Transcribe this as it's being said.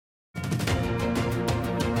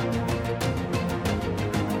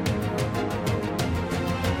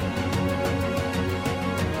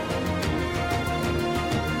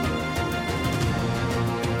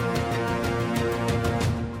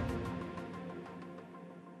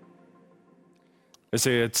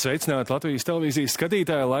Esiet sveicināti Latvijas televīzijas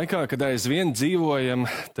skatītāja laikā, kad aizvien dzīvojam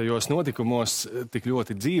tajos notikumos tik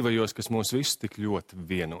ļoti dzīvajos, kas mūs visus tik ļoti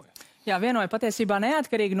vienoja. Jā, vienoja patiesībā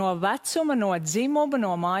neatkarīgi no vecuma, no dzimuma,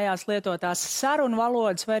 no mājās lietotās sarunu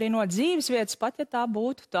valodas vai arī no dzīvesvietas, pat ja tā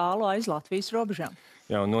būtu tālu aiz Latvijas robežām.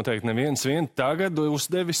 Jā, un noteikti neviens vien tagad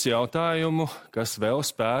uzdevis jautājumu, kas vēl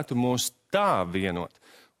spētu mūs tā vienot.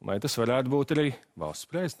 Vai tas varētu būt arī valsts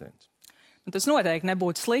prezidents? Tas noteikti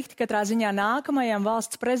nebūtu slikti. Katrā ziņā nākamajam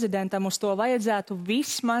valsts prezidentam uz to vajadzētu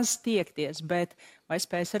vismaz tiekties, bet vai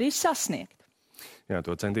spēs arī sasniegt? Jā,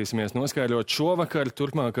 to centīsimies noskaidrot šovakar,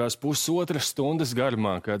 turpmākās pusotras stundas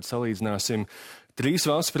garumā, kad salīdzināsim trīs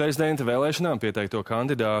valsts prezidenta vēlēšanām pieteikto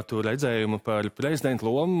kandidātu redzējumu par prezidenta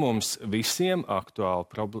lomu mums visiem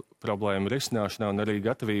aktuālu problēmu risināšanā un arī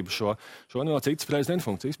gatavību šo un vēl citas prezidenta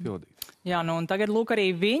funkcijas pildīt. Jā, nu un tagad lūk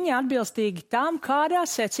arī viņi atbilstīgi tam, kādā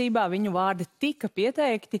secībā viņu vārdi tika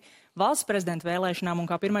pieteikti valsts prezidenta vēlēšanām un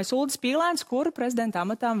kā pirmais Uldis Pīlēns, kuru prezidenta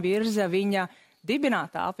amatām virza viņa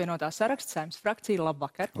dibinātā apvienotā saraksta Saeimas frakcija.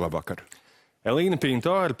 Labvakar. Labvakar. Elīna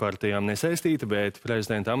Pinto ar partijām nesaistīta, bet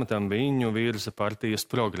prezidenta amatam viņu virza partijas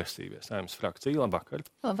progresīvie Saeimas frakcija. Labvakar.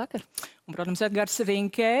 Labvakar. Un, protams, Edgars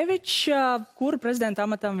Rinkēvičs, kuru prezidenta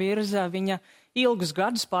amatam virza viņa ilgus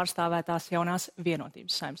gadus pārstāvētās jaunās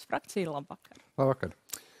vienotības Saeimas frakcija. Labvakar. Labvakar.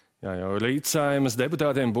 Jā, jau rīt Saeimas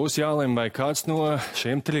deputātiem būs jālem, vai kāds no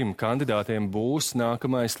šiem trim kandidātiem būs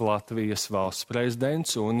nākamais Latvijas valsts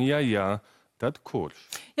prezidents, un ja jā, tad kurš?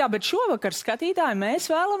 Jā, bet šovakar, skatītāji, mēs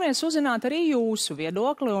vēlamies uzzināt arī jūsu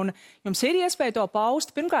viedokli, un jums ir iespēja to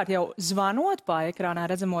paust. Pirmkārt, jau zvanot pa ekrānā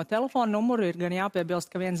redzamo telefonu numuru, ir gan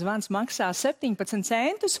jāpiebilst, ka viens zvans maksā 17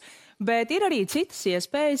 centus, bet ir arī citas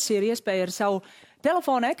iespējas. Ir iespēja ar savu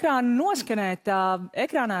telefonu ekrānu noskanēt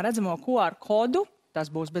ekrānā redzamo QR kodu.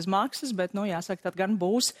 Tas būs bez maksas, bet, jāsaka, tad gan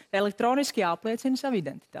būs elektroniski jāapliecina savu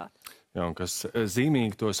identitāti. Jā, un kas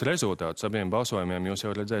zīmīgi tos rezultātus abiem balsojumiem jūs jau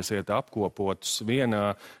redzēsiet apkopotus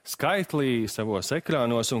vienā skaitlī savos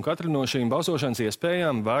ekrānos, un katru no šīm balsošanas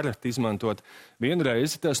iespējām varat izmantot vienu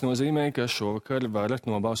reizi. Tas nozīmē, ka šovakar varat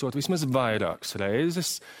nobalsot vismaz vairākas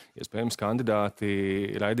reizes. Iespējams, kandidāti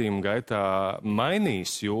raidījuma gaitā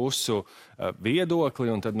mainīs jūsu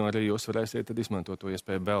viedokli, un tad arī jūs varēsiet izmantot to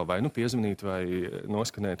iespēju vēl vai piezvanīt vai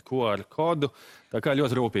noskanēt QR kodu. Tā kā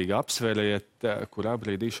ļoti rūpīgi apsveriet, kurā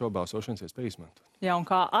brīdī šo balsošanas iespēju izmantot. Jā, un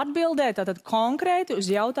kā atbildēt tātad konkrēti uz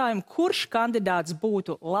jautājumu, kurš kandidāts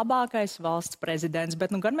būtu labākais valsts prezidents.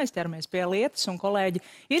 Bet gan mēs ķeramies pie lietas, un kolēģi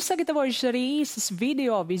ir sagatavojuši arī īsas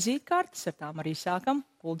video vizītkartes, ar tām arī sākam.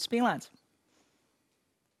 Uldis Pīlēns.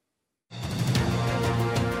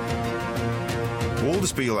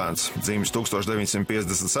 Uldis Pīlēns dzimis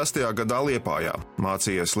 1956. gadā Liepājā,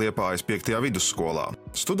 mācījies Liepājas 5. vidusskolā,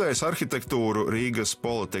 studējis arhitektūru Rīgas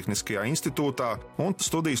Politehniskajā institūtā un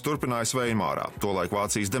studijas turpinājis Veimārā, tolaik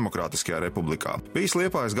Vācijas Demokrātiskajā republikā. Bijis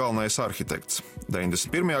Liepājas galvenais arhitekts.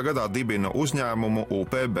 91. gadā dibina uzņēmumu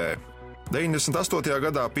UPB. 98.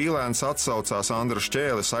 gadā Pīlēns atsaucās Andra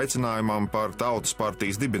Šķēles aicinājumam par Tautas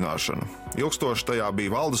partijas dibināšanu. Ilgstoši tajā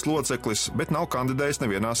bija valdes loceklis, bet nav kandidējis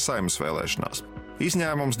nevienās Saeimas vēlēšanās.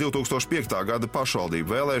 Izņēmums 2005. gada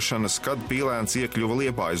pašvaldību vēlēšanas, kad Pīlēns iekļuva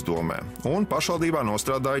Liepājas domē un pašvaldībā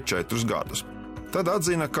nostrādāja 4 gadus. Tad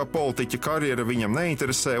atzina, ka politiķa karjera viņam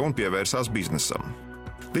neinteresē un pievērsās biznesam.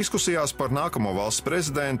 Diskusijās par nākamo valsts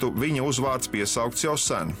prezidentu viņa uzvārds piesaukts jau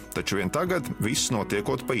sen, taču vien tagad viss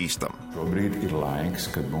notiekot pa īstam. Šobrīd ir laiks,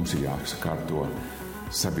 kad mums ir jāsakārto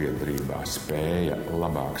sabiedrībā spēja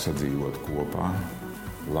labāk sadzīvot kopā,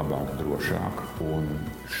 labāk, drošāk, un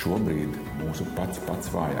šobrīd mūsu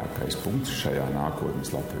pats vājākais punkts šajā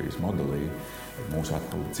nākotnes Latvijas modelī ir mūsu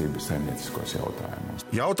atpalicība saimnieciskos jautājumos.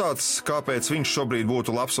 Jautāts, kāpēc viņš šobrīd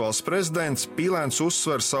būtu labs valsts prezidents, Pīlēns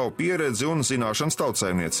uzsver savu pieredzi un zināšanas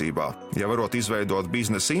tautsaimniecībā. Ja varot izveidot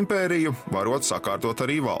biznesa impēriju, varot sakārtot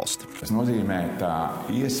arī valsti. Tas nozīmē tā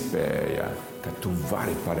iespēja, ka tu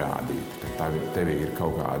vari parādīt, ka tev ir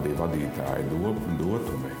kaut kādi vadītāji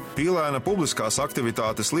dotumi. Pīlēna publiskās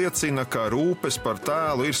aktivitātes liecina, ka rūpes par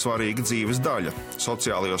tēlu ir svarīga dzīves daļa.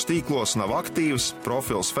 Sociālajos tīklos nav aktīvs,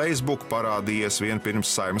 profils Facebook parādījies vien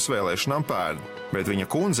pirms Saeimas vēlēšanām pērn. Bet viņa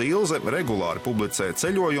kundze Ilze regulāri publicē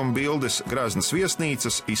ceļojumu bildes, greznas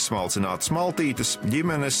viesnīcas, izsmalcinātas maltītes,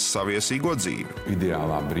 ģimenes saviesīgo dzīvi.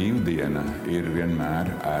 Ideālā brīvdiena ir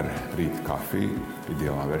vienmēr ar rīta kafiju,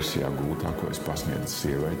 ideālā versijā gultā, ko es pasniedzu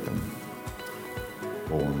sievaitam,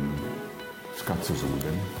 un skats uz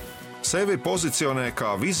ūdeni. Sevi pozicionē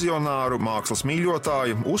kā vizionāru, mākslas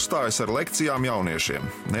mīļotāju, uzstājas ar lekcijām jauniešiem.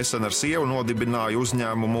 Nesen ar sievu nodibināja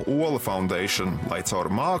uzņēmumu Ola Foundation, lai caur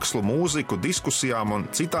mākslu, mūziku, diskusijām un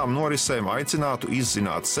citām norisēm aicinātu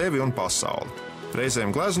izzināt sevi un pasauli. Reizēm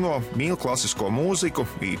glezno, mīl klasisko mūziku,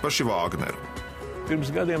 īpaši Vāgneru.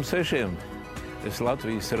 Pirms gadiem 6 es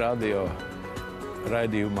Latvijas radio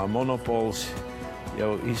raidījumā Monopols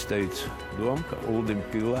jau izteicu domu, ka Uldim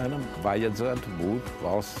Pīlēnam vajadzētu būt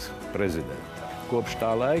valsts prezidentam. Kopš tā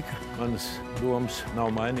laika manas domas nav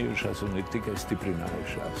mainījušās un ir tikai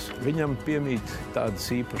stiprinājušās. Viņam piemīt tādas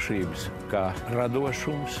īpašības kā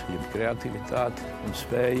radošums, jeb kreativitāte un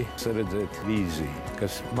spēja saredzēt vīziju,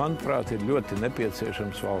 kas, manuprāt, ir ļoti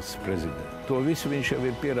nepieciešams valsts prezidentam. To visu viņš jau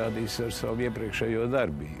ir pierādījis ar savu iepriekšējo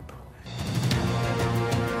darbību.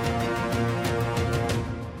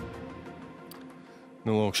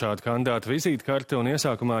 Nu, lūk, šāda kandidāta vizītkarte, un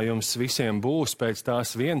iesākumā jums visiem būs pēc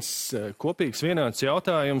tās viens kopīgs vienāds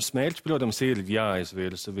jautājums. Mērķis, protams, ir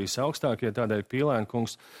jāizvirza visaugstākie, tādēļ Pīlēna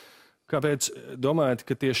kungs, kāpēc domājat,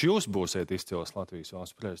 ka tieši jūs būsiet izcils Latvijas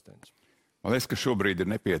valsts prezidents? Man liekas, ka šobrīd ir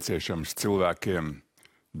nepieciešams cilvēkiem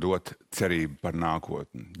dot cerību par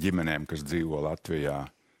nākotni. Ģimenēm, kas dzīvo Latvijā,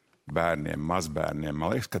 bērniem, mazbērniem.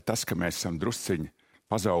 Man liekas, ka tas, ka mēs esam drusciņi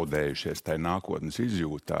pazaudējušies tajā nākotnes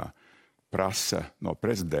izjūtā, prasa no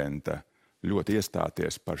prezidenta ļoti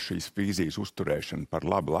iestāties par šīs vīzijas uzturēšanu, par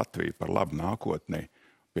labu Latviju, par labu nākotni,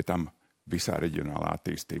 pie tam visā reģionālā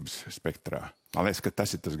attīstības spektrā. Man liekas, ka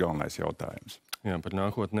tas ir tas galvenais jautājums. Jā, par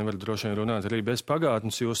nākotni nevar droši vien runāt arī bez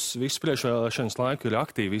pagātnes. Jūs visu priekšvēlēšanas laiku ir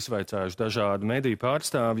aktīvi izvaicājuši dažādu mediju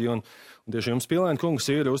pārstāvji, un tieši jums, Pīlēna kungs,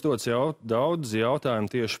 ir uzdots daudz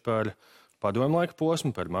jautājumu tieši par padomu laika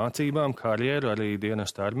posmu, par mācībām, karjeru, arī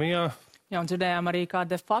dienesta armijā. Jā, un dzirdējām arī, kā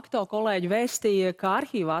de facto kolēģi vēstīja, ka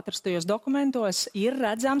arhīvā atrastajos dokumentos ir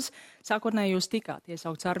redzams, sākotnēji jūs tikāt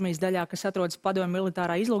iesaukts armijas daļā, kas atrodas padomju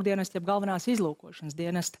militārā izlūkdienesta, jeb galvenās izlūkošanas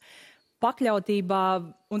dienesta pakļautībā,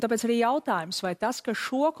 un tāpēc arī jautājums, vai tas, ka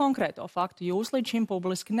šo konkrēto faktu jūs līdz šim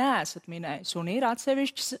publiski neesat minējis, un ir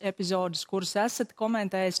atsevišķas epizodes, kuras esat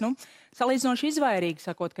komentējis, salīdzinoši izvairīgi,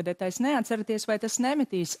 sakot, ka detaļas neatceraties, vai tas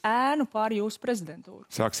nemetīs ēnu pār jūsu prezidentūru?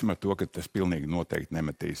 Sāksim ar to, ka tas pilnīgi noteikti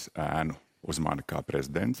nemetīs ēnu uz mani kā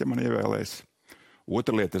prezidents, ja man ievēlēs.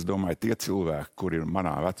 Otra lieta, es domāju, tie cilvēki, kuri ir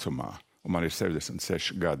manā vecumā, un man ir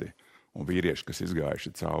 76 gadi, un vīrieši, kas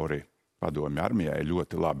izgājuši cauri padomju armijai,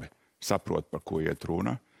 ļoti labi saprot, par ko iet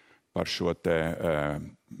runa, par šo te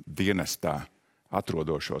dienestā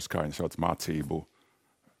atrodošos, kā viņi sauc, mācību,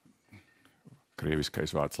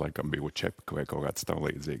 krieviskais vārds laikam bija učepka vai kaut kāds tam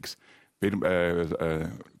līdzīgs,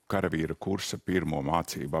 karavīra kursa pirmo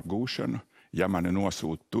mācību apgūšanu. Ja mani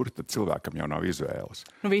nosūta tur, tad cilvēkam jau nav izvēles.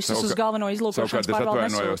 Visus uz galveno izlūkošanas pārvaldu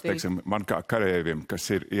nesūtīt. Teiksim, man kā kareivim, kas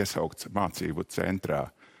ir iesaukts mācību centrā,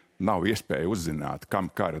 nav iespēja uzzināt, kam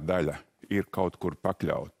kara daļa ir kaut kur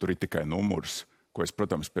pakļaut. Tur ir tikai numurs, ko es,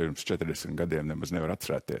 protams, pirms 40 gadiem nemaz nevaru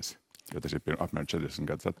atcerēties, jo tas ir apmēram 40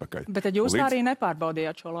 gadus atpakaļ. Bet tad jūs tā arī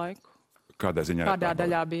nepārbaudījāt šo laiku? Kādā ziņā? Kādā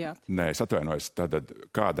daļā bijāt? Nē, es atvainojos, tātad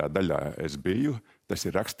kādā daļā es biju, tas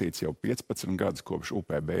ir rakstīts jau 15 gadus, kopš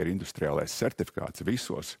UPB ir industriālais certifikāts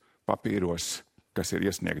visos papīros, kas ir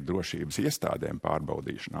iesniegt drošības iestādēm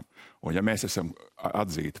pārbaudīšanām. Un ja mēs esam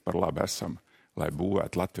atzīti par labi esam, lai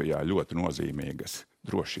būvētu Latvijā ļoti nozīmīgas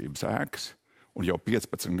drošības ēkas, un jau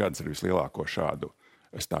 15 gadus ir vislielāko šādu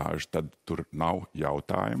stāžu, tad tur nav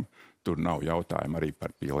jautājumu. Tur nav jautājumu arī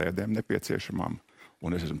par pieliedēm nepieciešamām,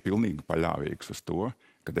 un es esmu pilnīgi paļāvīgs uz to,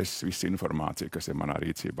 ka es visu informāciju, kas ir manā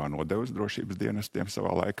rīcībā, nodevusi drošības dienestiem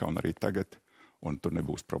savā laikā un arī tagad, un tur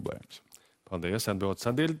nebūs problēmas. Paldies,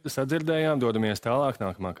 atbildi sadzirdējām. Dodamies tālāk,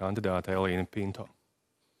 nākamā kandidāte Elīna Pinto.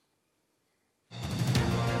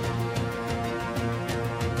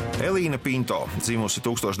 Elīna Pinto, dzimusi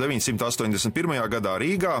 1981. gadā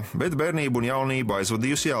Rīgā, bet bērnību un jaunību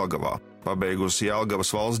aizvadījusi Jelgavā. Pabeigusi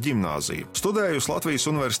Jelgavas valsts ģimnāziju. Studējusi Latvijas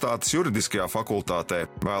Universitātes juridiskajā fakultātē,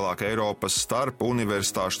 vēlāk Eiropas starp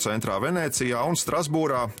universitāšu centrā Venecijā un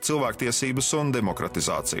Strasbūrā cilvēktiesības un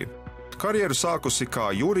demokratizāciju. Karjeru sākusi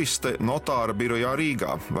kā juriste notāra birojā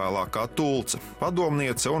Rīgā, vēlāk kā tulce,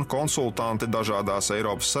 padomniece un konsultante dažādās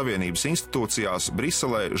Eiropas Savienības institūcijās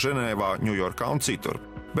Briselē, Ženēvā, Ņujorkā un citur.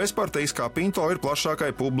 Bezparteiskā Pinto ir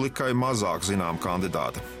plašākai publikai mazāk zinām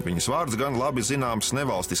kandidāte. Viņas vārds gan labi zināms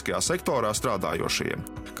nevalstiskajā sektorā strādājošajiem.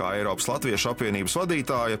 Kā Eiropas Latviešu apvienības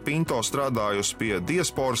vadītāja, Pinto strādājusi pie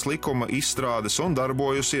diasporas likuma izstrādes un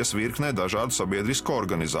darbojusies virknē dažādu sabiedrisko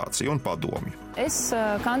organizāciju un padomju. Es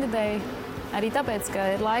kandidēju arī tāpēc,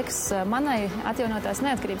 ka ir laiks manai atjaunotās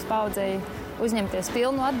neatkarības paudzei uzņemties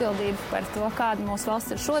pilnu atbildību par to, kāda mūsu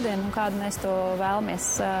valsts ir šodien un kādu mēs to vēlamies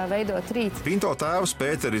veidot rīt. Pinto tēvs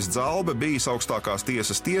Pēteris Dzalbe bijis augstākās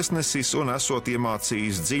tiesas tiesnesis un esot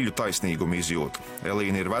iemācījis dziļu taisnīgumu izjūtu.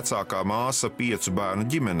 Elīna ir vecākā māsa 5 bērnu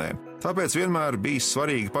ģimenē. Tāpēc vienmēr bijis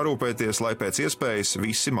svarīgi parūpēties, lai pēc iespējas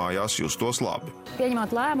visi mājās justos labi.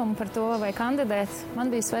 Pieņemot lēmumu par to, vai kandidēt, man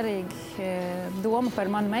bija svarīgi doma par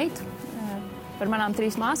manu meitu, par manām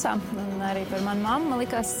 3 māsām un arī par manu mammu. Man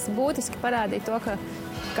likās būtiski parādīt to, ka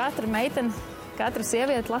katra meitene, katra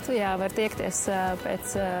sieviete Latvijā var tiekties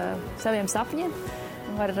pēc saviem sapņiem,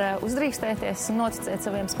 var uzdrīkstēties un noticēt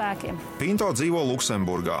saviem spēkiem. Pinto dzīvo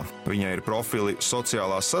Luksemburgā. Viņai ir profili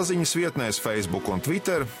sociālās saziņas vietnēs Facebook un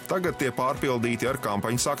Twitter, tagad tie pārpildīti ar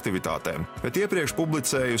kampaņas aktivitātēm, bet iepriekš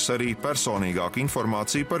publicējusi arī personīgāku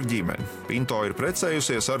informāciju par ģimeni. Pinto ir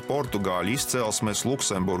precējusies ar portugāļu izcelsmes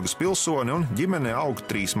Luksemburgas pilsoni un ģimenē aug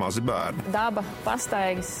 3 mazi bērni. Daba,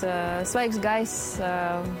 pastaigas, svaigs gaiss,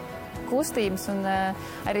 kustības un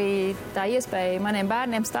arī tā iespēja maniem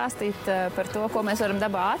bērniem stāstīt par to, ko mēs varam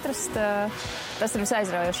dabā atrast, tas ir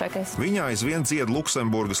visaizraujošākais. Viņa aizvien dzied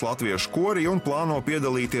Luksemburgas latviešu kori un plāno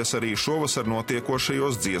piedalīties arī šovasar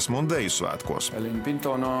notiekošajos dziesmu un deju svētkos. Elīna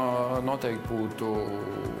Pinto noteikti būtu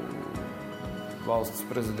valsts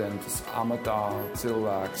prezidentas amatā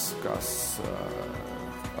cilvēks, kas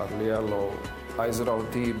ar lielu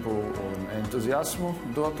aizrautību un entuziasmu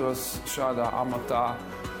dotos šādā amatā.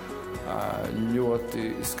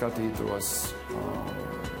 Ļoti skatītos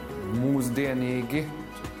mūsdienīgi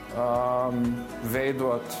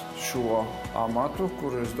veidot šo amatu,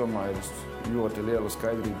 kur, es domāju, ir ļoti liela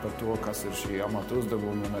skaidrība par to, kas ir šī amata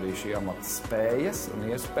uzdevumi un arī šī amata spējas un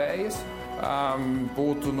iespējas.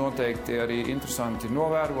 Būtu noteikti arī interesanti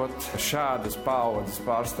novērot šādas paaudzes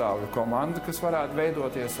pārstāvju komandu, kas varētu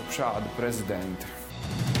veidoties ap šādu prezidentu.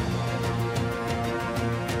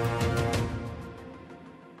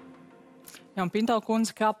 Un Pinto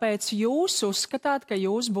kundze, kāpēc jūs uzskatāt, ka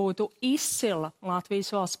jūs būtu izcila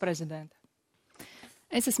Latvijas valsts prezidenta?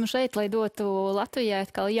 Es esmu šeit, lai dotu Latvijai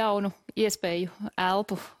atkal jaunu iespēju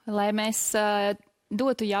elpu, lai mēs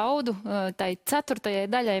dotu jaudu tai 4.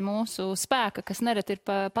 daļai mūsu spēka, kas nereti ir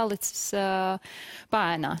palicis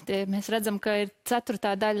pāēnā. Mēs redzam, ka ir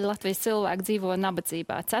 4. daļa Latvijas cilvēku dzīvo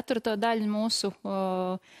nabadzībā. 4. daļa mūsu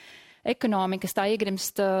ekonomikas, tā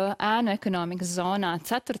iegrimst ēnu ekonomikas zonā.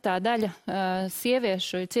 4. daļa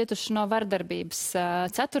sieviešu ir cietuši no vardarbības.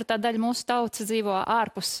 4. daļa mūsu tautas dzīvo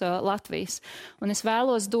ārpus Latvijas. Un es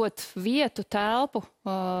vēlos dot vietu, telpu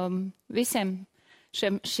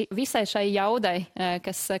visai šai jaudai,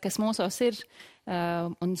 kas mūsos ir,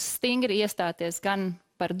 un stingri iestāties gan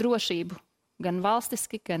par drošību, gan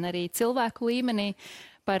valstiski, gan arī cilvēku līmenī,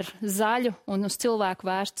 par zaļu un uz cilvēku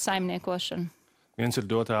vērstu saimniekošanu. Viens ir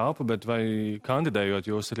dot elpu, bet vai kandidējot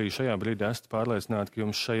jūs arī šajā brīdī esat pārliecināti, ka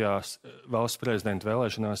jums šajās valsts prezidenta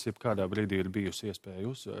vēlēšanās jebkādā brīdī ir bijusi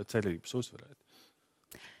iespēja cerības uzvarēt?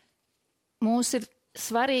 Mums ir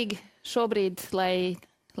svarīgi šobrīd, lai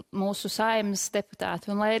mūsu saeimas deputāti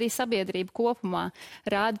un lai arī sabiedrība kopumā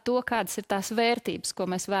rāda to, kādas ir tās vērtības, ko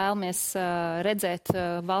mēs vēlamies redzēt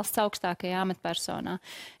valsts augstākajā amatpersonā.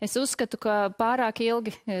 Es uzskatu, ka pārāk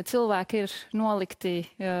ilgi cilvēki ir nolikti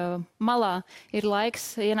malā, ir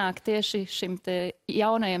laiks ienākt tieši šim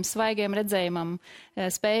jaunajam svaigiem redzējumam,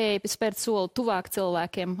 spējai spērt soli tuvāk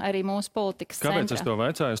cilvēkiem, arī mūsu politikas centrā. Kāpēc es to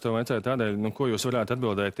vaicāju? Es to vaicāju tādēļ, ko jūs varētu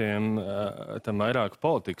atbildēt tam vairāk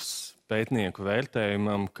politikas pētnieku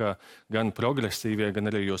vērtējumam, ka gan progresīvie,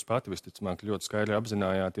 gan arī jūs pati visticamāk ļoti skaidri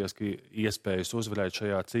apzinājāties, ka iespējas uzvarēt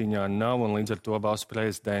šajā cīņā nav, un līdz ar to valsts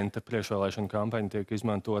prezidenta priekšvēlēšana kampaņa tiek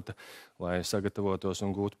izmantota, lai sagatavotos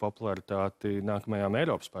un gūtu popularitāti nākamajām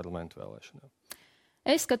Eiropas parlamentu vēlēšanām?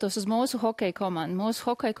 Es skatos uz mūsu hokeja komandu. Mūsu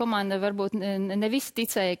hokeja komanda varbūt ne visi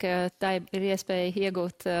ticēja, ka tā ir iespēja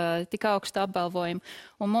iegūt tik augstu apbalvojumu.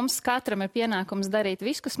 Un mums katram ir pienākums darīt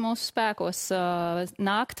visu, kas mūsu spēkos,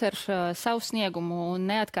 nākt ar savu sniegumu un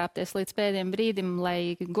neatkāpties līdz pēdējiem brīdim,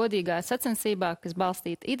 lai godīgā sacensībā, kas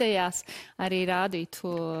balstīta idejās, arī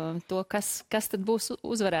rādītu to, kas tad būs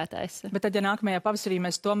uzvarētājs. Bet tad, ja nākamajā pavasarī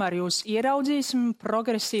mēs tomēr jūs ieraudzīsim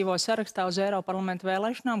progresīvo sarakstā uz Eiroparlamentu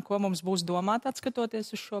vēlēšanām, ko mums būs domāt atskatot uz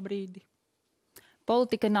šo brīdi?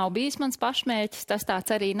 Politika nav bijis mans pašmērķis, tas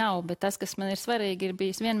tāds arī nav, bet tas, kas man ir svarīgi, ir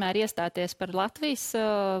bijis vienmēr iestāties par Latvijas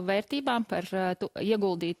vērtībām, par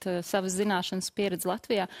ieguldīt savas zināšanas pieredzi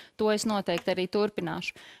Latvijā. To es noteikti arī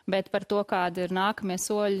turpināšu. Bet par to, kādi ir nākamie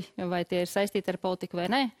soļi, vai tie ir saistīti ar politiku vai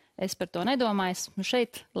nē, es par to nedomāju. Esmu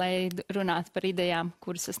šeit, lai runātu par idejām,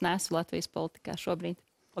 kuras es nesu Latvijas politikā šobrīd.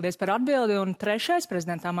 Paldies par atbildi. Un 3.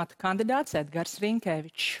 prezidenta amata kandidāts Edgars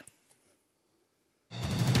Rinkēvičs.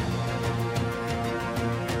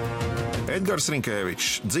 Edgars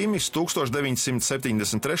Rinkēvičs dzimis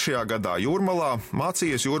 1973. gadā Jūrmalā,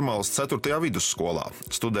 mācījies Jūrmalas 4. vidusskolā,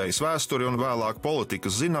 studējis vēsturi un vēlāk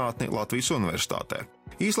politikas zinātni Latvijas universitātē.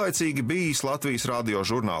 Īslaicīgi bijis Latvijas radio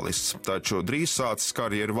žurnālists, taču drīz sācis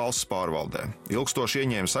karjeru valsts pārvaldē. Ilgstoši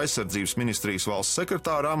ieņēmis aizsardzības ministrijas valsts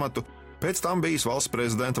sekretāra amatu, pēc tam bijis valsts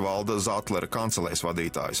prezidenta Valda Zatlera kancelēs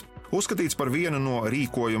vadītājs. Uzskatīts par vienu no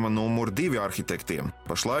rīkojuma numur 2 arhitektiem,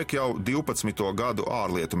 pašlaik jau 12. gadu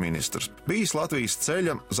ārlietu ministrs. Bijis Latvijas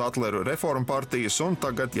ceļa, Zatleru reformu partijas un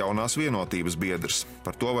tagad jaunās vienotības biedrs.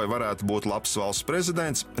 Par to, vai varētu būt labs valsts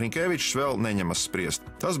prezidents, Rinkēvičs vēl neņemas spriest.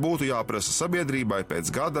 Tas būtu jāprasa sabiedrībai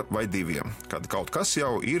pēc gada vai 2, kad kaut kas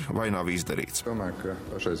jau ir vai nav izdarīts. Domāju, ka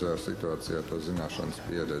pašreizējā situācijā to zināšanas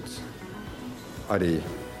pieredze arī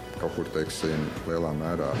kaut kur, teiksim, lielā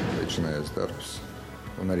mērā līdzinājais darbs.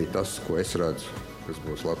 Un arī tas, ko es redzu, kas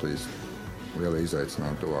būs Latvijas lielie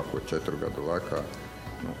izaicinājumi tuvāko 4 gadu laikā,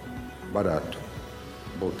 varētu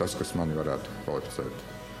būt tas, kas mani varētu kvalificēt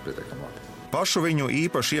pietiekami labi. Pašu viņu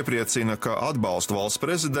īpaši iepriecina, ka atbalstu valsts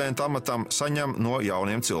prezidenta amatam saņem no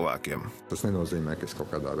jauniem cilvēkiem. Tas nenozīmē, ka es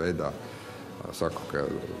kaut kādā veidā saku, ka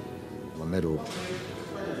man nerūp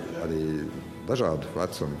arī dažādu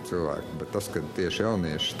vecumu cilvēku, bet tas, ka tieši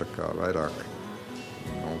jaunieši tā kā vairāk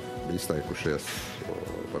izteikušies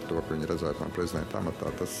par to, ka viņi redzētu man prezidenta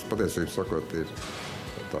amatā, tas patiesībā sakot ir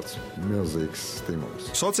tāds milzīgs stimuls.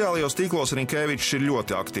 Sociālajos tīklos Rinkēvičs ir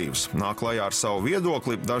ļoti aktīvs, nāk klajā ar savu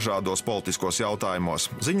viedokli dažādos politiskos jautājumos,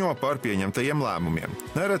 ziņo par pieņemtajiem lēmumiem.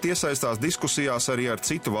 Nereti iesaistās diskusijās arī ar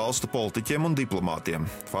citu valstu politiķiem un diplomātiem,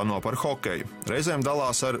 fano par hokeju, reizēm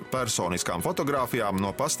dalās ar personiskām fotogrāfijām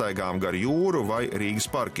no pastaigām gar jūru vai Rīgas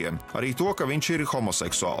parkiem. Arī to, ka viņš ir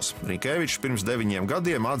homoseksuāls. Rinkēvičs pirms 9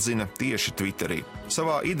 gadiem atzina tieši Twitterī.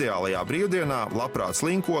 Savā ideālajā brīvdienā labprāt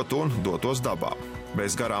slinkot un dotos dabā.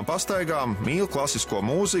 Bez garām pastaigām mīl klasisko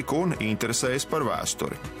mūziku un interesējas par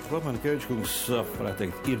vēsturi. Rinkēvičs, varētu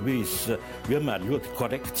teikt, ir bijis vienmēr ļoti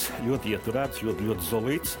korekts, ļoti ieturēts, ļoti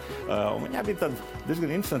zolīts. Viņam bija tāda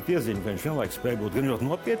diezgan interesanta iezīme, ka viņš vienlaikus spēja būt gan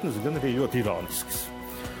ļoti nopietns, gan arī ļoti ironisks.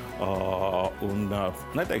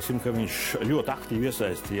 Neteiksim, ka viņš ļoti aktīvi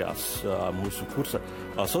iesaistījās mūsu kursa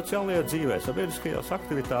sociālajā dzīvē, sabiedriskajās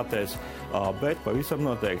aktivitātēs, bet pavisam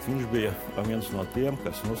noteikti viņš bija viens no tiem,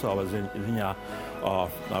 kas savā ziņā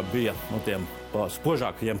bija no tiem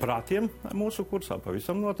spožākajiem prātiem mūsu kursā,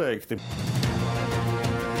 pavisam noteikti.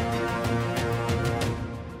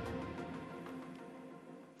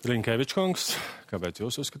 Rinkēvičs kungs, kāpēc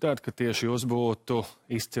jūs uzskatāt, ka tieši jūs būtu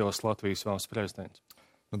izcils Latvijas valsts prezidents?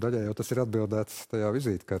 Daļai jau tas ir atbildēts tajā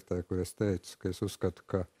vizītkartē, kur es teicu, ka es uzskatu,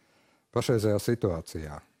 ka pašreizējā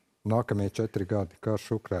situācijā nākamie 4 gadi karš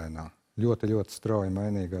Ukrainā, ļoti strauji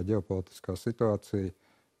mainīgā ģeopolitiskā situācija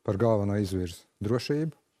par galveno izvirz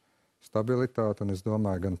drošību, stabilitāti, un es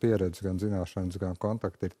domāju, gan pieredze, gan zināšanas, gan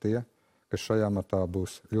kontakti ir tie, kas šajā matā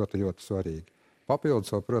būs ļoti svarīgi.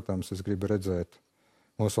 Papildus vēl, protams, es gribu redzēt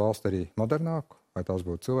mūsu valsti arī modernāku, vai tās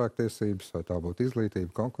būtu cilvēktiesības, vai tā būtu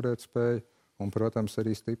izglītība, konkurētspēja, un, protams,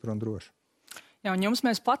 arī stipra un droša. Jā, un jums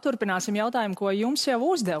mēs paturpināsim jautājumu, ko jums jau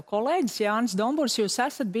uzdeva kolēģis Jānis Domburs. Jūs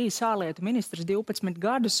esat bijis ārlietu ministrs 12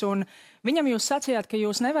 gadus, un viņam jūs sacījāt, ka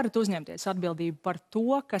jūs nevarat uzņemties atbildību par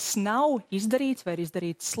to, kas nav izdarīts vai ir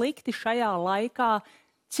izdarīts slikti šajā laikā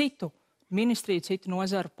citu ministriju, citu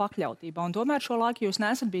nozaru pakļautībā. Un tomēr šo laiku jūs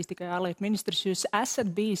neesat bijis tikai ārlietu ministrs, jūs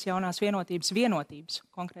esat bijis jaunās vienotības,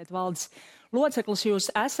 konkrēti valdes loceklis, jūs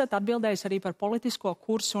esat atbildējis arī par politisko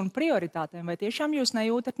kursu un prioritātēm. Vai tiešām jūs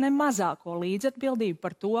nejūtat ne mazāko līdzatbildību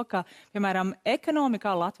par to, ka, piemēram,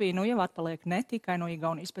 ekonomikā Latvija jau atpaliek ne tikai no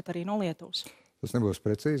Igaunijas, bet arī no Lietuvas? Tas nebūs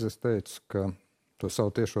precīzi. Es teicu, ka to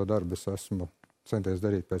savu tiešo darbu es esmu centies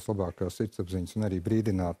darīt pēc labākās sirdsapziņas un arī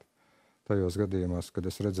brīdināt tajos gadījumos, kad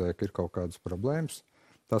es redzēju, ka ir kaut kādas problēmas.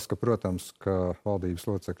 Tas, ka, protams, ka valdības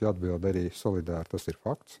locekļi atbild arī solidāri, tas ir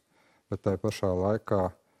fakts, bet tā pašā laikā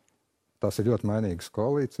tās ir ļoti mainīgas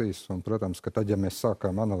koalīcijas, un, protams, ka tad, ja mēs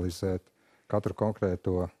sākām analizēt katru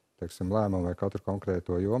konkrēto, lēmumu vai katru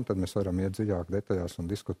konkrēto jomu, tad mēs varam iet dziļāk detaļās un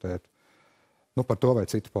diskutēt par to vai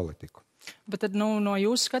citu politiku. Bet tad, no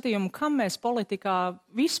jūsu skatījuma, kam mēs politikā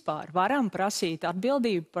vispār varam prasīt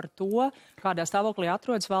atbildību par to, kādā stāvoklī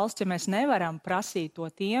atrodas valsts, ja mēs nevaram prasīt to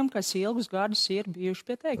tiem, kas ilgus gadus ir bijuši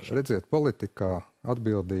pie teikšanas? Redziet, politikā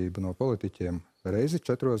atbildību no politiķiem reizi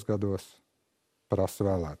 4 gados prasa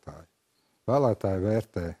vēlētāji. Vēlētāji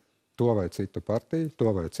vērtē to vai citu partiju,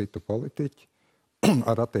 to vai citu politiķi,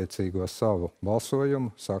 ar attiecīgo savu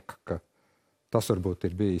balsojumu saka, ka tas varbūt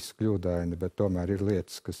ir bijis kļūdaini, bet tomēr ir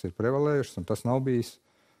lietas, kas ir prevalējušas, un tas nav bijis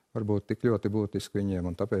varbūt tik ļoti būtiski viņiem,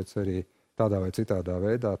 un tāpēc arī tādā vai citādā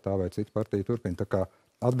veidā tā vai cita partija turpina. Tā kā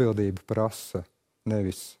atbildība prasa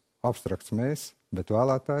nevis abstrakts mēs, bet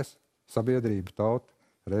vēlētājs, sabiedrība,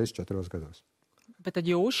 tauta reiz 4 gados. Bet tad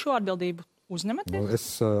jūs šo atbildību uzņematies? Es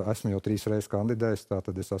esmu jau 3 reizes kandidējis,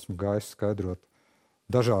 tātad es esmu gājis skaidrot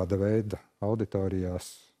dažāda veida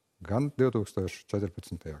auditorijās gan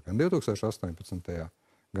 2014., gan 2018.,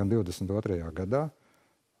 gan 2022. gadā.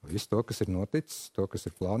 Visu to, kas ir noticis, to, kas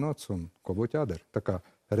ir plānots un ko būtu jādara. Tā kā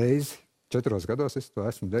reizi 4 gados es to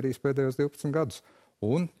esmu darījis pēdējos 12 gadus.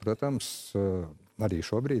 Un, protams, arī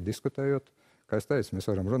šobrīd diskutējot, kā es teicu, mēs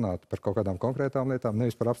varam runāt par kaut kādām konkrētām lietām,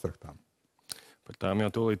 nevis par abstraktām. Par tām jau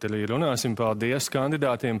tūlīt arī runāsim. Paldies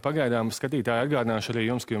kandidātiem. Pagaidām skatītāji atgādināšu arī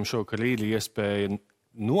jums, ka jums šokar ir iespēja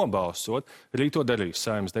nobalsot. Arī to darīs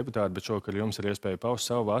Saeimas deputāti, bet šokar jums ir iespēja paust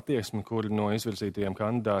savu attieksmi, kur no izvirzītajiem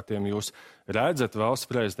kandidātiem jūs redzat valsts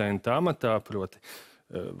prezidenta amatā, proti,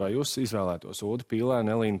 vai jūs izvēlētos Uldis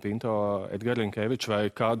Pīlēnu, Elīnu Pinto, Edgars Rinkēvičs vai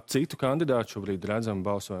kādu citu kandidātu. Šobrīd redzam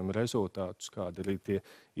balsojuma rezultātus, kādi arī tie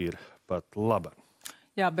ir pat labi.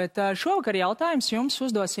 Jā, bet šovakar jautājums jums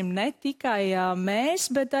uzdosim ne tikai mēs,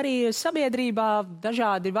 bet arī sabiedrībā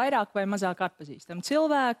dažādi vairāk vai mazāk atpazīstami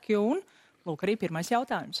cilvēki. Un, lūk, arī pirmais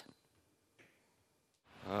jautājums.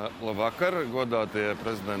 Labvakar, godātie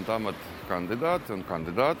prezidenta amata kandidāti un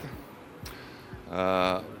kandidāti.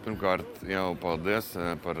 Pirmkārt, jau paldies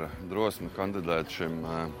par drosmi kandidēt šim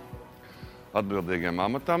atbildīgiem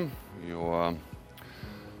amatam, jo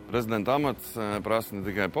prezidenta amats prasa ne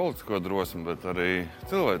tikai politisko drosmi, bet arī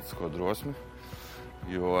cilvēcisko drosmi,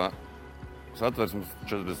 jo Satversmes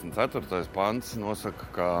 44. pants nosaka,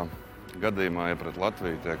 ka gadījumā, ja pret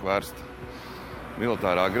Latviju tiek vērsta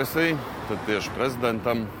militāra agresija, tad tieši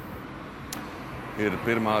prezidentam ir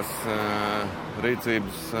pirmās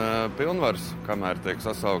rīcības pilnvaras, kamēr tiek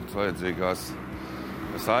sasauktas vajadzīgās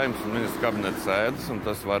Saeimas un ministru kabineta sēdes, un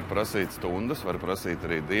tas var prasīt stundas, var prasīt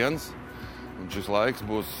arī dienas. Un šis laiks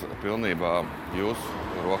būs pilnībā jūsu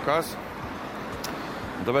rokās.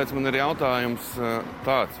 Un tāpēc man ir jautājums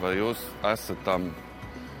tāds, vai jūs esat tam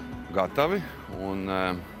gatavi. Un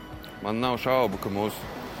man nav šaubu, ka mūsu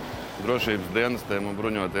drošības dienestiem un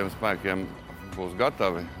bruņotiem spēkiem būs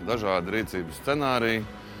gatavi dažādi rīcības scenāriji,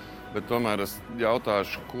 bet tomēr es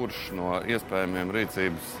jautāšu, kurš no iespējamiem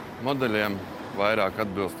rīcības modeļiem vairāk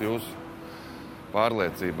atbilst jūsu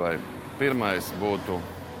pārliecībai. Pirmais būtu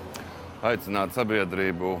aicināt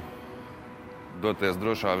sabiedrību doties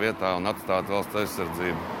drošā vietā un atstāt valsts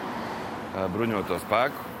aizsardzību bruņoto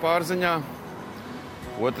spēku pārziņā.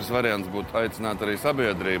 Otrs variants būtu aicināt arī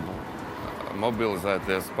sabiedrību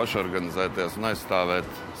mobilizēties, pašorganizēties un aizstāvēt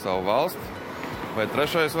savu valsti. Vai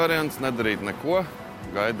trešais variants - nedarīt neko,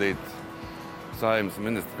 gaidīt Saeimas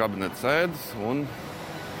ministru kabineta sēdes un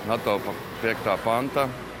NATO 5. panta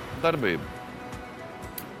darbību.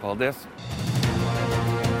 Paldies!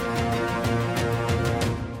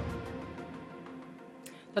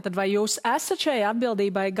 Tātad vai jūs esat šai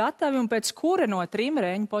atbildībai gatavi un pēc kura no 3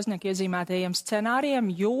 Reņa Poznieka iezīmētajiem scenārijiem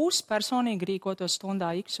jūs personīgi rīkotos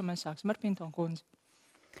stundā X, un mēs sāksim ar Pinto kundzi?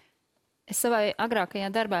 Es savai agrākajā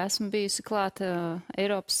darbā esmu bijusi klāt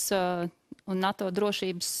Eiropas un NATO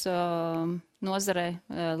drošības nozarē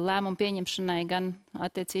lēmumu pieņemšanai gan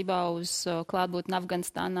attiecībā uz klātbūtni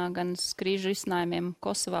Afganistānā, gan uz krīžu risinājumiem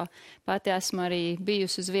Kosovā. Pati esmu arī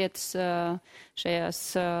bijusi uz vietas šajās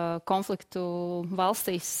konfliktu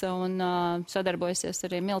valstīs un sadarbojusies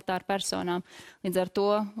arī militāru personām. Līdz ar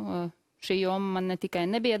to šī joma man ne tikai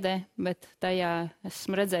nebiedē, bet tajā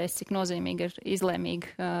esmu redzējis, cik nozīmīga ir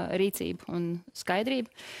izlēmīga rīcība un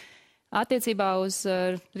skaidrība. Attiecībā uz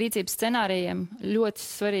rīcības scenārijiem ļoti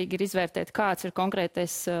svarīgi ir izvērtēt, kāds ir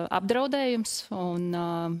konkrētais apdraudējums,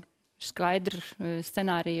 un skaidri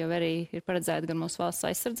scenāriji jau arī ir paredzēti gan mūsu valsts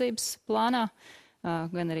aizsardzības plānā,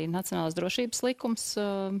 gan arī Nacionālās drošības likums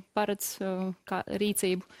paredz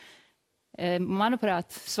rīcību.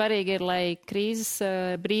 Manuprāt, svarīgi ir, lai krīzes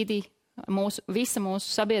brīdī visa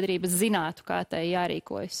mūsu sabiedrība zinātu, kā tai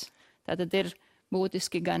jārīkojas. Tātad ir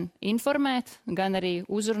būtiski gan informēt, gan arī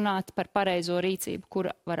uzrunāt par pareizo rīcību,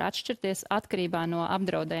 kura var atšķirties atkarībā no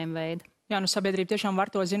apdraudējuma veida. Jā, sabiedrība tiešām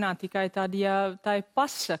var to zināt tikai tad, ja tā ir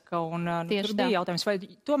pasaka. Un tur bija jautājums, vai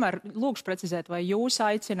tomēr lūkšu precizēt, vai jūs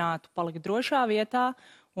aicinātu palikt drošā vietā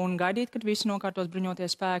un gaidīt, kad visi nokārtos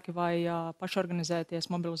bruņoties spēki, vai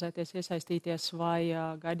pašorganizēties, mobilizēties, iesaistīties, vai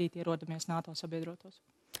gaidīt ierodamies NATO sabiedrotos?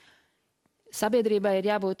 Sabiedrībai ir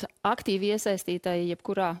jābūt aktīvi iesaistītai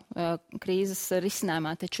jebkurā krīzes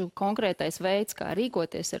risinājumā, taču konkrētais veids, kā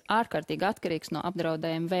rīkoties, ir ārkārtīgi atkarīgs no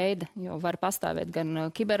apdraudējuma veida, jo var pastāvēt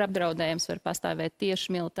gan kiberapdraudējums, var pastāvēt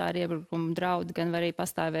tieši militāri iebrukuma draudi, gan var arī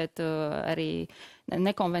pastāvēt arī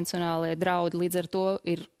nekonvencionālie draudi. Līdz ar to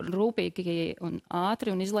ir rūpīgi un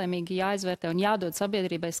ātri un izlēmīgi jāizvērtē un jādod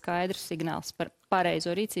sabiedrībai skaidrs signāls par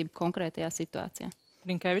pareizo rīcību konkrētajā situācijā.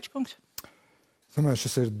 Rinkēvičs kungs? Domāju,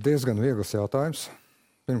 šis ir diezgan viegls jautājums.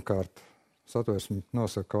 Pirmkārt, Satversme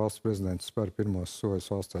nosaka, ka valsts prezidents spēr pirmos soļus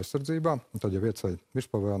valsts aizsardzībā, un tad jau ieceļ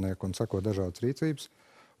virspavēlnieku un seko dažādas rīcības.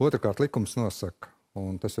 Otrakārt, likums nosaka,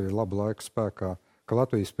 un tas jau ir labu laiku spēkā, ka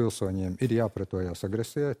Latvijas pilsoņiem ir jāpretojās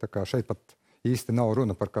agresijai, tā kā šeit pat īsti nav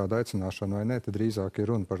runa par kādu aicināšanu vai ne, tad drīzāk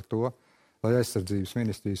ir runa par to, lai aizsardzības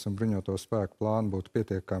ministrijas un bruņoto spēku plāni būtu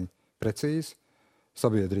pietiekami precīzi,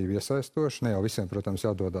 sabiedrību iesaistoši. Ne jau visiem, protams,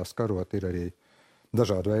 jādodās karot, ir arī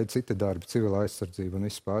dažādi veidi citi darbi, civila aizsardzība un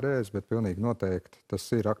vispārējais, bet pilnīgi noteikti tas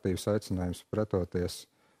ir aktīvs aicinājums pretoties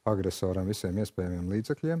agresoram visiem iespējamiem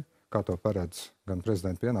līdzekļiem, kā to paredz gan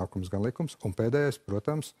prezidenta pienākums, gan likums. Un pēdējais,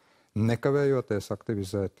 protams, nekavējoties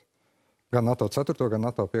aktivizēt gan NATO 4. gan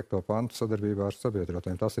NATO 5. pantu sadarbībā ar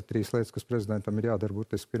sabiedrotiem. Tās ir 3 lietas, kas prezidentam ir jādara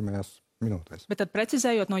burtiski pirmajās minūtēs. Bet tad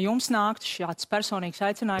precizējot, no jums nāktu šāds personīgs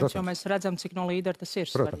aicinājums, jo mēs redzam, cik no līdera tas ir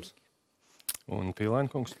svarīgi. Un Pīlēna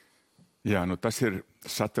kungs? Jā, tas ir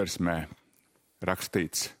satversmē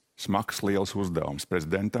rakstīts smags, liels uzdevums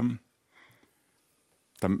prezidentam.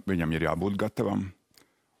 Tam viņam ir jābūt gatavam.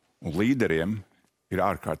 Un līderiem ir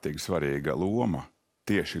ārkārtīgi svarīga loma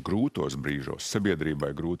tieši grūtos brīžos,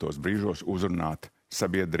 sabiedrībai grūtos brīžos uzrunāt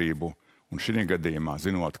sabiedrību. Un šī gadījumā,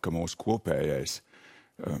 zinot, ka mūsu kopējais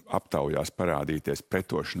aptaujās parādīties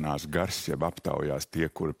pretošanās gars, jeb aptaujās tie,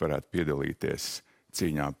 kuri varētu piedalīties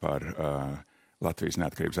cīņā par Latvijas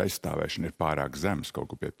neatkarības aizstāvēšanu, ir pārāk zems, kaut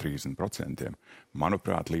kur pie 30%.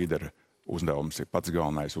 Manuprāt, līdera uzdevums ir pats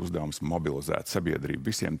galvenais uzdevums mobilizēt sabiedrību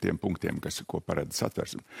visiem tiem punktiem, ko paredz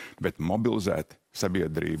satversme, bet mobilizēt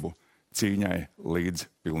sabiedrību cīņai līdz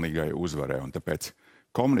pilnīgai uzvarai. Un tāpēc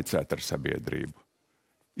komunicēt ar sabiedrību,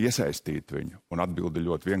 iesaistīt viņu, un atbildi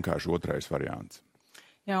ļoti vienkārši otrais variants.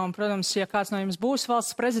 Jā, un, protams, ja kāds no jums būs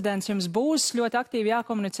valsts prezidents, jums būs ļoti aktīvi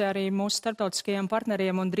jākomunicē arī mūsu starptautiskajiem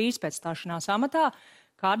partneriem un drīz pēc stāšanās amatā.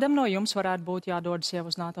 Kādam no jums varētu būt jādodas jau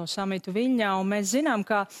uz NATO samitu Viļņā, un mēs zinām,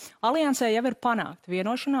 ka aliansē jau ir panākta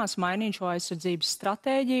vienošanās mainīt šo aizsardzības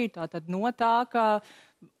stratēģiju, tātad no tā, ka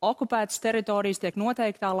okupētas teritorijas tiek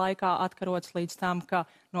noteiktā laikā atkarots līdz tam, ka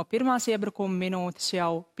no pirmās iebrukuma minūtes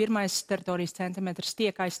jau pirmais teritorijas centimetrs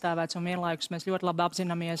tiek aizstāvēts, un vienlaikus mēs ļoti labi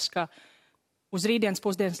apzināmies, ka uz rītdienas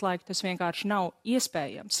pusdienas laiku tas vienkārši nav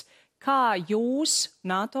iespējams. Kā jūs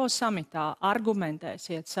NATO samitā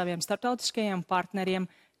argumentēsiet saviem starptautiskajiem partneriem,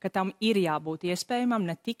 ka tam ir jābūt iespējamam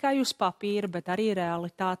ne tikai uz papīra, bet arī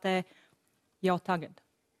realitātē jau tagad?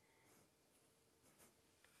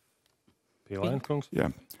 Jā.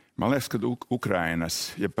 Man liekas, ka Ukrainas,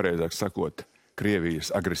 ja pareizāk sakot, Krievijas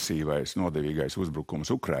agresīvais, nodevīgais uzbrukums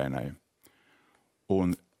Ukrainai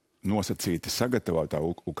un nosacīti sagatavotā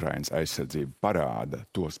Ukrainas aizsardzība parāda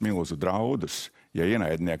tos milzu draudus, ja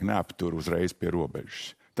ienaidnieki neaptur uzreiz pie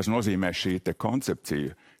robežas. Tas nozīmē šī te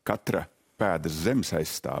koncepcija, katra pēdas zemes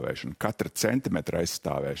aizstāvēšana, katra centimetra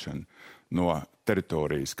aizstāvēšana no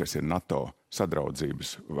teritorijas, kas ir NATO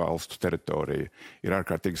sadraudzības valstu teritorija, ir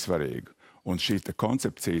ārkārtīgi svarīga. Un šī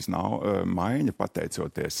koncepcijas maiņa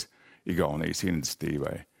pateicoties Igaunijas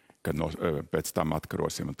iniciatīvai, kad pēc tam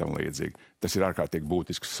atkarosim un tam līdzīgi. Tas ir ārkārtīgi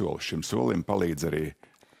būtisks solis. Šim solim palīdz arī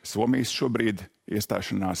Somijas šobrīd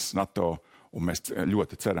iestāšanās NATO, un mēs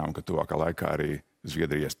ļoti ceram, ka tuvākā laikā arī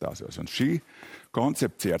Zviedrija iestāsies. Un šī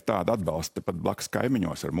koncepcija ar tādu atbalstu pat blakus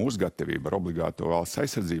kaimiņos ar mūsu gatavību, ar obligāto valsts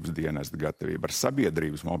aizsardzības dienesta gatavību, ar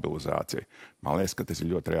sabiedrības mobilizāciju, man liekas, ka tas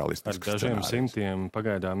ir ļoti realistisks scenārijs. Ar dažiem simtiem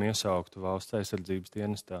pagaidām iesauktu valsts aizsardzības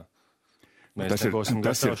dienestā. Tas ir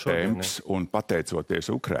temps, un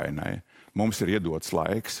pateicoties Ukrainai, mums ir iedots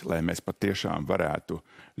laiks, lai mēs patiešām varētu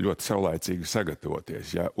ļoti saulaicīgi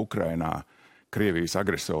sagatavoties. Ja Ukrainā Krievijas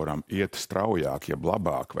agresoram iet straujāk, ja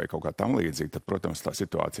labāk vai kaut kā tam līdzīgi, tad, protams, tā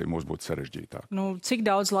situācija mums būtu sarežģītāka. Cik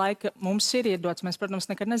daudz laika mums ir iedots? Mēs, protams,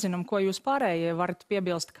 nekad nezinām, ko jūs pārējie varat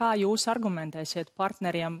piebilst. Kā jūs argumentēsiet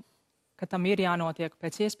partneriem, ka tam ir jānotiek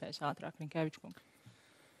pēc iespējas ātrāk, Rinkēvičs kungs?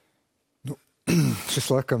 Šis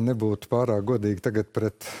laikam nebūtu pārāk godīgi tagad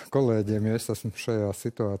pret kolēģiem, jo es esmu šajā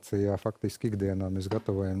situācijā faktiski ikdienā. Mēs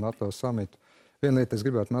gatavojam NATO samitu. Viena lieta, es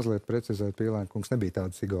gribētu mazliet precizēt, Pīlēna kungs, nebija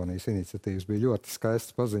tādas Igaunijas iniciatīvas, bija ļoti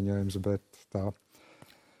skaists paziņojums, bet tā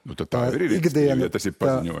ikdiena,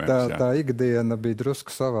 tā ikdiena bija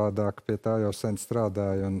drusku savādāk, pie tā jau sen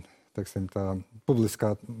strādāja, un, teiksim, tā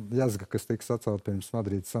publiskā jazga, kas tika sacelt pirms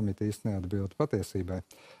Madrīdas samita, īsti neatbilda patiesībai.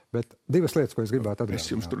 Bet divas lietas, ko es gribētu atgādināt. Es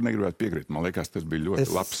jums tur negribētu piekrīt. Man liekas, tas bija ļoti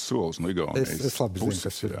labs solis no Igaunijas. Es labi zinu,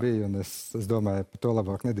 kas ir bija, un es domāju, par to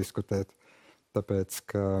labāk nediskutēt. Tāpēc,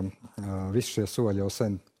 ka visi šie soļi jau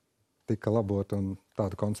sen tika labot, un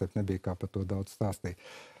tāda koncepta nebija, kā par to daudz stāstīt.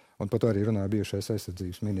 Un par to arī runāja bijušais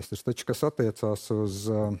aizsardzības ministrs. Taču, kas attiecās uz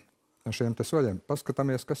šiem te soļiem,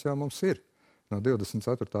 paskatāmies, kas jau mums ir. No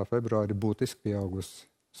 24. februāra būtiski pieaugusi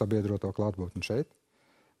sabiedroto klātbūtni šeit.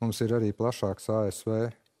 mums ir arī plašāks ASV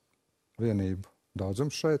vienību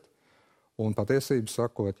daudzums šeit. Un patiesību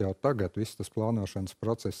sakot, jau tagad viss tas plānošanas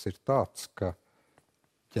process ir tāds, ka,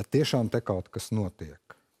 ja tiešām te kaut kas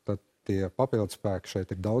notiek, tad tie papildspēki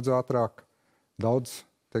šeit ir daudz ātrāk, daudz,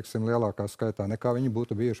 teiksim, lielākā skaitā, nekā viņi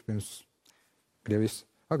būtu bijuši pirms Krievijas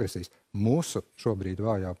agresijas. Mūsu šobrīd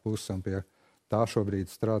vājā puse, un pie tā šobrīd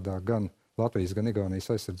strādā gan Latvijas, gan Igaunijas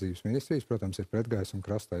aizsardzības ministrijas, protams, ir pretgaisa un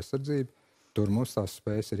krasta aizsardzība. Tur mums tās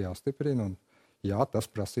spējas ir jāstiprina, un jā, tas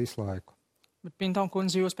prasīs laiku. Bet, Pinto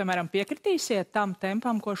kundze, jūs, piemēram, piekritīsiet tam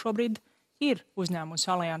tempam, ko šobrīd ir uzņēmusi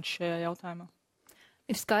alianse šajā jautājumā?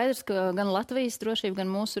 Ir skaidrs, ka gan Latvijas drošība, gan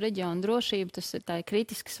mūsu reģiona drošība, tas ir tā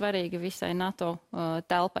kritiski svarīga visai NATO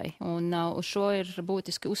telpai. Un uz šo ir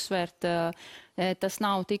būtiski uzsvērt, tas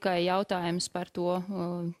nav tikai jautājums par to,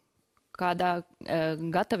 kādā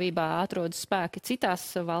gatavībā atrodas spēki citās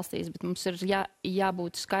valstīs, bet mums ir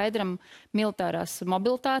jābūt skaidram militārās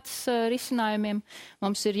mobilitātes risinājumiem.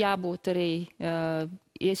 Mums ir jābūt arī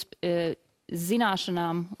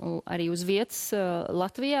zināšanām arī uz vietas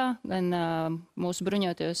Latvijā, gan mūsu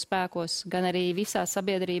bruņotajos spēkos, gan arī visā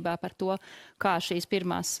sabiedrībā par to, kā šīs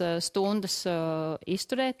pirmās stundas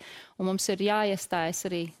izturēt. Un mums ir jāiestājas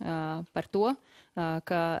arī par to,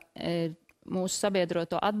 ka mūsu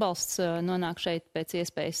sabiedroto atbalsts nonāk šeit pēc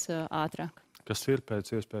iespējas ātrāk. Kas ir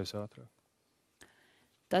pēc iespējas ātrāk?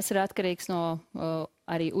 Tas ir atkarīgs no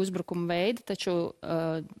arī uzbrukuma veida, taču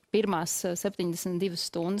pirmās 72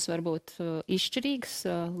 stundas var būt izšķirīgas.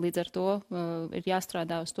 Līdz ar to ir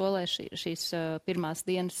jāstrādā uz to, lai šīs pirmās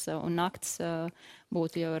dienas un nakts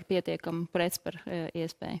būtu jau ar pietiekamu pretspar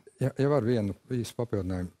iespēju. Ja var vienu īsu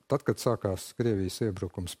papildinājumu. Tad, kad sākās Krievijas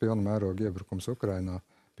iebrukums, pilna mēroga iebrukums Ukrainā,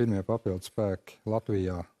 pirmie papildu spēki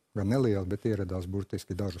Latvijā gan nelieli, bet ieradās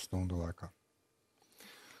burtiski dažu stundu laikā.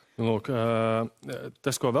 Lūk,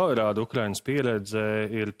 tas, ko vēl rāda Ukrainas pieredze,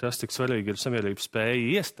 ir tas, cik svarīgi ir sabiedrības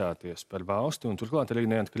spēja iestāties par valsti, un turklāt arī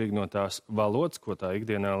neatkarīgi no tās valodas, ko tā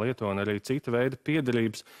ikdienā lieto, un arī cita veida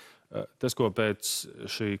piederības. Tas, ko pēc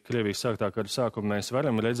šī Krievijas sāktā kara sākuma mēs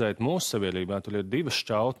varam redzēt mūsu sabiedrībā, tur ir divas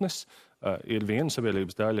šķautnes. Ir viena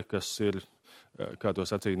sabiedrības daļa, kas ir, kā to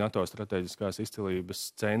sacīja NATO strateģiskās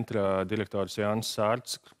izcilības centra direktors Jānis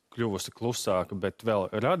Sārts, kļuvusi klusāka, bet vēl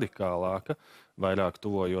radikālāka, vairāk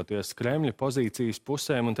tuvojoties Kremļa pozīcijas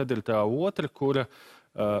pusēm, un tad ir tā otra, kura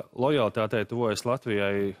lojalitātei tuvojas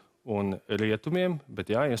Latvijai un rietumiem,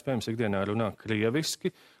 bet jā, iespējams, ikdienā runā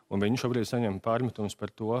krieviski, un viņi šobrīd saņem pārmetums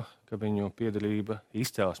par to, ka viņu piederība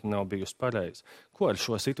izcelsme nav bijusi pareiza. Ko ar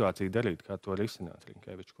šo situāciju darīt, kā to risināt,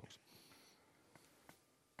 Rinkēvičs kungs?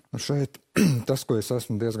 Šeit tas, ko es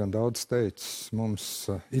esmu diezgan daudz teicis, mums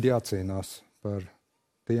ir jācīnās par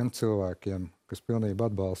tiem cilvēkiem, kas pilnībā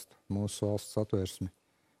atbalsta mūsu valsts atvērsmi,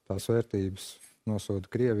 tās vērtības, nosoda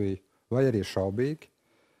Krieviju, vai arī šaubīgi,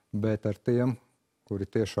 bet ar tiem, kuri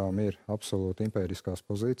tiešām ir absolūti impēriskās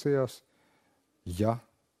pozīcijās, ja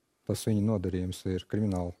tas viņa nodarījums ir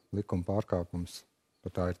krimināla likuma pārkāpums,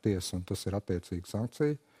 tad tā ir tiesa un tas ir attiecīga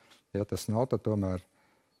sankcija. Ja tas nav, tad tomēr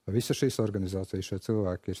visa šīs organizācijas šie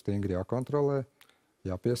cilvēki ir stingri jākontrolē,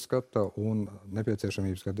 jāpieskata un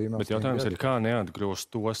nepieciešamības gadījumā. Bet jautājums ir, kā neatgrūst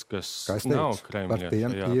tos, kas nav Kremļa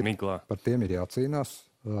šajā miglā? Par tiem ir jācīnās,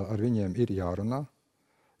 ar viņiem ir jārunā.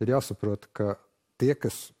 Ir jāsaprot, ka tie,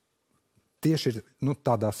 kas tieši ir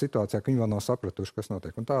tādā situācijā, ka viņi vēl nav sapratuši, kas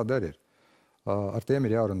notiek, un tāda arī ir. Ar tiem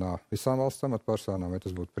ir jārunā visām valsts amatpersonām, vai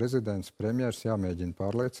tas būtu prezidents, premjers, jāmēģina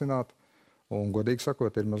pārliecināt. Un, godīgi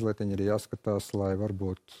sakot, ir mazliet arī jāskatās, lai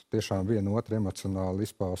varbūt tiešām viena otra emocionāla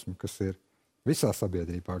izpausme, kas ir visā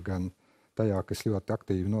sabiedrībā, gan tajā, kas ļoti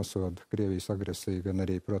aktīvi nosoda Krievijas agresiju, gan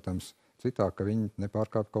arī, protams, citā, ka viņi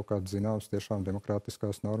nepārkāp kaut kādas zināmas tiešām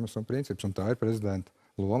demokrātiskās normas un principus. Un tā ir prezidenta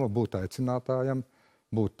loma būt aicinātājam,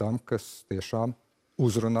 būt tam, kas tiešām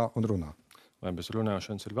uzrunā un runā. Vai bez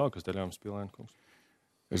runāšanas ir vēl kas darāms, Pīlēna kungs?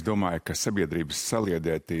 Es domāju, ka sabiedrības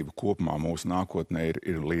saliedētība kopumā mūsu nākotnē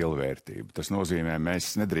ir liela vērtība. Tas nozīmē,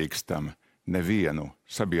 mēs nedrīkstam nevienu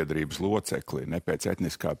sabiedrības locekli, ne pēc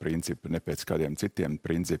etniskā principa, ne pēc kādiem citiem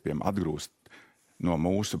principiem atgrūst no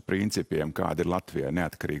mūsu principiem, kāda ir Latvijā,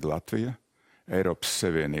 neatkarīga Latvija, Eiropas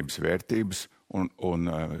Savienības vērtības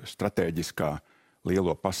un strateģiskā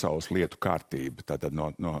lielo pasaules lietu kārtība, tātad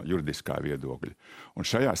no juridiskā viedokļa. Un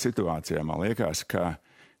šajā situācijā man liekas, ka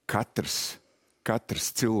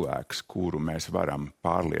katrs cilvēks, kuru mēs varam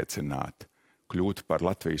pārliecināt, kļūt par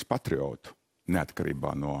Latvijas patriotu,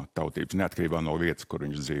 neatkarībā no tautības, neatkarībā no vietas, kur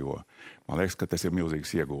viņš dzīvo. Man liekas, ka tas ir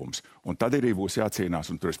milzīgs iegūms. Un tad arī būs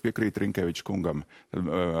jācīnās, un tur es piekrītu Rinkēviča kungam,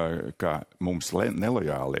 ka mums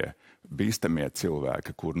nelojālie, bīstamie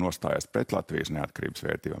cilvēki, kur nostājas pret Latvijas neatkarības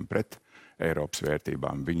vērtībām, pret Eiropas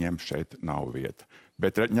vērtībām, viņiem šeit nav vieta.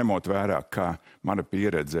 Bet ņemot vērā, ka mana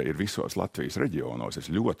pieredze ir visos Latvijas reģionos, es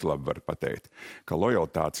ļoti labi varu pateikt, ka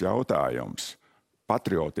lojalitātes jautājums,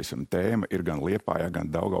 patriotisma tēma ir gan Liepājā, gan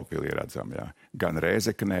Daugavpilī redzama, gan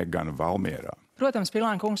Rēzeknē, gan Valmierā. Protams,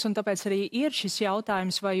 Pīlēn kungs, un tāpēc arī ir šis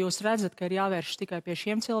jautājums, vai jūs redzat, ka ir jāvērš tikai pie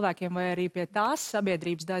šiem cilvēkiem, vai arī pie tās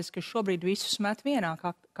sabiedrības daļas, kas šobrīd visus met vienā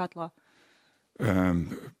katlā?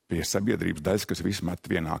 Pie sabiedrības daļas, kas visu met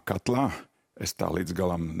vienā katlā, es tā līdz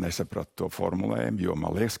galam nesapratu to formulējumu, jo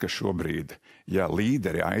man liekas, ka šobrīd, ja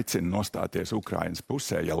līderi aicina nostāties Ukrainas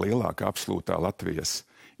pusē, ja lielākā absolūtā Latvijas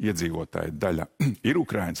iedzīvotāja daļa ir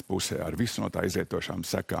Ukrainas pusē ar visu no tā izietošām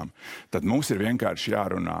sekām, tad mums ir vienkārši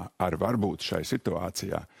jārunā ar varbūt šai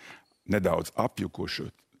situācijā nedaudz apjukušu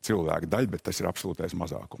cilvēku daļu, bet tas ir absolūtais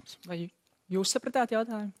mazākums. Vai jūs sapratāt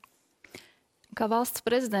jautājumu? Kā valsts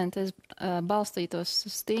prezidenta es balstītos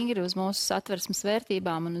stingri uz mūsu satversmes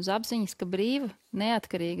vērtībām un uz apziņas, ka brīva,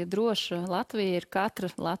 neatkarīga, droša Latvija ir katra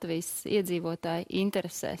Latvijas iedzīvotāja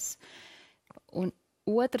interesēs. Un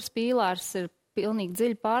otrs pīlārs ir pilnīgi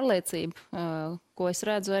dziļa pārliecība, ko es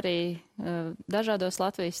redzu arī dažādos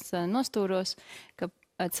Latvijas nostūros, ka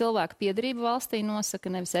cilvēka piederība valstī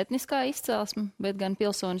nosaka nevis etniskā izcelsme, bet gan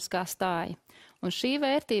pilsoniskā stāja. Un šī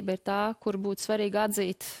vērtība ir tā, kur būtu svarīgi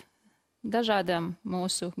atzīt dažādām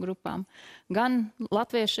mūsu grupām. Gan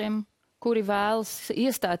latviešiem, kuri vēlas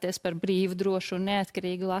iestāties par brīvu, drošu un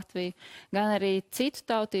neatkarīgu Latviju, gan arī citu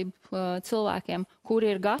tautību cilvēkiem,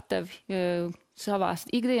 kuri ir gatavi savās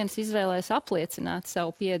ikdienas izvēlēs apliecināt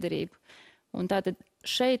savu piederību. Un tātad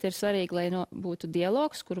šeit ir svarīgi, lai būtu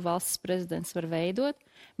dialogs, kur valsts prezidents var veidot,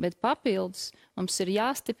 bet papildus mums ir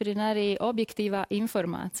jāstiprina arī objektīvā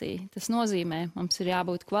informācija. Tas nozīmē, mums ir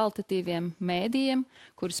jābūt kvalitatīviem mēdījiem,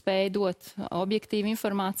 kuri spēj dot objektīvu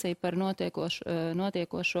informāciju par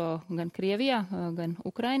notiekošo gan Krievijā, gan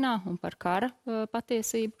Ukrainā un par kara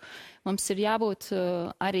patiesību. Mums ir jābūt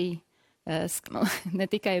arī ne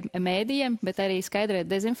tikai mēdījiem, bet arī skaidrai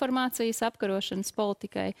dezinformācijas apkarošanas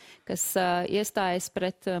politikai, kas iestājas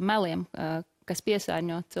pret meliem, kas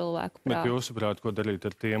piesārņo cilvēku prātu. Bet jūsuprāt, ko darīt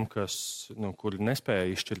ar tiem, kuri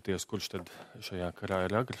nespēja izšķirties, kurš tad šajā karā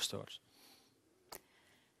ir agresors?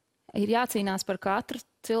 Ir jācīnās par katru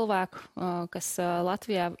cilvēku, kas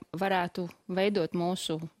Latvijā varētu veidot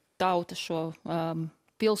mūsu tauta šo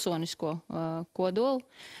pilsonisko kodolu,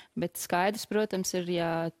 bet skaidrs, protams, ir, ja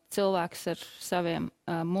cilvēks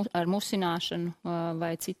ar musināšanu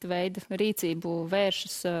vai citu veidu rīcību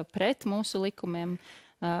vēršas pret mūsu likumiem,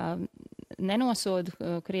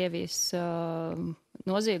 nenosoda Krievijas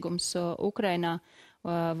noziegums Ukrainā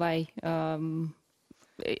vai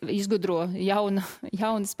izgudro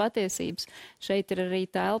jaunas patiesības. Šeit ir arī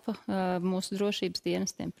telpa mūsu drošības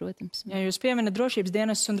dienestiem, protams. Ja jūs pieminat drošības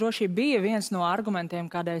dienestus, un drošība bija viens no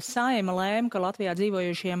argumentiem, kādēļ Saeima lēma, ka Latvijā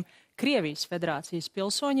dzīvojušiem Krievijas federācijas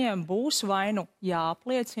pilsoņiem būs vai nu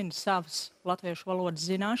jāapliecina savas latviešu valodas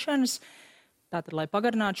zināšanas, tātad, lai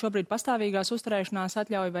pagarinātu šobrīd pastāvīgās uzturēšanās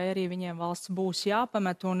atļauju, vai arī viņiem valsts būs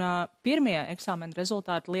jāpamet, un pirmie eksāmena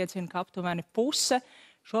rezultāti liecina, ka aptuveni puse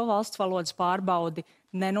šo valsts valodas pārbaudi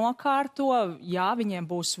nenokārto. Jā, viņiem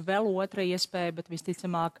būs vēl otra iespēja, bet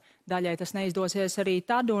visticamāk daļai tas neizdosies arī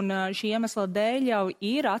tad, un šī iemesla dēļ jau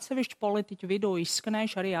ir atsevišķu politiķu vidū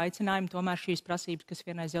izskanējuši arī aicinājumi tomēr šīs prasības, kas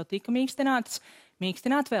vienreiz jau tika mīkstinātas,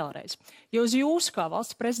 mīkstināt vēlreiz. Jo uz jūsu kā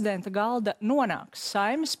valsts prezidenta galda nonāks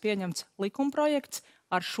Saeimas pieņemts likumprojekts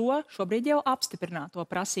ar šobrīd jau apstiprināto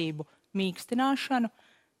prasību mīkstināšanu,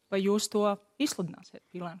 vai jūs to izsludināsiet,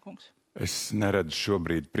 Pīlēn kungs? Es neredzu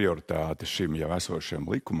šobrīd prioritāti šim jau esošajam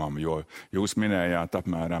likumam, jo jūs minējāt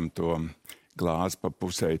apmēram to glāzi pa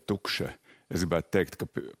pusēji tukša. Es gribētu teikt,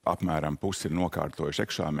 ka apmēram pusi ir nokārtojuši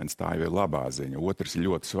eksāmenus, tā jau ir labā ziņa. Otrs ir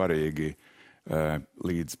ļoti svarīgi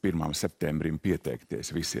līdz 1. septembrim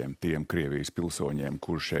pieteikties visiem tiem Krievijas pilsoņiem,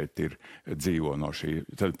 kur šeit ir dzīvo no šī.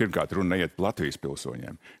 Tad pirmkārt runa neiet par Latvijas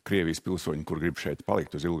pilsoņiem. Krievijas pilsoņi, kur grib šeit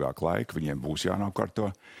palikt uz ilgāku laiku, viņiem būs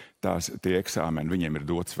jānokārto tie eksāmeni, viņiem ir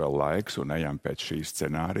dots vēl laiks un ejam pēc šī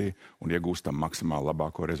scenārija un iegūstam maksimāli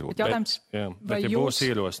labāko rezultātu. Jautājums, bet ja būs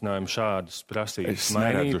ierosinājumi šādas prasības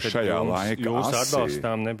mainīt, tad jūsu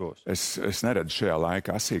atbalstām nebūs. Es neredzu šajā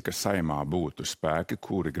laika asī, ka Saeimā būtu spēki,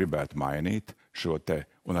 kuri gribētu mainīt šo te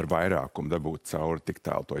un ar vairākumu dabūt cauri tik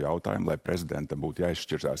tālu to jautājumu, lai prezidentam būtu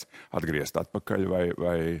jāizšķirzās atgriezt atpakaļ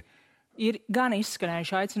vai Ir gan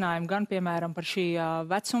izskanējuši aicinājumi, gan, piemēram, par šī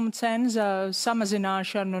vecuma cenza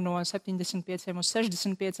samazināšanu no 75 uz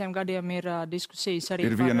 65 gadiem ir diskusijas arī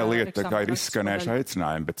par... Ir viena lieta, kā ir izskanējuši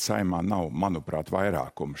aicinājumi, bet Saeimā nav, manuprāt,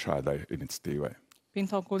 vairākumu šādai iniciatīvai.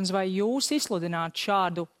 Pinto kundze, vai jūs izsludināt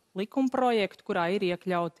šādu likumprojektu, kurā ir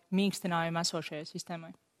iekļauti mīkstinājumi esošajai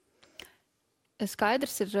sistēmai?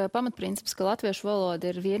 Skaidrs ir pamatprincips, ka latviešu valoda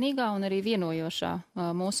ir vienīgā un arī vienojošā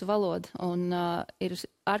mūsu valoda. Un ir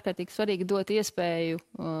ārkārtīgi svarīgi dot iespēju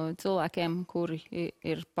cilvēkiem, kuri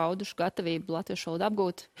ir pauduši gatavību latviešu valodu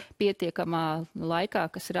apgūt pietiekamā laikā,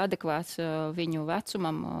 kas ir adekvāts viņu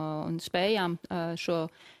vecumam un spējām šo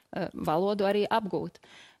valodu arī apgūt.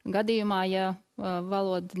 Gadījumā, ja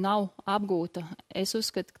valoda nav apgūta, es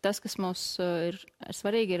uzskatu, ka tas, kas mums ir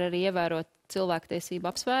svarīgi, ir arī ievērot cilvēktiesību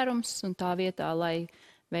apsvērums un tā vietā, lai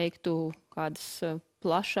veiktu kādas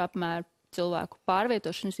plaša apmēra cilvēku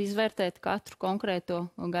pārvietošanas, izvērtēt katru konkrēto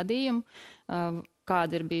gadījumu,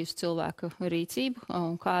 kāda ir bijusi cilvēka rīcība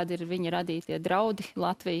un kādi ir viņa radītie draudi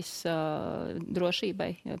Latvijas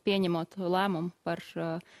drošībai, pieņemot lēmumu par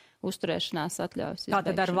uzturēšanās atļaujas izbeigšanu.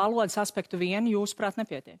 Tātad ar valodas aspektu vienu jūsuprāt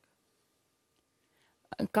nepietiek?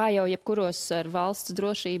 Kā jau jebkuros ar valsts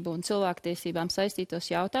drošību un cilvēktiesībām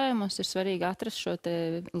saistītos jautājumos, ir svarīgi atrast šo te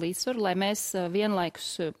līdzsvaru, lai mēs vienlaikus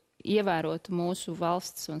ievērotu mūsu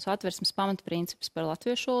valsts un satversmes pamatprincipus par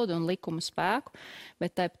latviešu valodu un likumu spēku,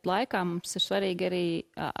 bet tāpat laikā mums ir svarīgi arī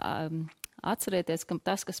atcerēties, ka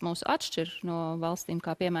tas, kas mūs atšķir no valstīm,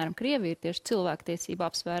 kā piemēram Krievija, ir tieši cilvēktiesību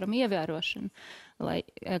apsvērumu ievērošana, lai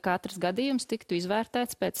katrs gadījums tiktu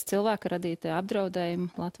izvērtēts pēc cilvēka radītā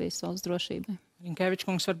apdraudējuma Latvijas valsts drošībai. Rinkēvičs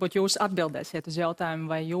kungs, varbūt jūs atbildēsiet uz jautājumu,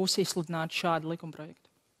 vai jūs izsludinātu šādu likumprojektu?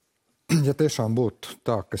 Ja tiešām būtu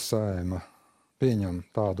tā, ka Saeima pieņem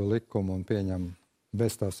tādu likumu un pieņem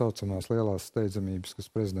bez tā saucamās lielās steidzamības, kas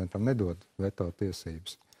prezidentam nedod veto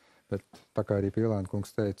tiesības, bet tā kā arī Pīlēna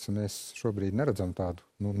kungs teica, mēs šobrīd neredzam tādu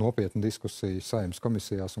nopietnu diskusiju Saeimas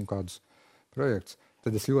komisijās un kādus projektus,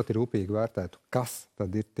 tad es ļoti rūpīgi vērtētu, kas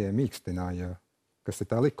tad ir tie mīkstinājumi, kas ir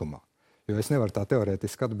tā likumā. Jo es nevaru tā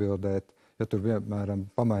teorētiski atbildēt, ja tur, piemēram,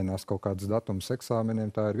 pamainās kaut kādas datumas eksāmeniem,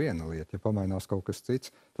 tā ir viena lieta. Ja pamainās kaut kas cits,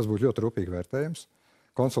 tas būtu ļoti rūpīgi vērtējums,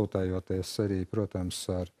 konsultējoties arī, protams,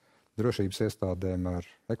 ar drošības iestādēm, ar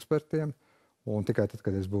ekspertiem. Un tikai tad,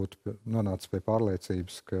 kad es būtu nonācis pie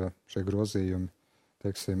pārliecības, ka šie grozījumi,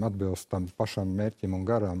 teiksim, atbilst tam pašam mērķim un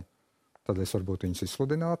garam, tad es varbūt viņus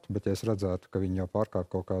izsludinātu, bet ja es redzētu, ka viņi jau pārkāp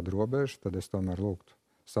kaut kādu robežu, tad es tomēr lūgtu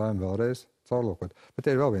Saeimu vēlreiz caurlūkot. Bet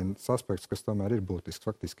ir vēl viens aspekts, kas tomēr ir būtisks,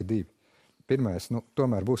 faktiski divi. Pirmais,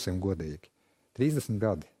 tomēr būsim godīgi. 30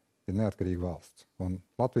 gadi ir neatkarīga valsts, un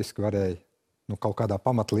latviski varēja kaut kādā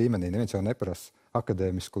pamat līmenī, neviens jau neprasa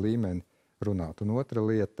akadēmisku līmeni runāt. Un otra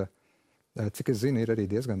lieta, cik es zinu, ir arī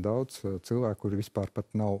diezgan daudz cilvēku, kuri vispār pat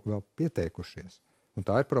nav vēl pieteikušies. Un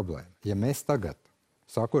tā ir problēma. Ja mēs tagad,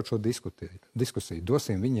 sākot šo diskusiju,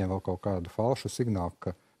 dosim viņiem vēl kaut kādu falšu signālu,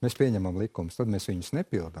 ka mēs pieņemam likumus, tad mēs viņus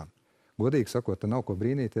nepildām. Godīgi sakot, nav ko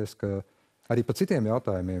brīnīties, ka arī par citiem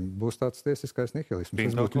jautājumiem būs tāds tiesiskais nihilisms.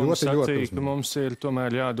 Pinto kungs sacīja, ka mums ir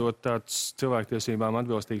tomēr jādod tāds cilvēktiesībām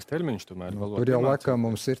atbilstīgs termiņš. Tur jau laikam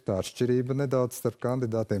mums ir tā atšķirība nedaudz starp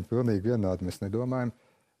kandidātiem, pilnīgi vienādi mēs nedomājam.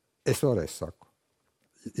 Es vēlreiz saku,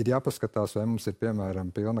 ir jāpaskatās, vai mums ir,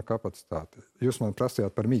 piemēram, pilna kapacitāte. Jūs man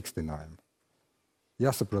prasījāt par mīkstinājumu.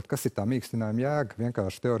 Jāsaprot, kas ir tā mīkstinājuma jēga.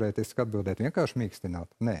 Vienkārši teorētiski atbildēt, vienkārši mīkstināt?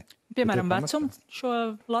 Nē. Piemēram, vecumu šo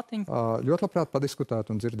latiņu? Ļoti labprāt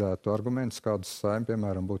padiskutētu un dzirdētu argumentus, kādus Saeima,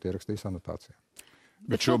 piemēram, būtu ierakstījis anotācijā.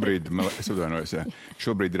 Bet šobrīd, es atvainojos,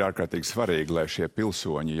 šobrīd ir ārkārtīgi svarīgi, lai šie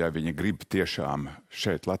pilsoņi, ja viņi grib tiešām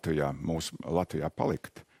šeit Latvijā, mūsu Latvijā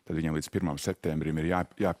palikt, tad viņiem līdz 1. septembrim ir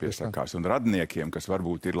jāpiesakās. Un radniekiem, kas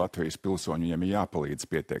varbūt ir Latvijas pilsoņi, viņiem ir jāpalīdz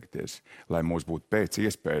pieteikties, lai mums būtu pēc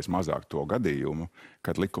iespējas mazāk to gadījumu,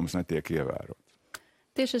 kad likums netiek ievērots.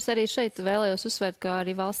 Tieši es arī šeit vēlējos uzsvērt, ka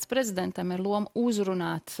arī valsts prezidentam ir loma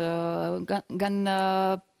uzrunāt gan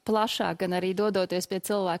plašāk, gan arī dodoties pie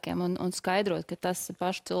cilvēkiem un skaidrot, ka tas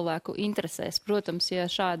pašu cilvēku interesēs. Protams, ja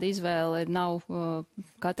šāda izvēle nav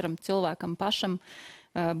katram cilvēkam pašam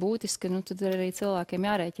būtiska, tad arī cilvēkiem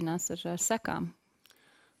jārēķinās ar sekām.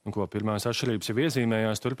 Pirmās atšķirības jau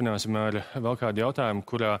iezīmējās. Turpināsim ar vēl kādu jautājumu,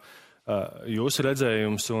 kurā jūsu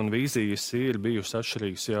redzējums un vīzijas ir bijušas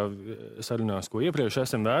atšķirīgas jau sarunās, ko iepriekš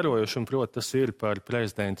esam vērojuši, un proti tas ir par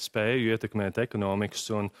prezidenta spēju ietekmēt ekonomikas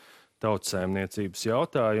un tautsēmniecības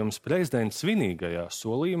jautājums. Prezidents svinīgajā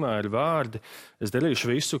solījumā ir vārdi: es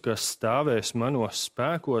darīšu visu, kas stāvēs manos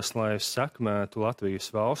spēkos, lai sekmētu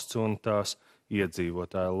Latvijas valsts un tās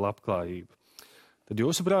iedzīvotāju labklājību. Tad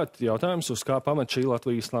jūsuprāt, jautājums, uz kā pamat šī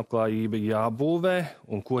Latvijas labklājība jābūvē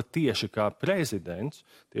un ko tieši kā prezidents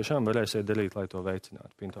tiešām varēsiet darīt, lai to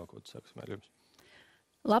veicinātu? Pinto, ko tu saki, jums?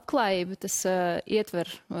 Labklājība, tas ietver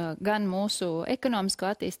gan mūsu ekonomisko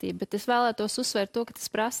attīstību, bet es vēlētos uzsvērt to, ka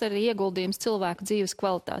tas prasa arī ieguldījums cilvēku dzīves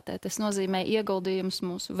kvalitātē. Tas nozīmē ieguldījums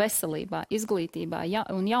mūsu veselībā, izglītībā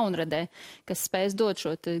un jaunradē, kas spēs dot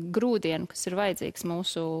šo grūdienu, kas ir vajadzīgs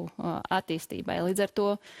mūsu attīstībai. Līdz ar to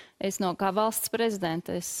es kā valsts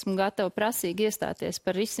prezidenta esmu gatava prasīgi iestāties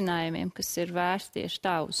par risinājumiem, kas ir vērsti tieši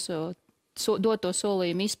tā uz doto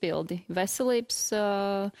solījumu izpildi veselības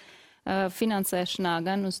finansēšanā,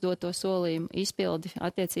 gan uz doto solījumu izpildi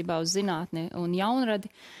attiecībā uz zinātni un jaunradi,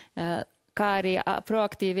 kā arī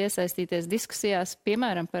proaktīvi iesaistīties diskusijās,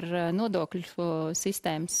 piemēram, par nodokļu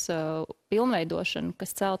sistēmas pilnveidošanu,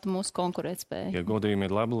 kas celtu mūsu konkurētspēju. Ieguldījumi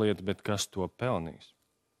ir laba lieta, bet kas to pelnīs?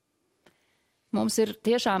 Mums ir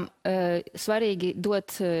tiešām svarīgi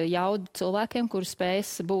dot jaudu cilvēkiem, kuri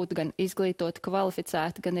spējas būt gan izglītoti,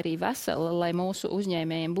 kvalificēti, gan arī veseli, lai mūsu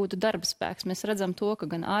uzņēmējiem būtu darba spēks. Mēs redzam to, ka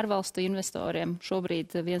gan ārvalstu investoriem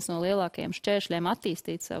šobrīd viens no lielākajiem šķēršļiem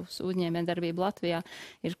attīstīt savus uzņēmējdarbību Latvijā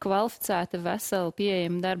ir kvalificēta, vesela,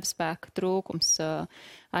 pieejama darba spēka trūkums.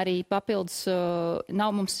 Arī papildus,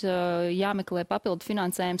 nav mums jāmeklē papildu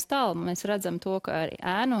finansējums tālu. Mēs redzam to, ka arī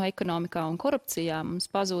ēnu ekonomikā un korupcijā mums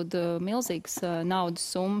pazūd milzīgas naudas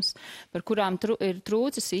summas, par kurām ir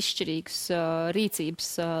trūcis izšķirīgas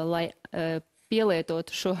rīcības, lai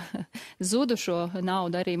pielietotu šo zudušo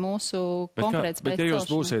naudu arī mūsu konkurētspējas celšanai. Bet ja jūs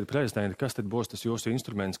būsiet prezidenti, kas tad būs tas jūsu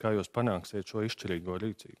instruments, kā jūs panāksiet šo izšķirīgo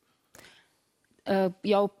rīcību?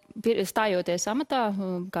 Jau stājoties amatā,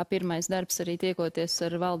 kā pirmais darbs arī tiekoties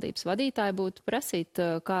ar valdības vadītāju, būtu prasīt,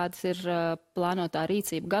 kādas ir plānotā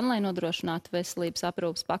rīcība gan, lai nodrošinātu veselības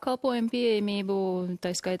aprūpas pakalpojumu pieejamību,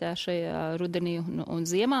 tā skaitā šajā rudenī un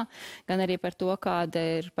ziemā, gan arī par to, kāda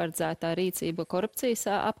ir paredzētā rīcība korupcijas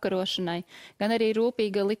apkarošanai, gan arī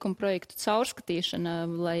rūpīga likumprojektu caurskatīšana,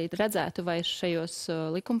 lai redzētu, vai šajos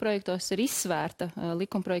likumprojektos ir izsvērta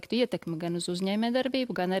likumprojektu ietekme gan uz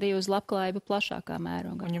uzņēmējdarbību, gan arī uz labklājību plašākā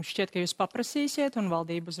mērogā. Un jums šķiet, ka jūs paprasīsiet un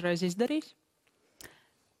valdība uzreiz izdarīs?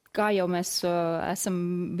 Kā jau mēs esam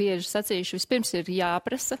bieži sacījuši, vispirms ir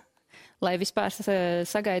jāprasa, lai vispār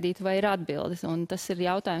sagaidītu, vai ir atbildes. Un tas ir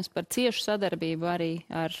jautājums par ciešu sadarbību arī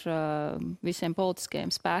ar visiem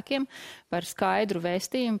politiskajiem spēkiem, par skaidru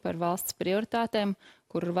vēstījumu, par valsts prioritātēm,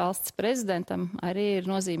 kur valsts prezidentam arī ir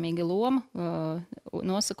nozīmīga loma,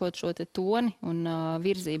 nosakot šo te toni un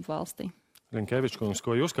virzību valstī. Rinkēvičs kungs,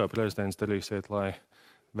 ko jūs kā prezidents darīsiet, lai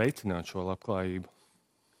veicinātu šo labklājību?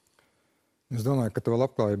 Es domāju, ka to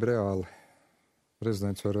labklājību reāli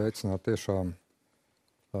prezidents var veicināt tiešām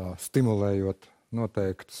stimulējot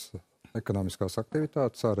noteiktas ekonomiskās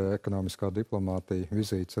aktivitātes, arī ekonomiskā diplomātija,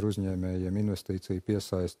 vizītes ar uzņēmējiem, investīciju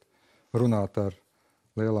piesaist, runāt ar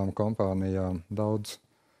lielām kompānijām, daudz,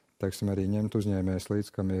 teiksim, arī ņemt uzņēmējs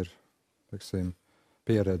līdz, kam ir, teiksim,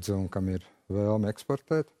 pieredze un kam ir vēlme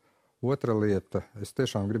eksportēt. Otra lieta, es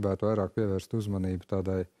tiešām gribētu vairāk pievērst uzmanību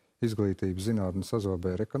tādai izglītības zinātnes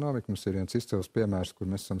sazobē ar ekonomiku. Mums ir viens izcils piemērs, kur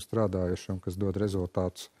mēs esam strādājuši un kas dod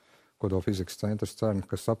rezultātus Kodolfizikas centrs CERN,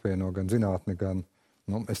 kas apvieno gan zinātni, gan,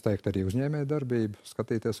 es teiktu, arī uzņēmējdarbību,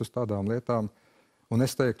 skatīties uz tādām lietām. Un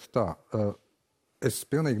es teiktu tā, es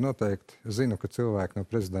pilnīgi noteikti zinu, ka cilvēki no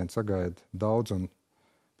prezidenta sagaida daudz un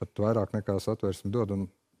pat vairāk nekā satversmi dod, un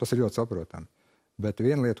tas ir ļoti saprotami. Bet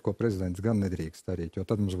viena lieta, ko prezidents gan nedrīkst darīt, jo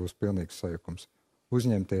tad mums būs pilnīgs sajukums.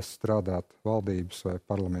 Uzņemties strādāt valdības vai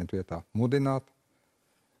parlamentu vietā, mudināt,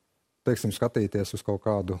 teiksim, skatīties uz kaut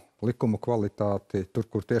kādu likumu kvalitāti, tur,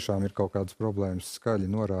 kur tiešām ir kaut kādas problēmas, skaļi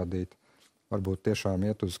norādīt, varbūt tiešām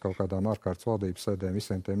iet uz kaut kādām ārkārtas valdības sēdēm,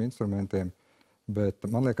 visiem tiem instrumentiem. Bet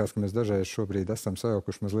man liekas, ka mēs dažreiz šobrīd esam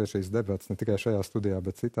sajaukuši mazliet šīs debatas ne tikai šajā studijā,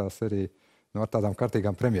 bet citās arī ar tādām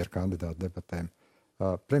kārtīgām premjeru kandidātu debatēm.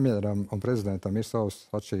 Premjeram un prezidentam ir savas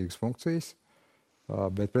atšķirīgas funkcijas,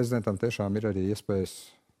 bet prezidentam tiešām ir arī iespējas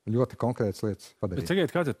ļoti konkrētas lietas padarīt. Bet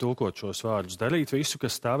sakiet, kā tad tulkot šos vārdus? Darīt visu,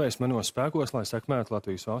 kas stāvēs manos spēkos, lai sekmētu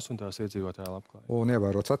Latvijas valsts un tās iedzīvotāju labklājību. Un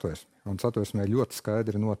ievērot satversmi. Un satversmē ļoti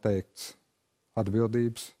skaidri noteikts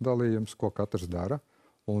atbildības dalījums, ko katrs dara.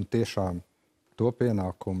 Un tiešām to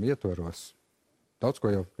pienākumu ietveros. Daudz,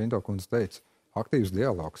 ko jau Pinto kundze teica, aktīvs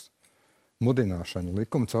dialogs. Mudināšana,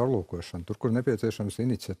 likuma caurlūkošana, tur, kur nepieciešams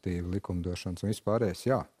iniciatīva, likumdošanas un vispārējais,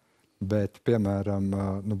 jā. Bet, piemēram,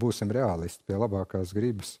 būsim reālisti, pie labākās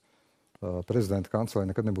gribas prezidenta kancelē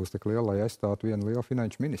nekad nebūs tik liela, lai aizstātu vienu lielu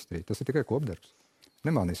finanšu ministriju. Tas ir tikai kopdarbs.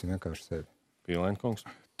 Nemānīsim vienkārši sevi. Pīlēn kungs.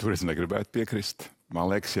 Tur es negribētu piekrist. Man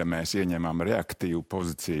liekas, ja mēs ieņemam reaktīvu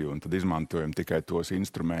pozīciju un tad izmantojam tikai tos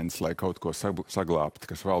instrumentus, lai kaut ko saglābtu,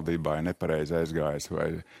 kas valdībā ir nepareizi aizgājis vai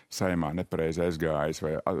saimā nepareizi aizgājis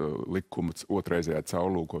vai likuma otrreizējā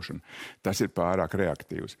caurlūkošana, tas ir pārāk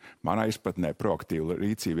reaktīvs. Manā izpratnē proaktīva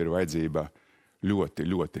rīcība ir vajadzība ļoti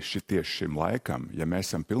tieši šim laikam, ja mēs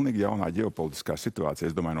esam pilnīgi jaunā ģeopolitiskā situācijā,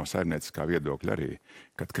 es domāju, no saimnieciskā viedokļa arī,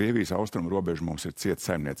 kad Krievijas austrumu robeža mums ir cieta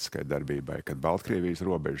saimnieciskai darbībai, kad Baltkrievijas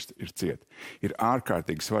robežas ir cieta. Ir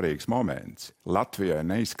ārkārtīgi svarīgs moments Latvijai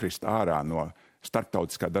neizkrist ārā no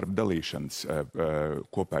starptautiskā darba dalīšanas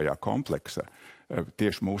kopējā kompleksa,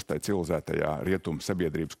 tieši mūsu tai civilizētajā rietumu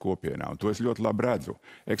sabiedrības kopienā. Un to es ļoti labi redzu,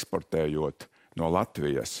 eksportējot no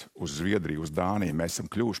Latvijas uz Zviedriju, uz Dāniju, mēs esam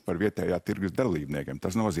kļuvuši par vietējā tirgus dalībniekiem.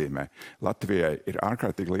 Tas nozīmē, Latvijai ir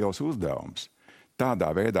ārkārtīgi liels uzdevums tādā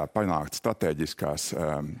veidā panākt strateģiskās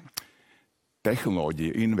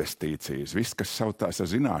tehnoloģiju investīcijas, viss, kas sautās ar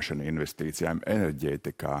zināšanu investīcijām,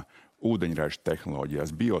 enerģētikā, ūdeņraža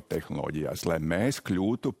tehnoloģijās, biotehnoloģijās, lai mēs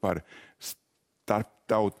kļūtu par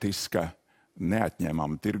starptautiska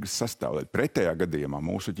neatņemama tirgus sastāvdaļa. Pretējā gadījumā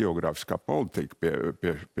mūsu ģeogrāfiskā politika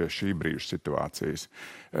pie šī brīža situācijas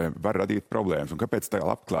var radīt problēmas. Un kāpēc tā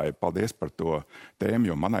labklājība? Paldies par to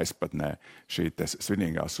tēmu, jo manā izpratnē šī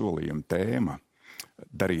svinīgā solījuma tēma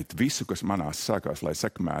darīt visu, kas manās sākās, lai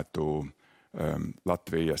sekmētu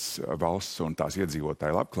Latvijas valsts un tās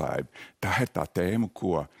iedzīvotāju labklājību. Tā ir tā tēma,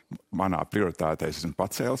 ko manā prioritātēs esmu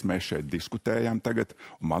pacēlis. Mēs šeit diskutējam tagad,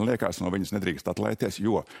 un man liekas, no viņas nedrīkst atlaities,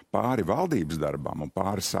 jo pāri valdības darbam un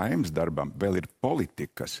pāri saimnes darbam vēl ir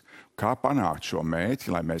politikas. Kā panākt šo mērķi,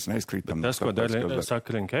 lai mēs neizkrītam... Tas, ko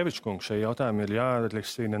saka Rinkēvičs kungs, šie jautājumi ir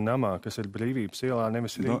jāatrisina namā, kas ir Brīvības ielā,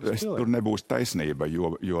 nevis Rīgas ielā. Tur nebūs taisnība,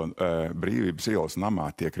 jo Brīvības ielas namā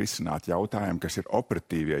tiek risināti jautājumi, kas ir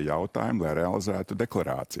operatīvie jautājumi, lai realizētu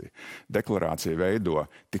deklarāciju. Deklarācija veido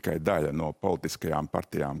tikai daļa no politiskajām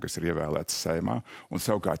partijām, kas ir ievēlētas Saeimā, un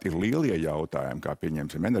savukārt ir lielie jautājumi, kā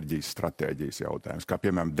pieņemsim enerģijas stratēģijas jautājums, kā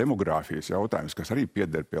piemēram demogrāfijas jautājums, kas arī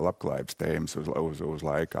pieder pie labklājības tēmas uz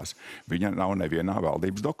laikās. Viņa nav nevienā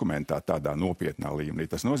valdības dokumentā tādā nopietnā līmenī.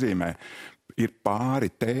 Tas nozīmē, ir pāri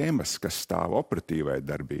tēmas, kas stāv operatīvai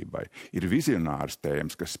darbībai, ir vizionāras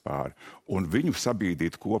tēmas, kas pāri, un viņu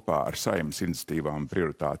sabīdīt kopā ar Saeimas iniciatīvām,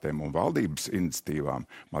 prioritātēm un valdības iniciatīvām.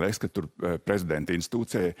 Man liekas, ka tur prezidenta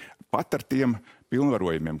institūcijai pat ar tiem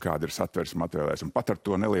pilnvarojumiem, kāda ir satversme atvēlēs, un pat ar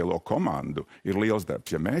to nelielo komandu ir liels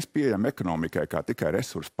darbs. Ja mēs pieejam ekonomikai kā tikai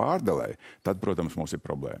resursu pārdalē, tad, protams, mums ir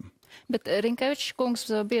problēma. Bet Rinkēvičs kungs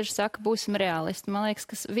bieži saka, būsim realisti. Man liekas,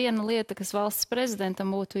 ka viena lieta, kas valsts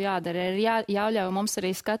prezidentam būtu jādara, ir jāļauj mums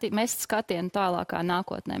arī mest skatienu tālākā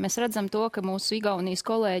nākotnē. Mēs redzam to, ka mūsu Igaunijas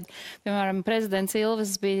kolēģi, piemēram, prezidents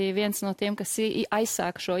Ilves bija viens no tiem, kas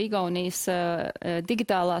aizsāka šo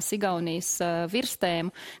digitālās Igaunijas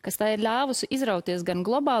virstēmu, kas tā ir ļāvusi izrauties gan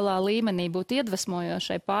globālā līmenī, būt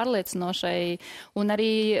iedvesmojošai, pārliecinošai un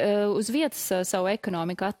arī uz vietas savu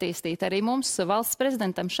ekonomiku attīstīt. Arī mums valsts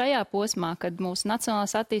prezidentam šajā posmā, kad mūsu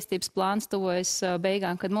nacionālās attīstības plāns tuvojas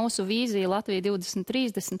beigām, kad mūsu vīzija Latvija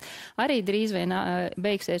 2030 arī drīz vien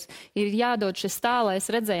beigsies, ir jādod šis tālais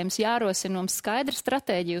redzējums, jārosina mums skaidra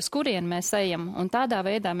stratēģija, uz kurien mēs ejam, un tādā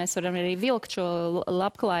veidā mēs varam arī vilkt šo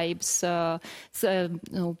labklājības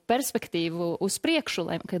perspektīvu uz priekšu,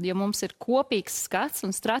 jo mums ir kopīgs skats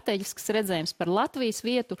un strateģisks redzējums par Latvijas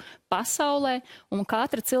vietu pasaulē un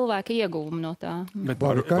katra cilvēka ieguvumu no tā.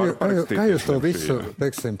 Kā jūs to visu,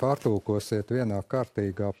 teiksim, pārtulkosiet vienā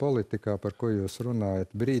kārtīgā politikā, par ko jūs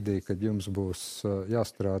runājat brīdī, kad jums būs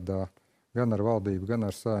jāstrādā gan ar valdību, gan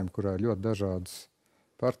ar Saeimu, kurā ir ļoti dažādas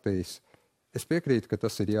partijas? Es piekrītu, ka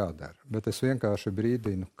tas ir jādara, bet es vienkārši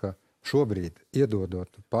brīdinu, ka šobrīd,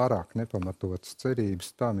 iedodot pārāk nepamatotas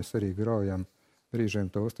cerības, tā mēs arī graujam brīžiem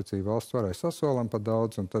to uzticību valsts varai, sasolam pa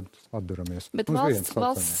daudz un tad atduramies. Bet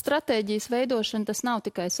valsts stratēģijas veidošana, tas nav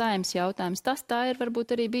tikai Saeimas jautājums. Tā ir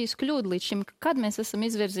varbūt arī bijusi kļūda līdz šim, kad mēs esam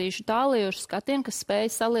izvirzījuši tālējošu skatienu, kas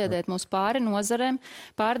spēj saliedēt mūs pāri nozarēm,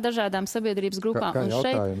 pāri dažādām sabiedrības grupām. Kā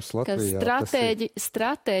jautājums Latvijā?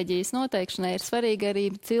 Stratēģijas noteikšanai ir svarīga arī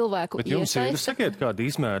cilvēku iesaiste. Bet jums ir, sakiet,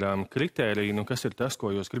 kādi izmērām kritēriji, kas ir tas,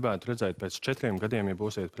 ko jūs gribētu redzēt pēc 4 gadiem, ja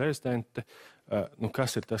būsiet prezidente?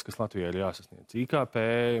 Kas ir tas, kas Latvijai ir jāsasniedz? IKP,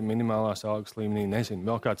 minimālās algas līmenī, nezinu,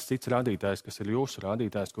 vēl kāds cits rādītājs, kas ir jūsu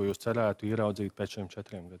rādītājs, ko jūs cerētu ieraudzīt pēc šiem 4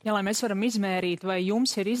 gadiem? Jā, lai mēs varam izmērīt, vai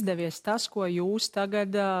jums ir izdevies tas, ko jūs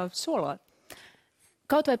tagad solāt?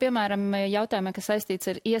 Kaut vai, piemēram, jautājumā, kas saistīts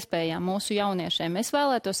ar iespējām mūsu jauniešiem. Es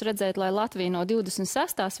vēlētos redzēt, lai Latvija no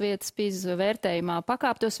 26. vietas PISA vērtējumā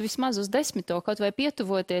pakāptos vismaz uz 10. kaut vai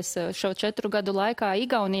pietuvoties šo 4 gadu laikā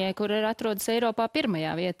Igaunijai, kur atrodas Eiropā 1.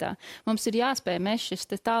 vietā. Mums ir jāspēj mest šis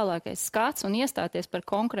tālākais skats un iestāties par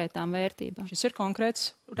konkrētām vērtībām. Šis ir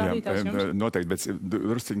konkrēts rādītājs jums? Noteikti, bet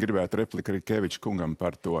drusciņi gribētu replika Rinkēviča kungam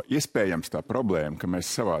par to. Iespējams tā problēma, ka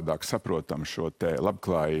mēs savādāk saprotam šo te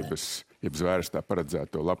labklājības jeb zvērstā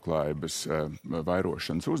paredzēto labklājības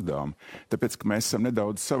vairošanas uzdevumu, tāpēc, ka mēs esam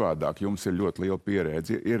nedaudz savādāk. Jums ir ļoti liela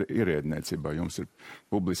pieredze ierēdniecībā, jums ir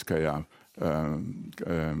publiskajā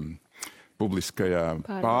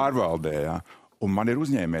pārvaldē, jā. Un man ir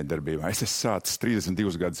uzņēmējdarbība. Es esmu sācis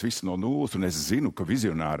 32 gadus visu no nulles, un es zinu, ka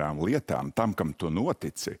vizionārām lietām, tam, kam tu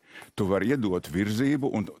notici, tu vari iedot virzību,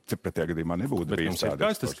 un pretējā gadījumā nebūtu bijis tādas.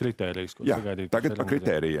 Kāds tas kritērijs, ko sagaidīt? Tagad par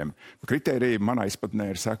kritērijiem. Kritēriji manā izpratnē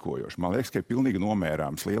ir sekojoši. Man liekas, ka ir pilnīgi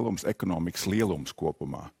nomērāms lielums, ekonomikas lielums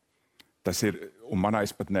kopumā. Tas ir, un manā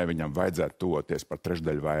izpratnē viņam vajadzētu toties par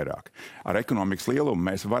trešdaļu vairāk. Ar ekonomikas lielumu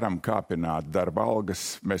mēs varam kāpināt darba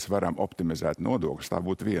algas, mēs varam optimizēt nodokļus. Tā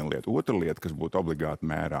būtu viena lieta. Otra lieta, kas būtu obligāti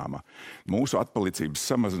mērāma. Mūsu atpalicības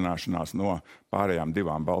samazināšanās no pārējām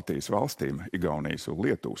 2 Baltijas valstīm, Igaunijas un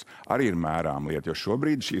Lietuvas, arī ir mērāma lieta, jo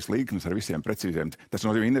šobrīd šīs līknes ar visiem precīziem, tas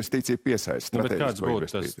nozīmē investīcija piesaist. Bet kāds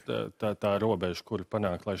būtu tā robeža, kur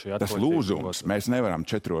panāk, lai šī atpalicība? Tas lūzums. Mēs nevaram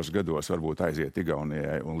 4 gados varbūt aiziet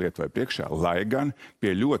Igaunijai un Lietuvai priekšā, lai gan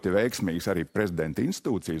pie ļoti veiksmīgas arī prezidenta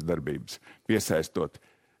institūcijas darbības, piesaistot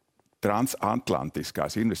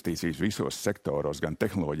transatlantiskās investīcijas visos sektoros, gan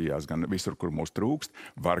tehnoloģijās, gan visur, kur mūs trūkst,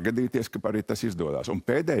 var gadīties, ka arī tas izdodās. Un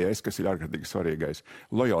pēdējais, kas ir ārkārtīgi svarīgais,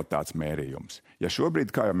 lojalitātes mērījums. Ja šobrīd,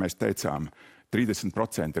 kā jau mēs teicām,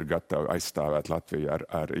 30% ir gatavi aizstāvēt Latviju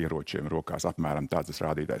ar ieročiem rokās, apmēram tāds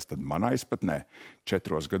rādītājs, tad manā izpratnē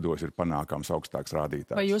 4 gados ir panākams augstāks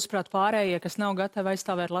rādītājs. Vai jūs, prāt, pārējie, kas nav gatavi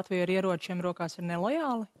aizstāvēt Latviju ar ieročiem rokās, ir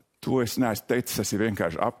nelojāli? To es neesmu teicis, tas ir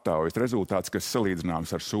vienkārši aptaujas rezultāts, kas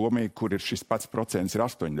salīdzināms ar Somiju, kur ir šis pats procents ir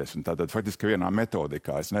 80. Tātad faktiski vienā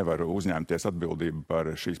metodikā es nevaru uzņemties atbildību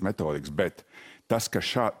par šīs metodikas, bet tas,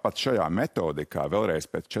 ka pat šajā metodikā vēlreiz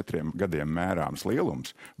pēc 4 gadiem mērāms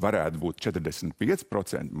lielums varētu būt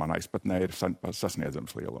 45%, manā izpratnē ir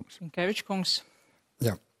sasniedzams lielums. Rinkēvičs kungs.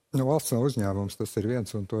 Jā. Valsts nav uzņēmums, tas ir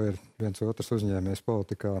viens, un to ir viens otrs uzņēmējs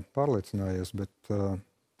politikā pārliecinājies, bet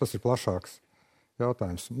tas ir plašāks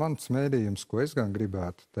jautājums. Mans mērījums, ko es gan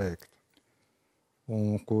gribētu teikt,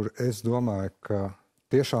 un kur es domāju, ka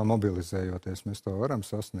tiešām mobilizējoties mēs to varam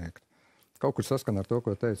sasniegt, kaut kur saskan ar to,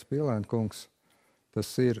 ko teica Pīlēna kungs,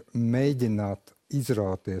 tas ir mēģināt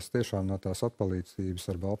izrauties tiešām no tās atpalīdzības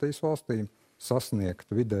ar Baltijas valstīm,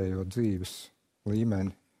 sasniegt vidējo dzīves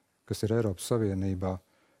līmeni, kas ir Eiropas Savienībā.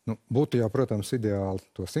 Būtu jau, protams, ideāli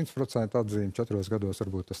to 100% atzīmi, 4 gados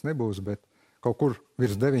varbūt tas nebūs, bet kaut kur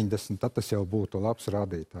virs 90, tad tas jau būtu labs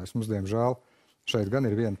rādītājs. Mums, diemžēl, šeit gan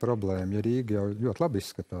ir viena problēma. Ja Rīga jau ļoti labi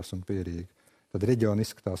izskatās un pierīga, tad reģioni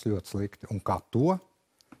izskatās ļoti slikti. Un kā to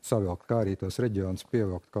savilkt, kā arī tos reģionus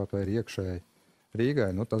pievilkt kaut vai iekšēji Rīgai,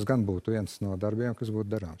 tas gan būtu viens no darbiem, kas būtu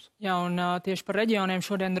darāms. Jā, un tieši par reģioniem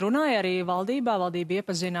šodien runāja arī valdībā. Valdība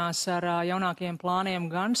iepazinās ar jaunākajiem plāniem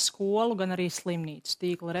gan skolu, gan arī slimnīcu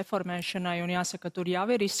tīkla reformēšanai. Un jāsaka, tur jau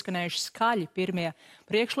ir izskanējuši skaļi pirmie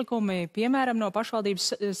priekšlikumi, piemēram, no pašvaldības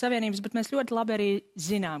savienības, bet mēs ļoti labi arī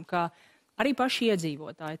zinām, ka arī paši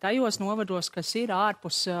iedzīvotāji tajos novados, kas ir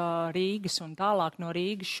ārpus Rīgas un tālāk no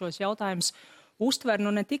Rīgas, šos jautājumus uztver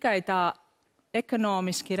ne tikai tā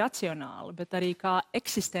ekonomiski racionāli, bet arī kā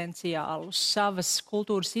eksistenciālu savas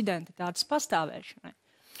kultūras identitātes pastāvēšanai.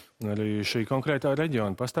 Un arī šī konkrētā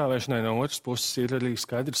reģiona pastāvēšanai no otras puses ir arī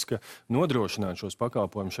skaidrs, ka nodrošināt šos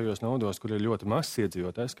pakalpojumus šajos novados, kur ir ļoti mazs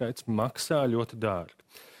iedzīvotājs skaits, maksā ļoti dārgi.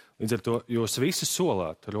 Līdz ar to jūs visi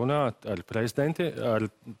solāt runāt ar prezidenti, ar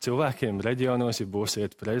cilvēkiem reģionos, ja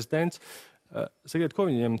būsiet prezidents. Sakiet, ko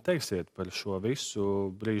viņiem teiksiet par šo visu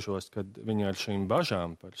brīžos, kad viņi ar šīm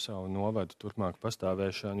bažām par savu novadu turpmāk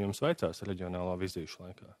pastāvēšanu jums veicās reģionālo vizīšu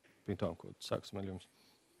laikā? Pinto, ko sāksim ar jums?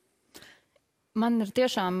 Man ir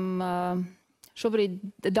tiešām šobrīd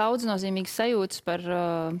daudz nozīmīgas sajūtas par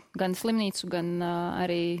gan slimnīcu, gan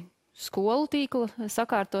arī skolu tīkla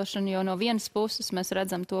sakārtošanu, jo no vienas puses mēs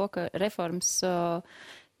redzam to, ka reformas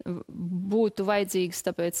būtu vajadzīgas,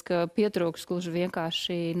 tāpēc, ka pietrūks gluži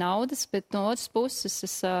vienkārši naudas, bet no otras puses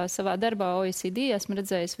es savā darbā OECD esmu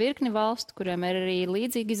redzējis virkni valstu, kuriem ir arī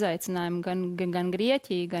līdzīgi izaicinājumi, gan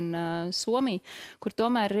Grieķija, gan Somija, kur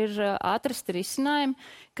tomēr ir atrasti risinājumi,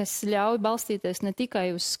 kas ļauj balstīties ne tikai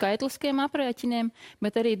uz skaitliskiem aprēķiniem,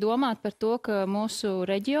 bet arī domāt par to, ka mūsu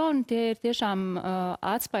reģioni tie ir tiešām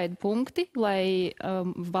atspaidu punkti, lai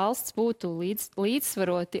valsts būtu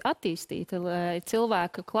līdzsvaroti attīstīta, lai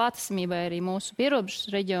cilvēka klātesamībai arī mūsu pierobežas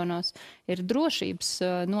reģionos ir drošības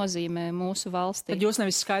nozīme mūsu valstī. Tad jūs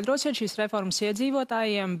nevis skaidrosiet šīs reformas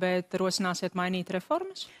iedzīvotājiem, bet rosināsiet mainīt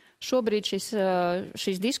reformas? Šobrīd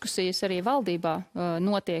šīs diskusijas arī valdībā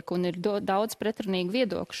notiek un ir daudz pretrunīgu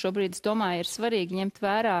viedokļu. Šobrīd, es domāju, ir svarīgi ņemt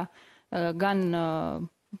vērā gan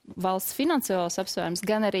valsts finansiālos apsvērums,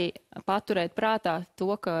 gan arī paturēt prātā to,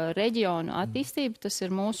 ka reģionu attīstība, tas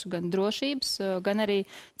ir mūsu gan drošības, gan arī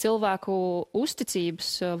cilvēku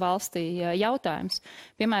uzticības valstī jautājums.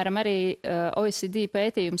 Piemēram, arī OECD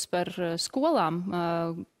pētījums par skolām,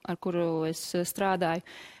 ar kuru es strādāju,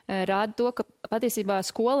 rāda to, ka patiesībā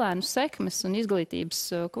skolēnu sekmes un izglītības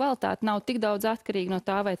kvalitāte nav tik daudz atkarīga no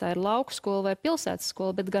tā, vai tā ir lauku skola vai pilsētas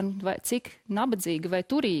skola, bet gan cik nabadzīgi vai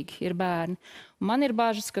turīgi ir bērni. Un man ir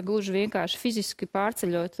bažas, ka gluži vienkārši fiziski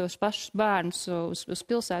pārceļot tos pašus bērnus uz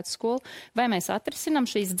pilsētas skolu, vai mēs atrisinām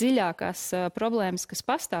šīs dziļākās problēmas, kas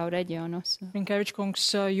pastāv reģionos. Rinkēvičs kungs,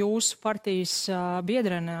 jūsu partijas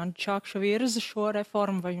biedrene Čakša virza šo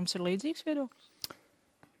reformu, vai jums ir līdzīgs viedoklis?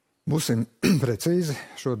 Būsim precīzi.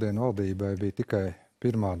 Šodien valdībai bija tikai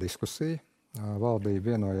pirmā diskusija.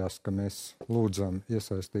 Valdība vienojās, ka mēs lūdzam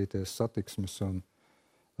iesaistīties satiksmes un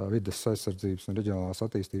vides aizsardzības un reģionālās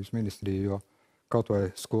attīstības ministriju, jo kaut vai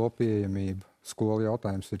skolu pieejamība, skolu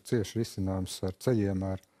jautājums ir cieši risināms ar ceļiem,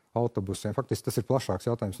 ar autobusiem. Faktiski tas ir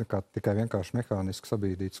plašāks jautājums nekā tikai vienkārši mehāniski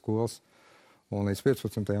sabīdīt skolas. Un līdz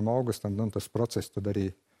 15. augustam tas process, tad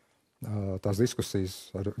arī tās diskusijas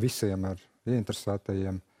ar visiem, ar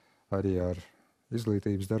ieinteresētajiem, arī ar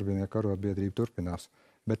izglītības darbinieku arotbiedrību turpinās.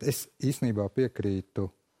 Bet es īstenībā piekrītu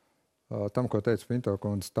tam, ko teica Pinto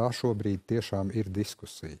kundze, tā šobrīd tiešām ir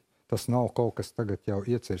diskusija. Tas nav kaut kas tagad jau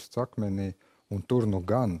iecirsts akmenī, un tur nu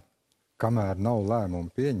gan, kamēr nav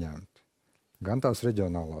lēmumi pieņemti, gan tās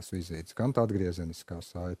reģionālās vizītes, gan tā atgriezeniskā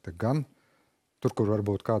saite, gan tur, kur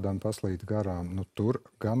varbūt kādām paslīd garām, tur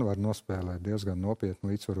gan var nospēlēt diezgan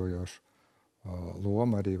nopietnu līdzsvarojošu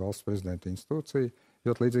lomu arī valsts prezidenta institūcija.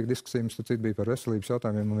 Ļoti līdzīga diskusija mums bija par veselības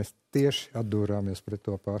jautājumiem, un mēs tieši atdūrāmies pret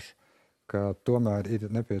to pašu, ka tomēr ir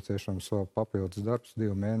nepieciešams vēl papildus darbs,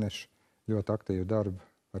 2 mēneši ļoti aktīvu darbu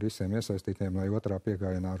ar visiem iesaistītiem, lai otrā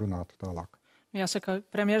piegājienā runātu tālāk. Jāsaka,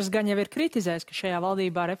 premjeras gan jau ir kritizējis, ka šajā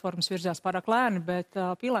valdībā reformas virzās pārāk lēni, bet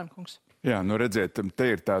Pīlēna kungs. Jā, redziet, te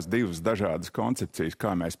ir tās divas dažādas koncepcijas,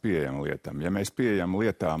 kā mēs pieejam lietām. Ja mēs pieejam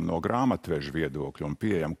lietām no grāmatveža viedokļa un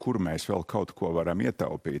pieejam, kur mēs vēl kaut ko varam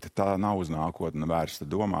ietaupīt, tā nav uz nākotni vērsta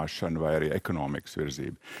domāšana vai arī ekonomikas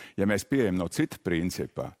virzība. Ja mēs pieejam no cita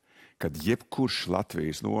principā, kad jebkurš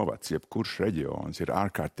Latvijas novads, jebkurš reģions ir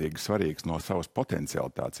ārkārtīgi svarīgs no savas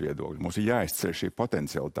potencialitātes viedokļa. Mums ir jāizceļ šī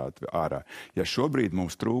potencialitāte ārā. Ja šobrīd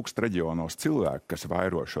mums trūkst reģionos cilvēku, kas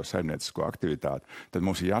vairo šo saimniecisko aktivitāti, tad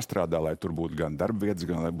mums ir jāstrādā, lai tur būtu gan darbvietas,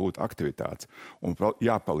 gan lai būtu aktivitātes. Un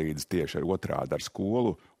jāpalīdz tieši ar otrādi ar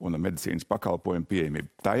skolu un medicīnas pakalpojumu pieejamību.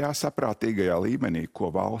 Tajā saprātīgajā līmenī, ko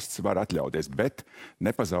valsts var atļauties, bet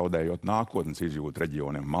nepazaudējot nākotnes izjūtu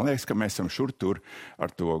reģioniem. Man liekas, ka mēs esam šur tur ar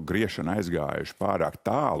to aizgājuši pārāk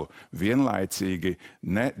tālu, vienlaicīgi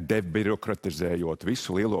nedebirokratizējot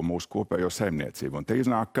visu lielo mūsu kopējo saimniecību. Un te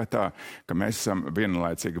iznāk, ka mēs esam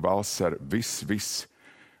vienlaicīgi valsts ar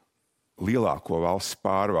lielāko valsts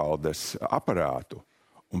pārvaldes aparātu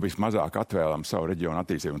un vismazāk atvēlam savu reģionu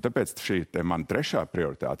attīstību. Un tāpēc šī man trešā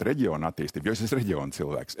prioritāte - reģiona attīstība, jo es esmu reģiona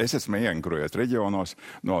cilvēks. Es esmu ienkurojies reģionos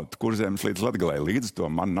no Kurzemes līdz Latgalei. Līdz to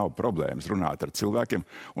man nav problēmas runāt ar cilvēkiem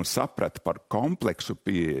un saprat par kompleksu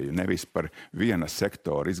pieeju, nevis par viena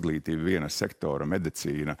sektora izglītību, viena sektora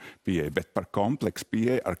medicīna pieeju, bet par kompleksu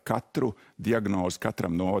pieeju ar katru diagnozi,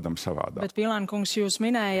 katram novadam savādāk. Bet, Pīlēna kungs, jūs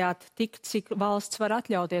minējāt tik, cik valsts var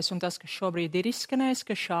atļauties, un tas, kas šobrīd ir izskanējis,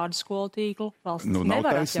 ka šādu skolu tīklu valsts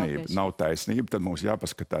nevar atļauties. Nav taisnība, tad mums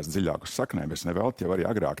jāpaskatās dziļāk uz saknēm. Es nevelti jau arī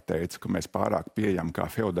agrāk teicu, ka mēs pārāk pieejam kā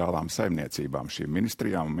feodālām saimniecībām, šīm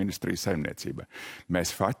ministrijām un ministriju saimniecībai.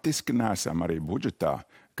 Mēs faktiski neesam arī budžetā,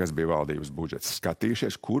 kas bija valdības budžets,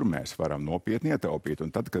 skatījušies, kur mēs varam nopietni ietaupīt.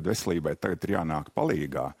 Un tad, kad veselībai tagad ir jānāk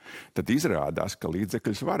palīgā, tad izrādās, ka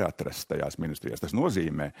līdzekļus var atrast tajās ministrijās. Tas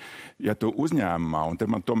nozīmē, ja tu uzņēmumā, un te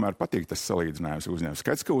man tomēr patīk tas salīdzinājums uzņēmums,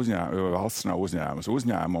 skaidrs, ka valsts nav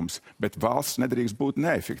uzņēmums, bet valsts nedrīkst būt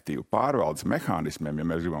neefektīva. Pārvaldes mehānismiem, ja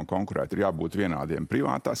mēs gribam konkurēt, ir jābūt vienādiem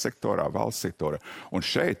privātā sektorā, valsts sektorā. Un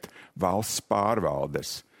šeit valsts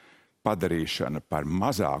pārvaldes padarīšana par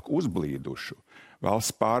mazāk uzblīdušu,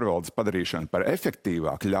 valsts pārvaldes padarīšana par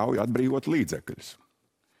efektīvāku ļauj atbrīvot līdzekļus.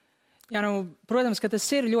 Jā, protams, ka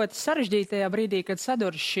tas ir ļoti sarežģīti tajā brīdī, kad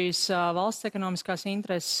saduras šīs valsts ekonomiskās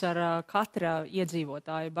intereses ar katra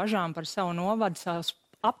iedzīvotāja bažām par savu novadu, savas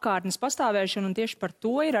apkārtnes pastāvēšanu, un tieši par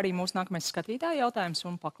to ir arī mūsu nākamais skatītāja jautājums,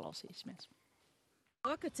 un paklausīsimies.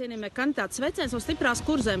 Cienījamie kandidāti, sveiciens no stiprās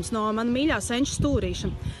Kurzemes, no mana mīļā senča Stūrīša.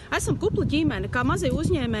 Esam kupla ģimene, kā mazie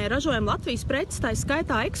uzņēmēji ražojam Latvijas preces, tā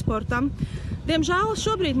skaitā eksportam. Diemžēl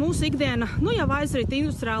šobrīd mūsu ikdiena jau aizrit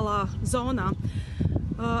industriālā zonā.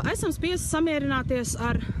 Esam spiesti samierināties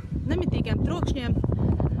ar nemitīgiem trokšņiem,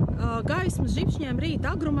 gaismas žibšņiem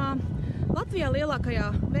rīta agrumā, Latvijā lielākajā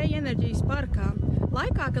vēja enerģijas parkā.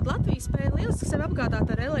 Laikā, kad Latvija spēja lieliski sevi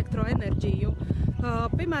apgādāt ar elektroenerģiju,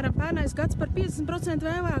 piemēram, pērnais gads par 50%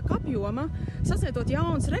 vairāk apjoma, sasniedzot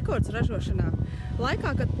jauns rekords ražošanā.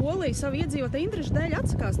 Laikā, kad Polija savu iedzīvotāju interešu dēļ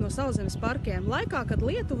atsakās no sauszemes parkiem, laikā, kad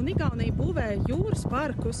Lietuva un Igaunija būvēja jūras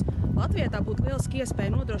parkus, Latvijā tā būtu lieliski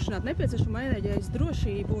iespēja nodrošināt nepieciešamo enerģijas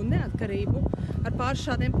drošību un neatkarību ar pāris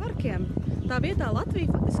šādiem parkiem. Tā vietā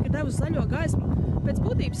Latvija faktiski ir devusi zaļo gaismu pēc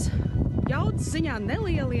būtības jaudas ziņā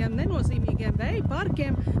nelieliem, nenozīmīgiem vēja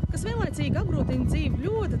parkiem, kas vienlaicīgi apgrūtina dzīvi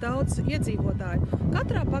ļoti daudz iedzīvotāju.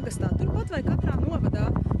 Katrā pagastā, turpat vai katrā novadā,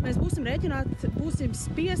 mēs būsim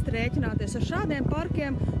spiesti rēķināties ar šādiem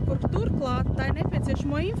parkiem, kur turklāt tai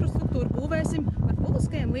nepieciešamo infrastruktūru būvēsim ar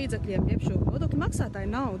publiskajiem līdzekļiem, jeb šo nodokļu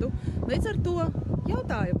maksātāju naudu. Līdz ar to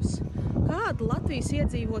jautājums, kāda Latvijas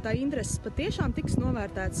iedzīvotāja intereses patiešām tiks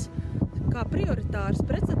novērtēts kā prioritārs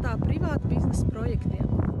pretstatā privātu biznesa projektiem?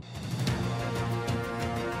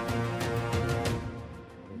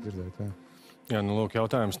 Jā, lūk,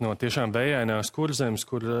 jautājums no tiešām vējainās kurzemes,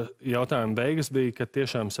 kur jautājuma beigas bija, ka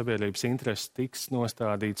tiešām sabiedrības intereses tiks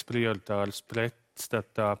nostādīts prioritārs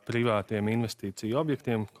pretstatā privātiem investīciju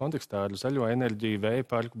objektiem kontekstā ar zaļo enerģiju, vēja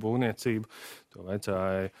parku būvniecību. To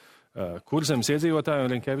vajadzēja kurzemes iedzīvotāju,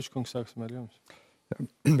 un Rinkēvičs kungs, sāksim ar jums. Jā,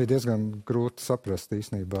 bija diezgan grūti saprast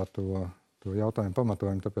īstenībā to jautājumu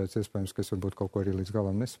pamatojumu, tāpēc iespējams, ka es varbūt kaut ko arī līdz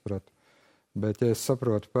galam nesapratu. Bet, ja es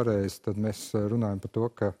saprotu pareizi, tad mēs runājam par to,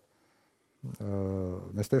 ka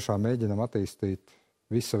mēs tiešām mēģinām attīstīt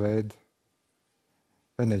visa veida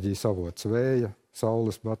enerģijas avots, vēja,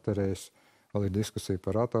 saules baterijas, vēl ir diskusija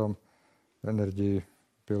par atomu enerģiju.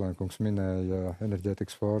 Pīlēnkungs minēja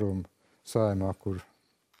enerģētikas fórumu Saeimā, kur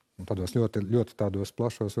tādos ļoti tādos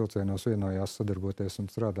plašos vilcienos vienojās sadarboties un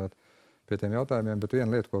strādāt pie tiem jautājumiem, bet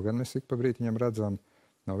viena lieta, ko gan mēs ik pa brītiņam redzam,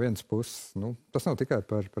 no vienas puses, tas nav tikai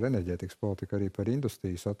par enerģētikas politiku, arī par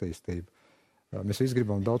industrijas attīstību. Mēs visi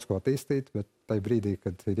gribam daudz ko attīstīt, bet tajā brīdī,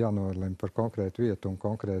 kad ir jānolem par konkrētu vietu un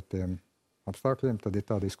konkrētiem apstākļiem, tad ir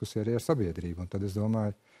tā diskusija arī ar sabiedrību. Un tad es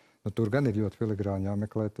domāju, tur gan ir ļoti filigrāni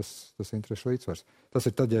jāmeklē tas interešu līdzsvars. Tas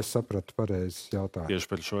ir tad, ja es sapratu pareizi jautājumu.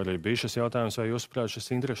 Tieši par šo arī bija šis jautājums, vai jūsuprāt šis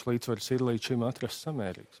interešu līdzsvars ir līdz šim atrasts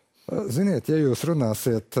samērīgs? Ziniet, ja jūs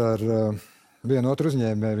runāsiet ar vienu otru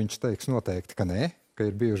uzņēmēju, viņš teiks noteikti, ka nē, ka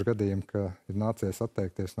ir bijuši gadījumi, ka ir nācies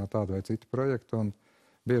atteikties no tādu vai citu projektu, un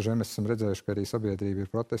bieži mēs esam redzējuši, ka arī sabiedrība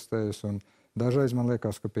ir protestējusi, un dažreiz man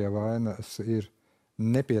liekas, ka pie vainas ir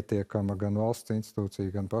nepietiekama gan valsts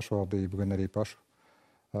institūcija, gan pašvaldība, gan arī pašu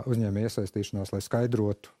uzņēmēju iesaistīšanās, lai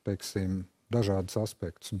skaidrotu, teiksim, dažādus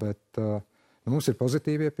aspektus. Bet mums ir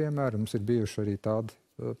pozitīvie piemēri, mums ir bijuši arī tādi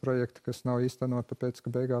projekti, kas nav īstenot, tāpēc,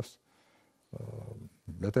 ka beigās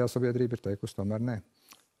vietējā sabiedrība ir teikusi tomēr nē.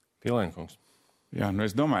 Pīlēnkungs. Jā,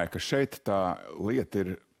 es domāju, ka šeit tā lieta ir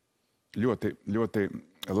ļoti, ļoti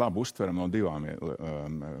labi uztverama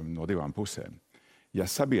no divām pusēm. Ja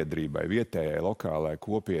sabiedrībai, vietējai, lokālai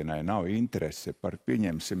kopienai nav interese par,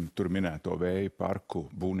 pieņemsim, tur minēto vēja parku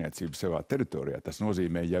būvniecību savā teritorijā, tas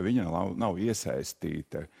nozīmē, ja viņa nav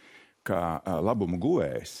iesaistīta kā labumu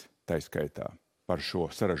guvējs, taiskaitā, par šo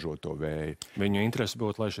saražoto vēju. Viņu interesi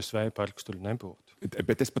būtu, lai šis vēja parks tur nebūtu.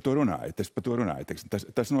 Bet es par to runāju.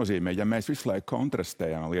 Tas nozīmē, ja mēs visu laiku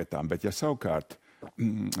kontrastējam lietām, bet ja savukārt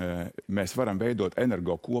mēs varam veidot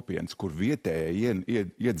energo kopienas, kur vietējie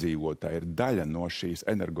iedzīvotāji ir daļa no šīs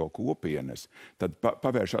energo kopienas, tad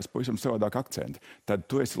pavēršās pavisam savādāk akcenti. Tad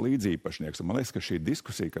tu esi līdzīpašnieks. Un man liekas, ka šī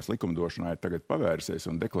diskusija, kas likumdošanā ir tagad pavērsies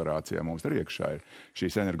un deklarācijā mums arī iekšā ir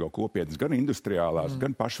šīs energo kopienas, gan industriālās,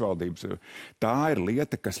 gan pašvaldības. Tā ir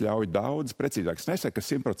lieta, kas ļauj daudz precīzāk. Es nesaku, ka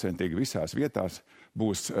 100% visās vietās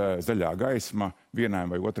būs zaļā gaisma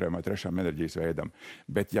vienam vai otram vai trešam enerģijas veidam.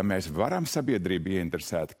 Bet ja mēs varam sabiedrību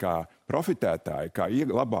ieinteresēt kā profitētāji, kā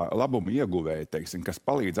labumu ieguvēji, teiksim, kas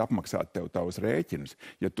palīdz apmaksāt tev tavus rēķinus,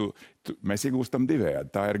 ja mēs iegūstam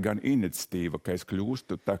divējādi. Tā ir gan iniciatīva, ka es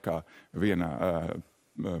kļūstu tā kā viena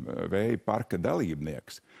vēja parka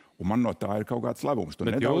dalībnieks, un man no tā ir kaut kāds labums.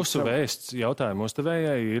 Bet jūsu vēsts jautājumu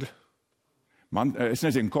uzdevējai ir? Es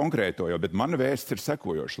nezinu konkrēto, bet mana vēsts ir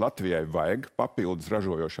sekojoša. Latvijai vajag papildus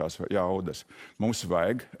ražojošās jaudas. Mums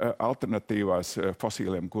vajag alternatīvās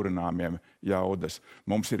fosīliem kurināmiem jaudas.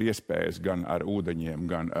 Mums ir iespējas gan ar ūdeņiem,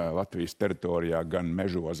 gan Latvijas teritorijā, gan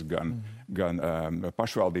mežos, gan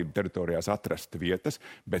pašvaldību teritorijās atrast vietas,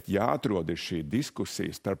 bet jāatrod ir šī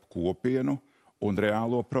diskusija starp kopienu un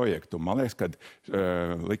reālo projektu. Man liekas, ka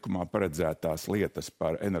likumā paredzētās lietas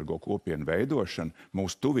par energo kopienu veidošanu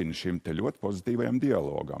mūs tuvina šim te ļoti pozitīvajam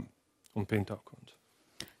dialogam. Un Pinto kundze.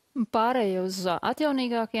 Pārēj uz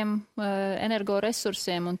atjaunīgākiem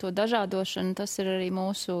energoresursiem un to dažādošanu, tas ir arī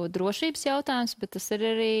mūsu drošības jautājums, bet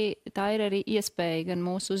tā ir arī iespēja gan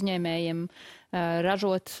mūsu uzņēmējiem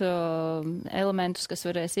ražot elementus, kas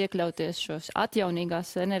varēs iekļauties šos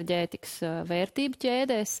atjaunīgās enerģētikas vērtību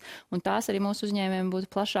ķēdēs, un tās arī mūsu uzņēmējiem būtu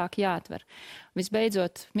plašāk jāatver.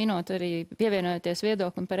 Visbeidzot, minot arī pievienojoties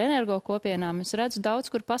viedoklim par energokopienām, es redzu daudz,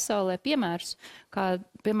 kur pasaulē piemērus, kā,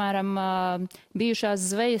 piemēram, bijušās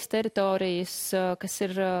zvejas teritorijas, kas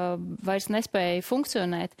ir vairs nespēja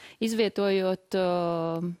funkcionēt, izvietojot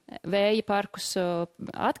vēja parkus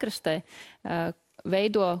atkrastē,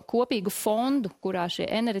 veido kopīgu fondu, kurā šie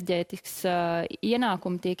enerģētikas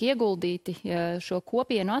ienākumi tiek ieguldīti šo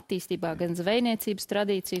kopienu attīstībā, gan zvejniecības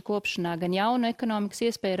tradīciju kopšanā, gan jaunu ekonomikas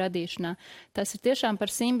iespēju radīšanā. Tas ir tiešām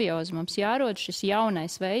par simbiozi. Mums jārod šis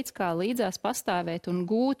jaunais veids, kā līdzās pastāvēt un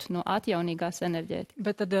gūt no atjaunīgās enerģētikas.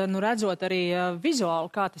 Bet tad, redzot arī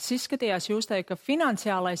vizuāli, kā tas izskatījās, jūs teikt, ka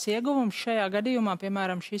finansiālais ieguvums šajā gadījumā,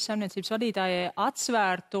 piemēram, šīs saimniecības vadītājai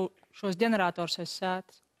atsvērtu šos ģenerators aiz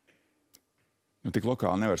sētas? Tik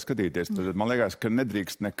lokāli nevar skatīties. Tad man liekas, ka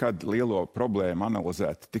nedrīkst nekad lielo problēmu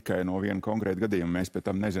analizēt tikai no viena konkrēta gadījuma. Mēs pēc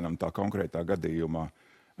tam nezinām tā konkrētā gadījumā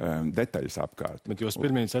detaļas apkārt. Bet jūs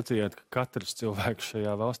pirmīt sacījāt, ka katrs cilvēks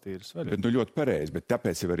šajā valstī ir svarīgs. Ļoti pareizi, bet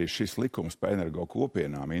tāpēc jau arī šis likums par energo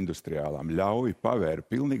kopienām industriālām ļauj pavērt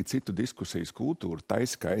pilnīgi citu diskusijas kultūru,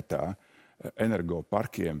 taiskaitā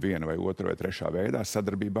energoparkiem viena vai otra vai trešā veidā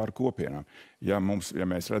sadarbībā ar kopienām. Ja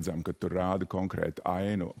mēs redzam, ka tur rāda konkrētu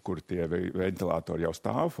ainu, kur tie ventilatori jau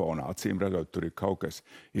stāv fonā, acīm redzot, tur ir kaut kas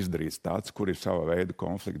izdarīts tāds, kur ir sava veida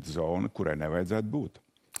konflikta zona, kurai nevajadzētu būt.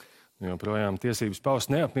 Joprojām tiesības paust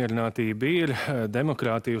neapmierinātība ir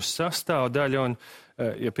demokrātijas sastāvdaļa, un,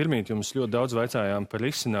 ja pirmīt jums ļoti daudz vaicājām par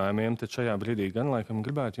risinājumiem, tad šajā brīdī gan laikam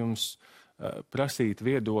gribētu jums prasīt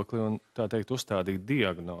viedokli un, tā teikt, uzstādīt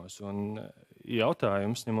diagnozi. Un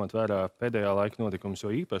jautājums, ņemot vērā pēdējā laika notikums, jo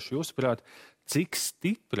īpaši jūsuprāt, cik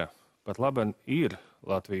stipra pat labi ir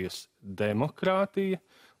Latvijas demokrātija,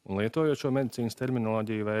 un lietojot šo medicīnas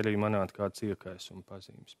terminoloģiju, vai arī manāt kāds iekaisuma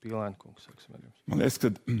pazīmes. Pīlēn kungs, sāksim ar jums. Man liekas, ka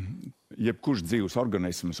jebkurš dzīvs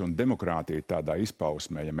organisms un demokrātija tādā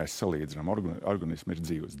izpausmē, ja mēs salīdzinām, organismu ir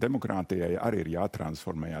dzīvs. Demokrātijai arī ir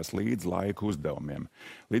jātransformējās līdz laika uzdevumiem.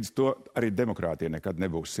 Līdz to arī demokrātija nekad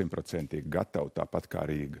nebūs 100% gatava, tāpat kā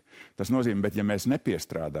Rīga. Tas nozīmē, bet ja mēs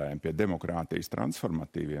nepiestrādājam pie demokrātijas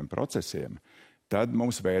transformatīviem procesiem, tad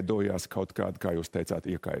mums veidojās kaut kāda, kā jūs teicāt,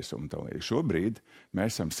 iekaisuma. Šobrīd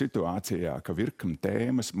mēs esam situācijā, ka virkni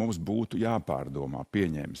tēmas mums būtu jāpārdomā,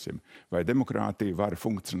 pieņemsim. Vai demokrātija var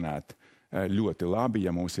funkcionēt ļoti labi,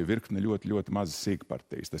 ja mums ir virkne ļoti mazas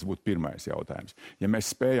sīkpartijas? Tas būtu pirmais jautājums. Ja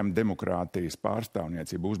mēs spējam demokrātijas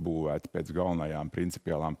pārstāvniecību uzbūvēt pēc galvenajām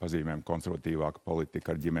principiālām pazīmēm, konservatīvāka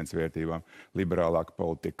politika ar ģimenes vērtībām, liberālāka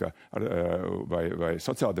politika vai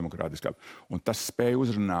sociāldemokrātiskā, un tas spēj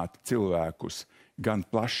uzrunāt cilvēkus gan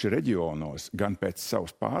plaši reģionos, gan pēc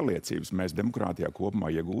savas pārliecības, mēs demokrātijā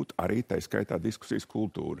kopumā iegūtu arī tā skaitā diskusijas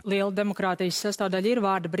kultūru. Liela demokrātijas sastāvdaļa ir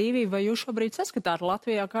vārda brīvība, vai jūs šobrīd saskatāt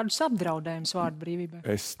Latvijā kādus apdraudējumus vārda brīvībai?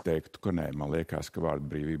 Es teiktu, ka nē. Man liekas, ka vārda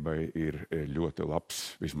brīvībai ir ļoti labs,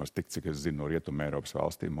 vismaz tik, cik es zinu no Rietumē Eiropas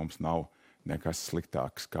valstīm, mums nav nekas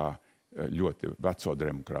sliktāks kā ļoti veco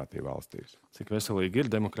demokrātiju valstīs. Cik veselīgi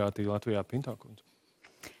ir demokrātija Latvijā, Pinto kundze?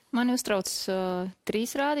 Mani uztrauc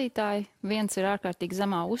trīs rādītāji. Viens ir ārkārtīgi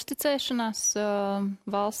zemā uzticēšanās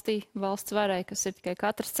valsts varai, kas ir tikai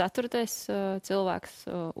katrs ceturtais cilvēks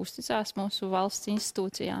uzticās mūsu valsts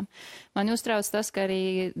institūcijām. Mani uztrauc tas, ka arī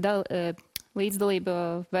līdzdalība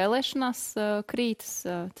vēlēšanās krītas.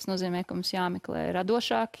 Tas nozīmē, ka mums jāmeklē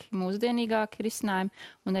radošāki, mūsdienīgāki risinājumi,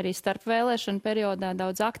 un arī starp vēlēšanu periodā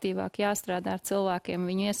daudz aktīvāk jāstrādā ar cilvēkiem,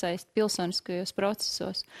 viņu iesaist pilsoniskajos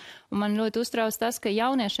procesos. Un man ļoti uztrauc tas, ka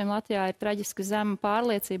jauniešiem Latvijā ir traģiski zema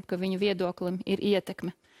pārliecība, ka viņu viedoklim ir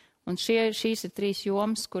ietekme. Un šīs ir trīs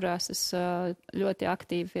jomas, kurās es ļoti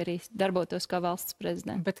aktīvi arī darbotos kā valsts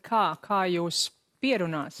prezidents. Bet kā jūs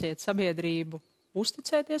pierunāsiet sabiedrību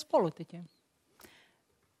uzticēties politiķiem?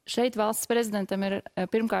 Šeit valsts prezidentam ir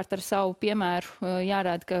pirmkārt ar savu piemēru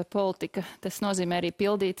jārāda, ka politika, tas nozīmē arī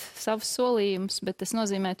pildīt savus solījumus, bet tas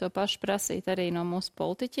nozīmē to pašu prasīt arī no mūsu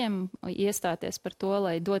politiķiem, iestāties par to,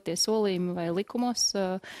 lai dotie solījumi vai likumos,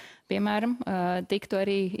 piemēram, tiktu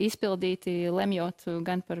arī izpildīti, lemjot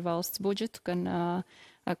gan par valsts budžetu, gan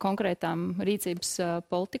konkrētām rīcības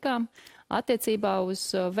politikām. Attiecībā uz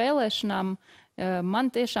vēlēšanām man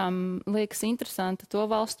tiešām liekas interesanta to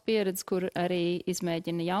valstu pieredze, kur arī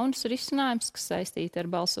izmēģina jaunus risinājumus, kas saistīti ar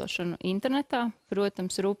balsošanu internetā,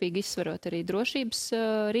 protams, rūpīgi izsverot arī drošības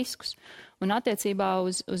riskus. Un attiecībā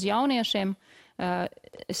uz jauniešiem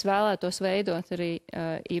es vēlētos veidot arī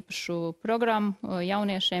īpašu programmu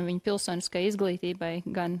jauniešiem viņu pilsoniskai izglītībai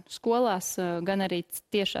gan skolās, gan arī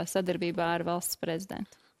tiešā sadarbībā ar valsts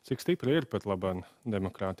prezidentu. Cik stipri ir pat labā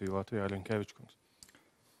demokrātija Latvijā, Rinkēvičs kungs?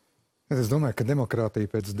 Es domāju, ka demokrātija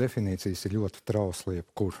pēc definīcijas ir ļoti trausla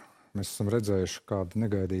jebkur. Mēs esam redzējuši, kādi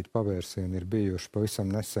negaidīti pavērsieni ir bijuši pavisam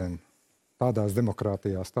nesen tādās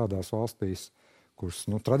demokrātijās, tādās valstīs, kuras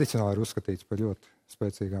tradicionāli ir uzskatīts par ļoti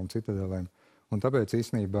spēcīgām citadelēm. Un tāpēc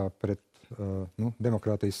īstenībā pret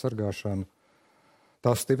demokrātijas sargāšanu,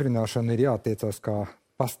 tās stiprināšanu ir jātiecās kā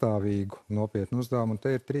pastāvīgu nopietnu uzdevumu. Un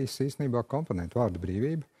te ir trīs īstenībā komponenti. Vārda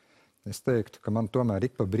brīvība. Es teiktu, ka man tomēr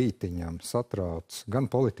ik pa brītiņām satrauc gan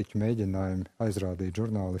politiķu mēģinājumi aizrādīt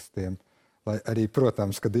žurnālistiem, lai arī,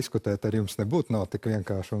 protams, ka diskutēt ar jums nebūtu nav tik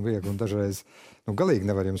vienkārši un viegli, un dažreiz, galīgi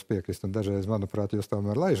nevar jums piekrist, un dažreiz, manuprāt, jūs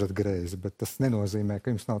tomēr laižat greizi, bet tas nenozīmē,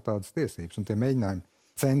 ka jums nav tādas tiesības, un tie mēģinājumi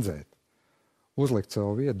cenzēt, uzlikt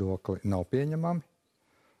savu viedokli nav pieņemami.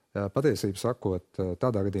 Patiesību sakot,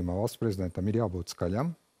 tādā gadījumā valsts prezidentam ir jābūt skaļam,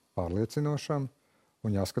 pārliecinošam,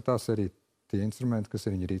 un jāskatās arī tie instrumenti, kas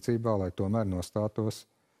ir viņa rīcībā, lai tomēr nostātos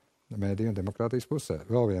mēdīju un demokrātijas pusē.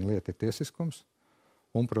 Vēl viena lieta ir tiesiskums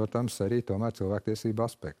un, protams, arī tomēr cilvēktiesība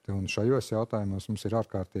aspekti. Un šajos jautājumos mums ir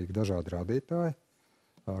ārkārtīgi dažādi rādītāji.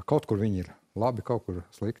 Kaut kur viņi ir labi, kaut kur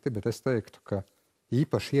slikti, bet es teiktu, ka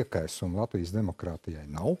īpaši iekaisumu Latvijas demokrātijai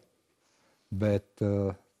nav, bet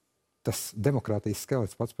tas demokrātijas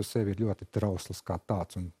skelets pats par sevi ir ļoti trausls kā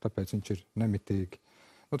tāds, un tāpēc viņš ir nemitīgi,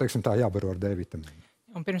 jābaro ar D vitamīnu.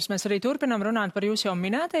 Un pirms mēs arī turpinām runāt par jūsu jau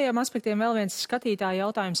minētajiem aspektiem, vēl viens skatītāja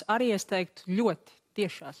jautājums arī, es teiktu, ļoti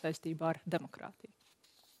tiešā saistībā ar demokrātiju.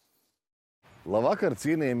 Labvakar,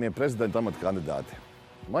 cienījamie prezidenta amata kandidāti.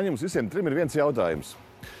 Man jums visiem trim ir viens jautājums.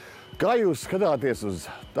 Kā jūs skatāties uz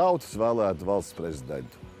tautas vēlētu valsts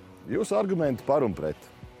prezidentu? Jūsu argumenti par un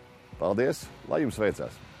pret. Paldies, lai jums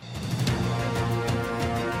veicās!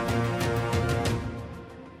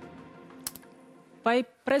 Vai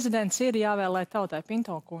prezidents ir jāvēlē tautai,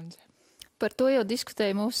 Pinto kundze? Par to jau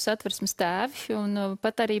diskutēja mūsu satversmes tēvi, un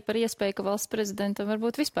pat arī par iespēju, ka valsts prezidentam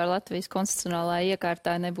varbūt vispār Latvijas konstitucionālā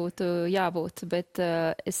iekārtā nebūtu jābūt, bet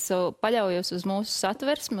es paļaujos uz mūsu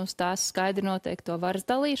satversmi, uz tās skaidri noteikto varas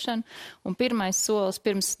dalīšanu, un pirmais solis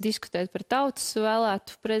pirms diskutēt par tautas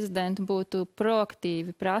vēlētu prezidentu būtu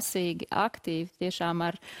proaktīvi, prasīgi, aktīvi, tiešām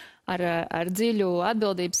ar dziļu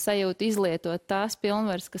atbildības sajūtu izlietot tās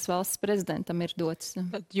pilnvaras, kas valsts prezidentam ir dotas.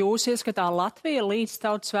 Tad jūs ieskatā Latvija līdz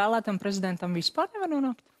tautas vēlētam prezidentam vispār nevar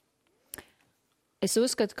nonākt? Es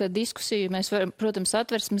uzskatu, ka diskusiju mēs varam, protams,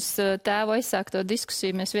 atversmes tēvu aizsākto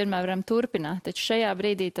diskusiju mēs vienmēr varam turpināt, taču šajā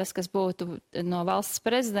brīdī tas, kas būtu no valsts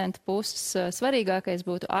prezidenta puses svarīgākais,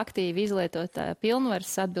 būtu aktīvi izlietot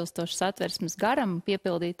pilnvaras atbilstošas atversmes garam,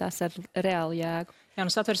 piepildīt tās ar reālu jēgu. Jā,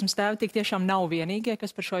 satversmes tēvi tik tiešām nav vienīgie,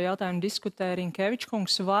 kas par šo jautājumu diskutē. Rinkēvičs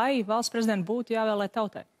kungs, vai valsts prezidentu būtu jāvēlē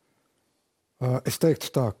tautai? Es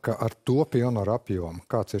teiktu tā, ka ar to pilnvaru apjomu,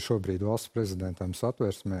 kāds ir šobrīd valsts prezidentam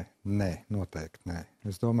satversmē, noteikti nē.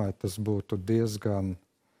 Es domāju, tas būtu diezgan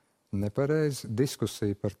nepareizi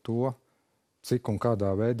diskusija par to, cik un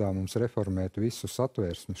kādā veidā mums reformēt visu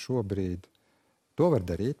satversmi šobrīd. To var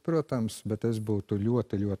darīt, protams, bet es būtu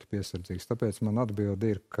ļoti, ļoti piesardzīgs. Tāpēc man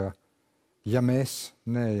atbilde ir, ka ja mēs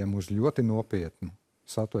neejam uz ļoti nopietnu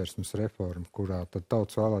satversmes reformu, kurā tad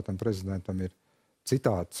tautas vēlētam prezidentam ir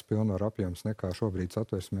citāds pilnvaru apjoms nekā šobrīd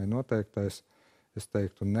satversmē noteiktais, es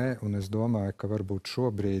teiktu nē, un es domāju, ka varbūt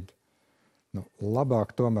šobrīd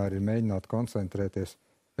labāk tomēr ir mēģināt koncentrēties.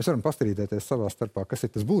 Mēs varam pastrīdēties savā starpā, kas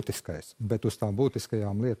ir tas būtiskais, bet uz tām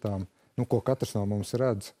būtiskajām lietām, ko katrs no mums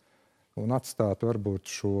redz, un atstāt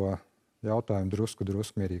varbūt šo jautājumu drusku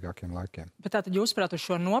mierīgākiem laikiem. Bet tātad jūs, prāt, uz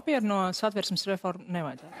šo nopietno satversmes reformu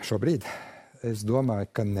nevajadzētu? Šobrīd es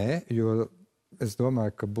domāju, ka nē, jo es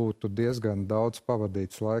domāju, ka būtu diezgan daudz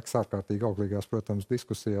pavadīts laiks ārkārtīgi auglīgās, protams,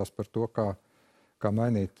 diskusijās par to, kā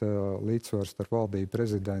mainīt līdzsvaru starp valdību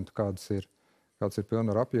prezidentu, kāds ir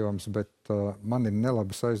pilnvaru apjoms, bet man ir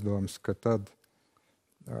nelabas aizdomas, ka tad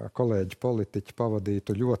kolēģi politiķi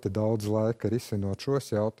pavadītu ļoti daudz laika risinot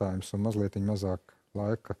šos jautājumus un mazliet mazāk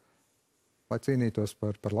laika, lai cīnītos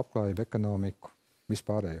par labklājību, ekonomiku,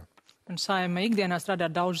 vispārējo. Un Saeima ikdienā strādā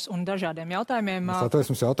ar daudz un dažādiem jautājumiem.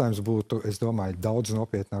 Satversmes jautājums būtu, es domāju, daudz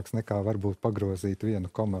nopietnāks nekā varbūt pagrozīt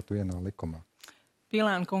vienu komatu vienā likumā.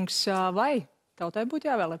 Pīlēna kungs, vai tautai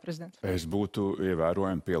būtu jāvēlē prezidents? Es būtu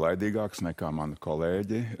ievērojami pielaidīgāks nekā mani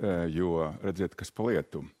kolēģi, jo redziet, kas pa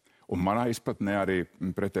lietu. Un manā izpratnē arī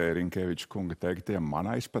pretēji Rinkēviča kunga teiktiem,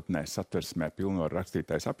 manā izpratnē satversmē pilnvaru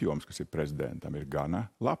rakstītais apjoms, kas ir prezidentam, ir gana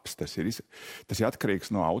labs. Tas ir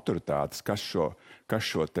atkarīgs no autoritātes, kas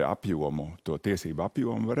šo te apjomu, to tiesību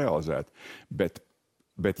apjomu var realizēt.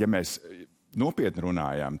 Bet ja mēs nopietni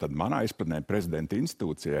runājām, tad manā izpratnē prezidenta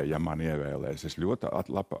institūcijai, ja man ievēlēs, es ļoti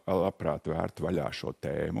labprāt vērtu vaļā šo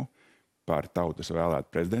tēmu par tautas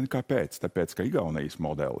vēlētu prezidentu. Kāpēc? Tāpēc, ka Igaunijas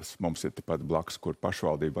modelis mums ir tepat blakus, kur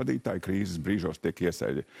pašvaldību vadītāji krīzes brīžos tiek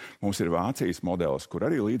iesaistīti. Mums ir Vācijas modelis, kur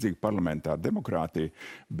arī līdzīgi parlamentāra demokrātija,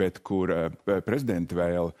 bet kur prezidenti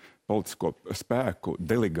vēl politisko spēku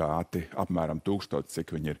delegāti apmēram 1000,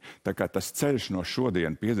 cik viņi ir. Tā kā tas ceļš no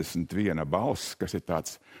šodien 51 balss, kas ir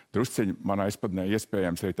tāds drusciņi, manā izpratnē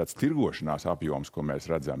iespējams arī tāds tirgošanās apjoms, ko mēs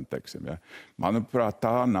redzam, teiksim, ja. Manuprāt,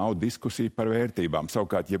 tā nav diskusija par vērtībām.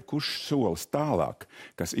 Savukārt, jebkurš solis tālāk,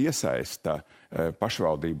 kas iesaista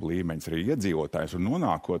pašvaldību līmeņus arī iedzīvotājus un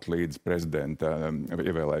nonākot līdz prezidenta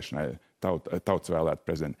ievēlēšanai, tautas vēlētu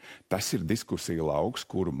prezidentu. Tas ir diskusija lauks,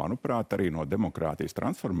 kuru, manuprāt, arī no demokrātijas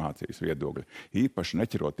transformācijas viedokļa, īpaši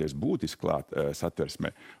neķeroties būtiski klāt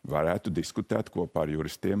satversmē, varētu diskutēt kopā ar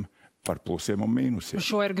juristiem par plusiem un mīnusiem.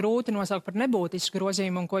 Šo ir grūti nosaukt par nebūtisku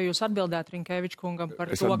grozījumu, un ko jūs atbildētu Rinkēvičs kungam par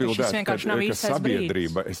to, ka šis vienkārši nav īstais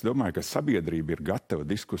brīdis? Es domāju, ka sabiedrība ir gatava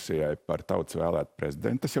diskusijai par tautas vēlētu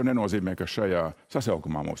prezidentu. Tas jau nenozīmē, ka šajā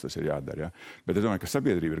sasaukumā mums tas ir jādara. Ja? Bet es domāju, ka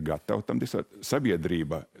sabiedrība ir gatava tam diskutēt.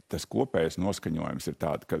 Sabiedrība, tas kopējais noskaņojums ir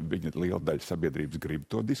tāds, ka viņa liela daļa sabiedrības grib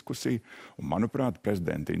to diskusiju, un, manuprāt,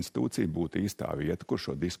 prezidenta institūcija būtu īstā vieta, kur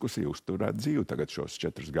šo diskusiju uzturēt dzīvu tagad šos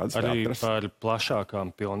 4 gadus. Arī par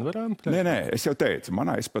plašākām pilnvarām? Nē, es jau teicu,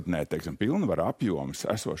 manā izpratnē, teiksim, pilnvaru apjoms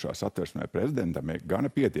esošā satversmē prezidentam ir gana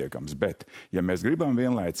pietiekams, bet, ja mēs gribam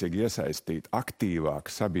vienlaicīgi iesaistīt aktīvāk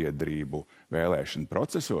sabiedrību vēlēšanu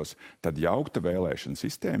procesos, tad jaukta vēlēšana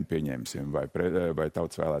sistēma, pieņemsim, vai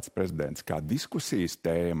tautas vēlēts prezidents kā diskusijas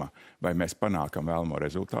tēma, vai mēs panākam vēlamo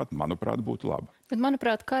rezultātu, manuprāt, būtu laba. Bet,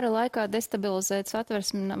 manuprāt, kara laikā destabilizēt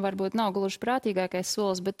satversmi varbūt nav gluži prātīgākais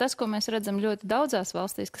solis, bet tas, ko mēs redzam ļoti daudzās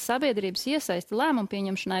valstīs, ka sabiedrības iesaisti lēmumu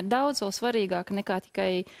pieņemšanā ir daudz vēl svarīgāk nekā tikai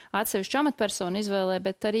atsevišķu amatpersonu izvēlē,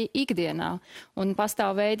 bet arī ikdienā. Un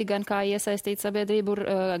pastāv veidi gan kā iesaistīt sabiedrību,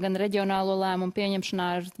 gan reģionālo lēmumu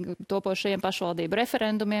pieņemšanā ar topošajiem pašvaldību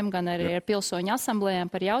referendumiem, gan arī ar pilsoņu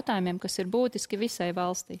asamblējām par jautājumiem, kas ir būtiski visai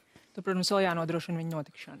valstī. Tur, protams, vēl jānodrošina viņa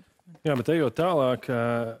notikšana. Jā, bet ejot tālāk,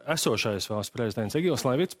 esošais valsts prezidents Egils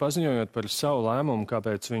Levits paziņojot par savu lēmumu,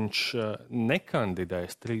 kāpēc viņš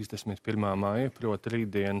nekandidēs 31. māja, proti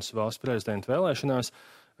rītdienas valsts prezidenta vēlēšanās,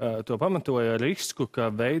 to pamatoja risku, ka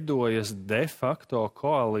veidojas de facto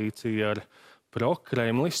koalīcija ar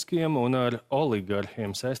prokremliskiem un ar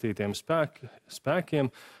oligarhiem saistītiem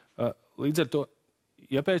spēkiem. Līdz ar to,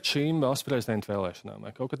 ja pēc šīm valsts prezidenta vēlēšanām vai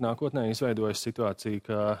kaut kad nākotnē izveidojas situācija,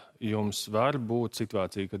 ka jums var būt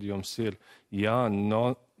situācija, kad jums ir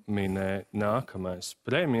jānominē nākamais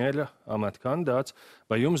premjera amata kandidāts,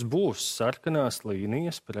 vai jums būs sarkanās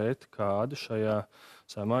līnijas pret kādu šajā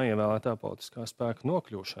samā ievēlētā politiskā spēka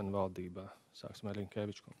nokļūšanu valdībā? Sāksim ar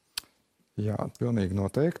Rinkēviču. Jā, pilnīgi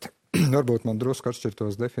noteikti. Varbūt man drusku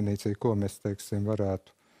atšķirtos definīciju, ko mēs, teiksim,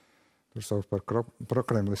 varētu tur saukt par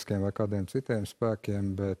prokremliskiem vai kādiem citiem spēkiem,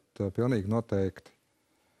 bet pilnīgi noteikti,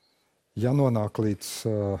 ja nonāk līdz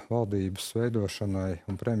valdības veidošanai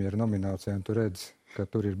un premjera nominācijām, tu redz, ka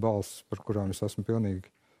tur ir balss, par kurām es esmu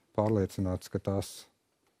pilnīgi pārliecināts, ka tās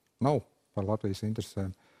nav par Latvijas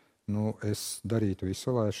interesēm. Nu, es darītu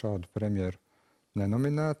visu, lai šādu premjeru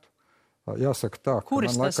nenominētu. Jāsaka tā, ka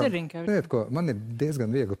kuras tas ir, Rinkēvičs? Man ir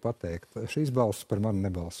diezgan viegli pateikt. Šīs balss par mani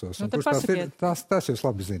nebalsos. Nu, tās jūs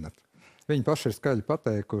labi zinat. Viņi paši ir skaļi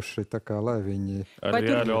pateikuši, tā kā, lai viņi...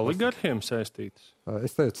 Arī ar oligarhiem saistītas?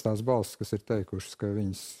 Es teicu tās balsis, kas ir teikušas, ka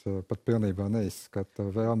viņas pat pilnībā neizskata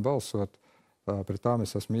vēlmi balsot. Pret tām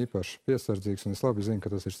es esmu īpaši piesardzīgs, un es labi zinu,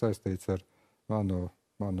 ka tas ir saistīts ar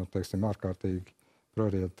manu teiksim, ārkārtīgi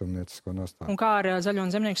prorietumniecisko nostāju. Un kā ar Zaļo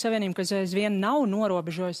un Zemnieku savienību, kas aizvien nav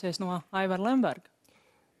norobežojusies no Aivara Lemberga?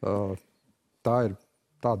 Tā ir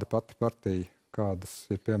tāda pati partija, kādas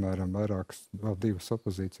ir, piemēram, vairākas vēl 2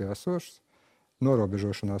 opozīcijā esošas.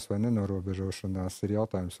 Norobežošanās vai nenorobežošanās ir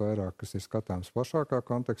jautājums vairāk, kas ir skatāms plašākā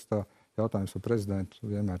kontekstā. Jautājums par prezidentu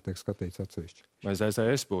vienmēr tiek skatīts atsevišķi. Vai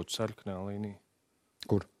ZZS būtu sarkanā līnija?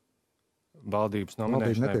 Kur? Valdības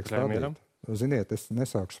nominēšanai premjeram? Ziniet, es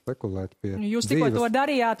nesāku spekulēt pie Jūs tikko to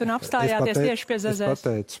darījāt un apstājāties tieši pie ZZS. Es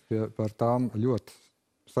pateicu par tām ļoti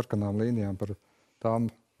sarkanām līnijām, par tām,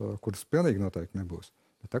 kuras pilnīgi noteikti nebūs.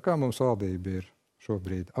 Bet tā kā mums valdība ir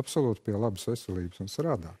šobrīd absolūti pie labas veselības un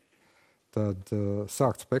strādā, tad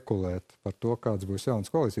sākt spekulēt par to, kāds būs jauns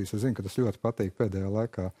koalīcijas. Es zinu, ka tas ļoti patīk pēdējā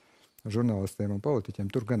laikā žurnālistiem un politiķiem.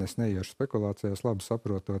 Tur gan es neiešu spekulācijās, labi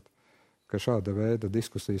saprotot, ka šāda veida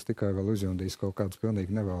diskusijas tikai vēl uzjundīs kaut kādas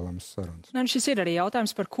pilnīgi nevēlamas sarunas. Šis ir arī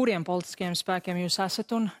jautājums, par kuriem politiskiem spēkiem jūs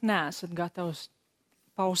esat un neesat gatavs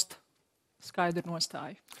paust skaidru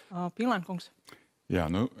nostāju. Pīlēn kungs. Jā,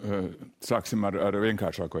 sāksim ar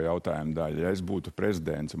vienkāršāko jautājumu daļu. Ja es būtu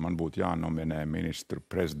prezidents un man būtu jānominē ministru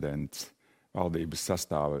prezidents valdības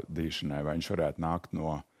sastāvdīšanai, vai viņš varētu nākt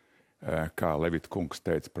no, kā Levita kungs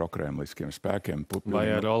teica, prokremliskiem spēkiem. Vai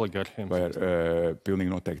ar oligarhiem? Vai ar, pilnīgi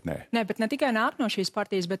noteikti nē. Nē, bet ne tikai nāk no šīs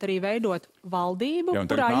partijas, bet arī veidot valdību, jā,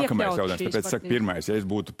 kurā iekļaut šīs partijas. Tāpēc saka, pirmais, ja es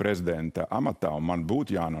būtu prezidenta amatā un man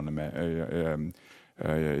būtu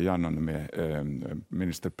jānominē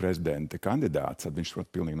ministra prezidenta kandidāts, tad viņš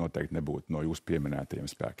pilnīgi noteikti nebūtu no jūsu pieminētajiem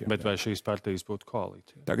spēkiem. Bet vai šīs partijas būtu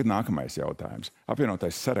koalīcija? Tagad nākamais jautājums.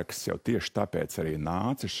 Apvienotais saraksts jau tieši tāpēc arī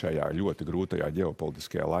nāca šajā ļoti grūtajā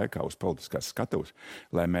ģeopolitiskajā laikā uz politiskās skatuves,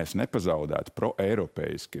 lai mēs nepazaudētu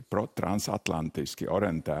pro-eiropeiski, pro-transatlantiski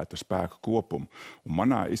orientētu spēku kopumu. Un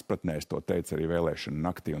manā izpratnē, es to teicu arī vēlēšanu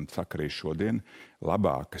naktī un saka arī šodien,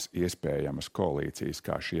 labākas iespējamas koalīcijas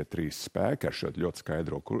kā šie trīs spēki ar šo ļoti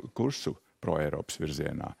skaidro kursu pro-Eiropas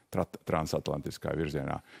virzienā, transatlantiskā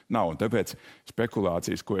virzienā nav. Un tāpēc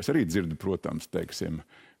spekulācijas, ko es arī dzirdu, protams, teiksim,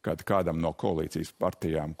 kad kādam no koalīcijas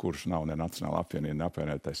partijām, kurš nav ne Nacionāla apvienība, ne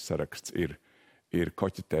apvienotais saraksts, ir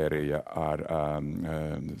koķitērija ar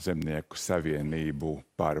zemnieku savienību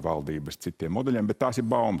par valdības citiem modeļiem, bet tās ir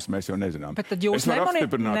baumas, mēs jau nezinām. Bet tad jūs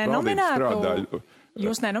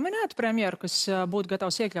nenominētu premjeru, kas būtu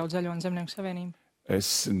gatavs iekļaut Zaļo un Zemnieku savienību? Es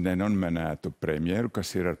nenominētu premjeru,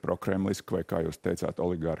 kas ir ar prokremlisku vai, kā jūs teicāt,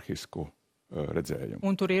 oligarhisku redzējumu.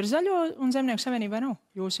 Un tur ir Zaļo un Zemnieku savienība vai nav?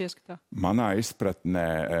 Jūsu ieskatā? Manā izpratnē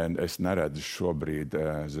es neredzu šobrīd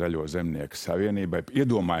Zaļo Zemnieku savienībai.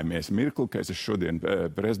 Iedomājamies mirkli, ka es esmu šodien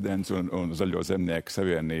prezidents un Zaļo Zemnieku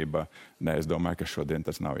savienība. Nē, es domāju, ka šodien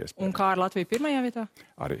tas nav iespējams. Un kā ar Latviju pirmajā vietā?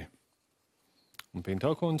 Arī. Un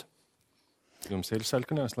Pinto kundze, jums ir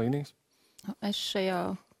sarkanās līnijas? Es šajā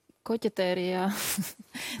koķetērijā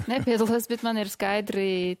nepiedalos, bet man ir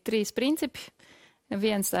skaidri trīs principi.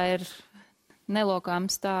 Viens tā ir nelokām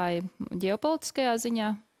stāja ģeopolitiskajā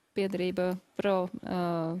ziņā, piedarība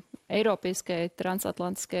pro-eiropiskajai,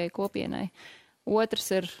 transatlantiskajai kopienai.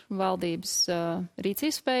 Otrs ir valdības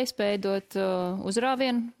rīcības spēja dot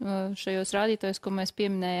uzrāvienu šajos rādītājos, ko mēs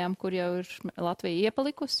pieminējām, kur jau ir Latvija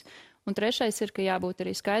iepalikusi. Un trešais ir, ka jābūt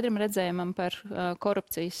arī skaidram redzējumam par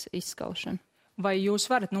korupcijas izskaušanu. Vai jūs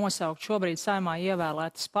varat nosaukt šobrīd Saeimā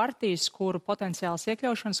ievēlētas partijas, kuru potenciāls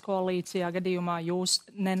iekļaušanas koalīcijā gadījumā jūs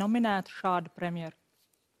nenominētu šādu premjeru?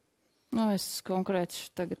 Nu, es konkrēti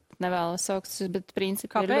tagad nevēlos saukt, bet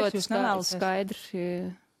principi ir ļoti skaidri.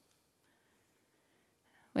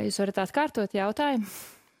 Vai jūs varat atkārtot jautājumu?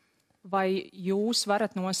 Vai jūs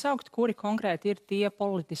varat nosaukt, kuri konkrēti ir tie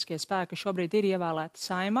politiskie spēki, kas šobrīd ir ievēlēti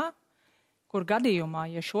Saeimā, kur gadījumā,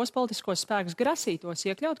 ja šos politiskos spēkus grasītos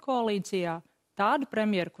iekļaut koalīcijā, tādu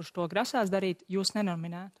premjeru, kurš to grasās darīt, jūs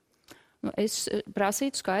nenominētu? Es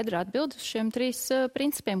prasītu skaidru atbildi uz šiem trīs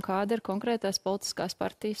principiem, kāda ir konkrētās politiskās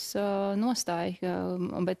partijas nostāja,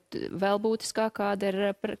 bet vēl būtiskāk,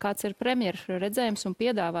 kāds ir premjeru redzējums un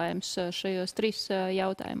piedāvājums šajos trīs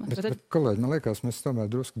jautājumos. Bet, kolēģi, man liekas, mēs tomēr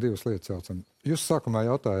drusku divas lietas jaucam. Jūs sākumā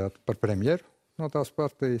jautājāt par premjeru no tās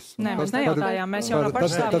partijas. Nē, mēs nejautājām, mēs jau no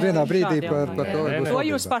pašstāvjām. Tad vienā brīdī par to. To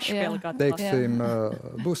jūs paši pielikāt. Teiksim,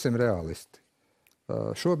 būsim realisti.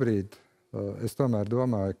 Šobrīd es tomēr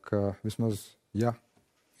domāju, ka vismaz, ja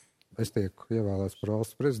es tieku ievēlēts par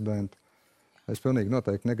valsts prezidentu, es pilnīgi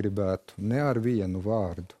noteikti negribētu ne ar vienu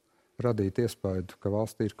vārdu radīt iespēju, ka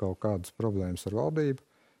valstī ir kaut kādas problēmas ar valdību.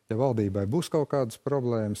 Ja valdībai būs kaut kādas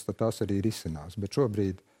problēmas, tad tās arī risinās. Bet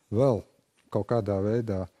šobrīd vēl kaut kādā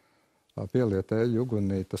veidā pieliet eļļu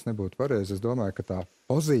ugunī, tas nebūtu pareizi. Es domāju, ka tā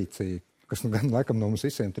pozīcija, kas gan laikam no mums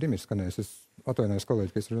visiem trim ir skanējis, es atvainojos,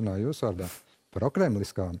 kolēģi, ka es runāju jūsu vārdā,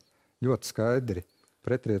 prokremliskām, ļoti skaidri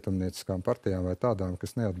pretrietumnieciskām partijām vai tādām,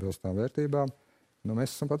 kas neatbilst tām vērtībām,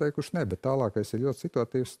 mēs esam pateikuši ne, bet tālākais ir ļoti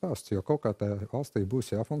situatīvs stāsts, jo kaut kā tā valstī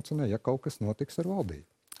būs jāfunkcionē, ja kaut kas notiks ar valdību.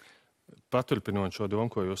 Paturpinot šo domu,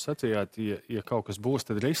 ko jūs sacījāt, ja kaut kas būs,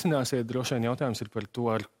 tad risināsiet. Droši vien jautājums ir par to,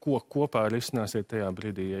 ar ko kopā risināsiet tajā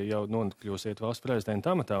brīdī, ja jau nokļūsiet valsts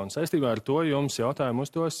prezidenta amatā. Un saistībā ar to jums jautājumu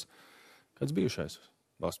uzdos kāds bijušais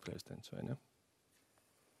valsts prezidents, vai ne?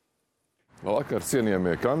 Labvakar,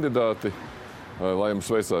 cienījamie kandidāti, lai jums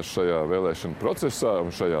veicās šajā vēlēšana procesā un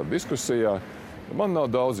šajā diskusijā. Man nav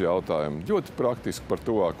daudz jautājumu, ļoti praktiski par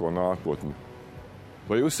tuvāko nākotni.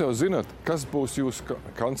 Vai jūs jau zināt, kas būs jūsu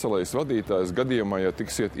kancelejas vadītājs gadījumā, ja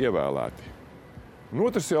tiksiet ievēlēti? Un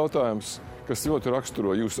otrs jautājums, kas ļoti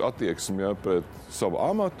raksturo jūsu attieksmi pret savu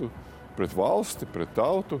amatu, pret valsti, pret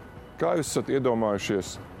tautu, kā jūs esat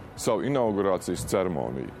iedomājušies savu inaugurācijas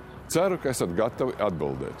ceremoniju? Ceru, ka esat gatavi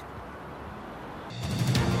atbildēt.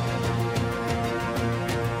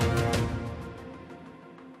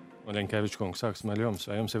 Rinkēvičs kungs, sāksim ar jums.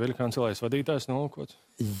 Vai jums jau ir kancelejas vadītājs nolūkots?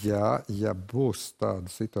 Jā, ja būs tāda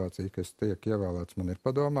situācija, ka es tiek ievēlēts, man ir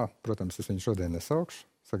padomā. Protams, es viņu šodien nesaukšu,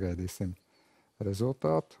 sagaidīsim.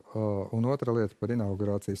 rezultātu, un otra lieta par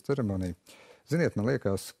inaugurācijas ceremoniju. Ziniet, man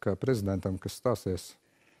liekas, ka prezidentam, kas stāsies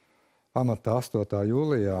amatā 8.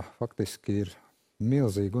 jūlijā, faktiski ir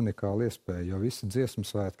milzīgi unikāla iespēja, jo visi dziesmu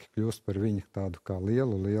svētki kļūst par viņu tādu kā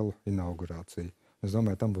lielu inaugurāciju. Es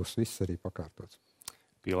domāju, tam būs viss arī pakārtots.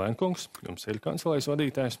 Pīlēn kungs, jums ir kancelējas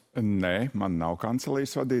vadītājs? Nē, man nav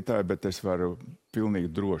kancelējas vadītāja, bet es varu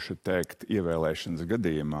pilnīgi droši teikt, ievēlēšanas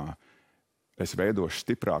gadījumā es veidošu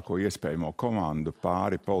stiprāko iespējamo komandu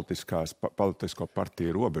pāri politisko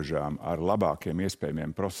partiju robežām ar labākiem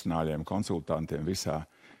iespējamiem profesionāļiem, konsultantiem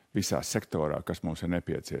visā sektorā, kas mums ir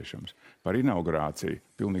nepieciešams. Par inaugurāciju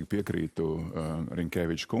pilnīgi piekrītu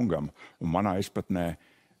Rinkēviča kungam, un manā izpratnē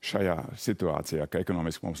šajā situācijā, ka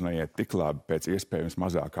ekonomiski mums neiet tik labi pēc iespējams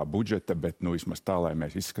mazākā budžeta, bet vismaz tā, lai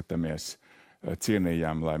mēs izskatāmies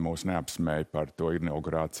cienījām, lai mūs neapsmēja par to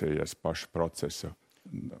inaugurācijas pašu procesu,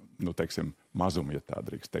 mazumu, ja tā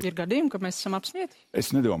drīkst teikt. Ir gadījumi, ka mēs esam apsmieti? Es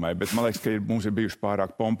nedomāju, bet man liekas, ka mums ir bijuši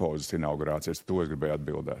pārāk pompozas inaugurācijas, to es gribēju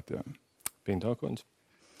atbildēt. Jā. Pinto kundze.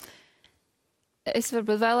 Es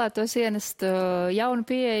varbūt vēlētos ienest jaunu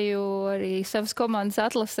pieeju arī savas komandas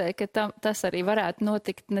atlasē, ka tas arī varētu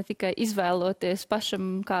notikt ne tikai izvēloties pašam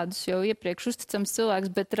kādus jau iepriekš uzticams cilvēks,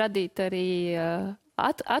 bet radīt arī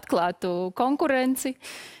atklātu konkurenci,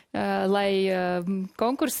 lai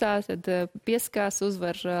konkursā tad pieskās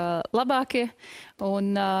uzvar labākie.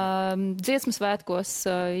 Un dziesmu svētkos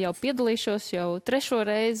jau piedalīšos jau 3.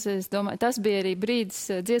 reizi. Es domāju, tas bija arī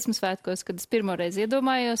brīdis dziesmu svētkos, kad es pirmoreiz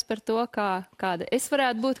iedomājos par to, kāda es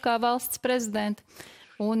varētu būt kā valsts prezidenta.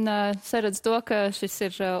 Un saredz to, ka šis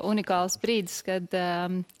ir unikāls brīdis, kad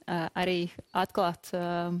arī atklāt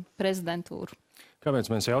prezidentūru.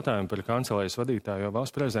 Kāpēc mēs jautājam par kancelējas vadītāju, jo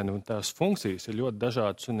valsts prezidenta un tās funkcijas ir ļoti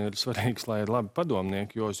dažādas un ir svarīgas, lai ir labi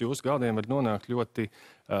padomnieki, jo uz jūsu galdiem var nonākt ļoti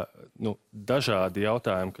dažādi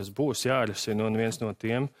jautājumi, kas būs jārisina, un viens no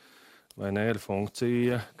tiem, vai ne, ir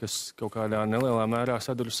funkcija, kas kaut kādā nelielā mērā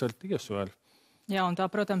saduras ar tiesu. Jā, un tā,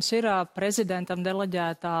 protams, ir prezidentam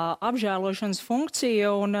deleģētā apžēlošanas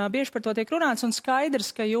funkcija, un bieži par to tiek runāts, un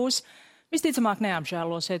skaidrs, ka jūs visticamāk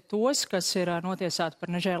neapžēlosiet tos, kas ir notiesāti par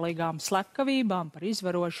nežēlīgām slepkavībām, par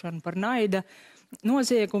izvarošanu, par naida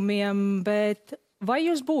noziegumiem, bet vai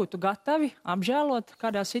jūs būtu gatavi apžēlot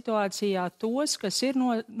kādā situācijā tos, kas ir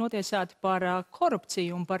notiesāti par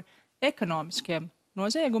korupciju un par ekonomiskiem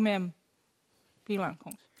noziegumiem? Pīlēn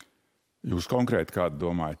kungs. Jūs konkrēti kādu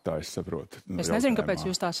domājat, tā es saprotu? Es nezinu, kāpēc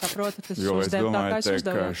jūs tā saprotat. Jo es domāju,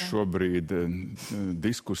 ka šobrīd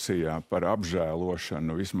diskusijā par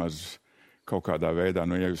apžēlošanu vismaz kaut kādā veidā,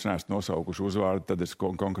 ja jūs neesat nosaukuši uzvārdu, tad es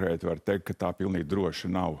konkrēti varu teikt, ka tā pilnīgi droši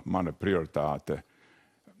nav mana prioritāte.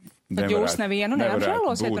 Tad jūs nevienu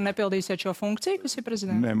neapžēlosiet un nepildīsiet šo funkciju, kas ir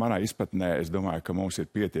prezidents? Nē, manā izpratnē es domāju, ka mums ir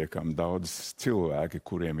pietiekami daudz cilvēki,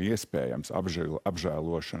 kuriem iespējams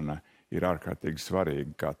apžēlošana ir ārkārtīgi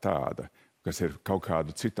svarīga kā tāda, kas ir kaut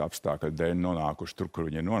kādu citu apstākļu dēļ nonākuši tur, kur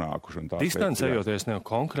viņi ir nonākuši. Distancējoties ne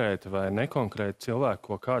konkrēti vai nekonkrēti cilvēku,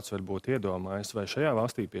 ko kāds varbūt iedomājas, vai šajā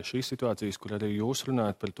valstī pie šīs situācijas, kur arī jūs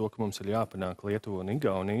runājat par to, ka mums ir jāpanāk Lietuva un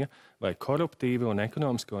Igaunija, vai koruptīvi un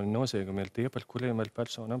ekonomiski noziegumi ir tie, par kuriem var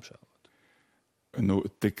personu apžēlot?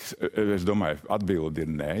 Es domāju, atbildi ir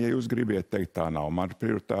nē, ja jūs gribiet teikt, tā nav mana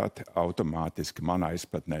prioritāte. Automātiski manā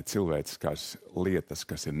izpratnē cilvēciskās lietas,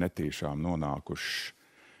 kas ir netīšām nonākuši,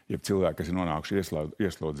 ja cilvēki, kas ir nonākuši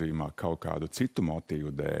ieslodzījumā kaut kādu citu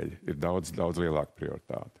motīvu dēļ, ir daudz lielāka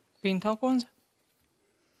prioritāte. Pinto kundze?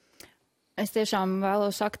 Es tiešām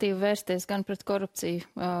vēlos aktīvi vērsties gan pret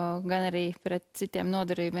korupciju, gan arī pret citiem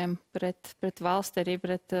nodarījumiem, pret valsti, arī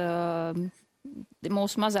pret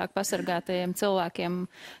mūsu mazāk pasargātajiem cilvēkiem.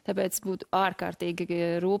 Tāpēc būtu ārkārtīgi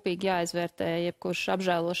rūpīgi jāizvērtē jebkurš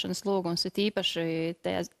apžēlošanas lūgums, ir īpaši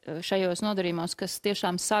šajos nodarījumos, kas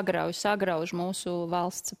tiešām sagrauž mūsu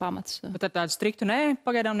valsts pamats. Bet ar tādu striktu nē,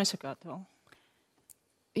 pagaidām nesakāt vēl?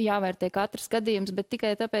 Jāvērtē katrs gadījums, bet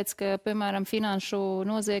tikai tāpēc, ka, piemēram, finanšu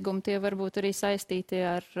noziegumi tie varbūt arī saistīti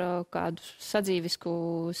ar kādu sadzīvisku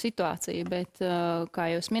situāciju, bet, kā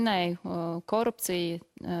jūs minēju, korupcija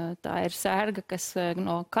tā ir sērga, kas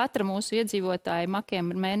no katra mūsu iedzīvotāja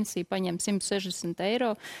makiem mēnesī paņem 160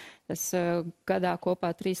 eiro. Tas gadā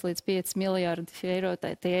kopā 3 līdz 5 miljārdi eiro.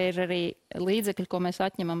 Tie ir arī līdzekļi, ko mēs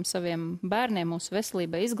atņemam saviem bērniem, mūsu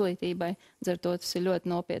veselībai, izglītībai. Līdz ar to tas ir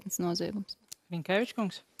ļoti nopietns noziegums. Rinkēvičs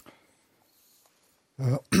kungs.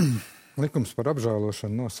 Likums par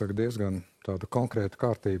apžēlošanu nosaka diezgan tādu konkrētu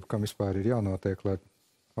kārtību, kam vispār ir jānotiek, lai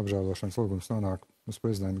apžēlošanas lūgums nonāk uz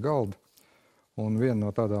prezidenta galda. Un viena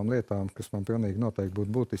no tādām lietām, kas man pilnīgi noteikti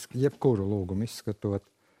būtu būtiski, jebkuru lūgumu izskatot,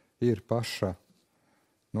 ir paša,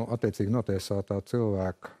 attiecīgi notiesātā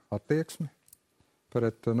cilvēka attieksme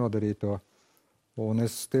pret nodarīto. Un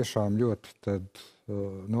es tiešām ļoti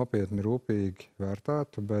nopietni, rūpīgi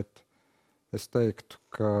vērtētu, bet es teiktu,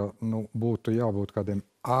 ka būtu jābūt kādiem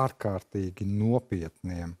ārkārtīgi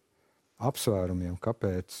nopietniem apsvērumiem,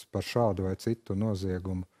 kāpēc par šādu vai citu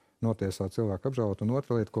noziegumu notiesāt cilvēku apžēlot. Un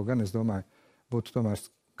otra lieta, ko gan es domāju, būtu tomēr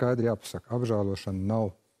skaidri jāpasaka, apžēlošana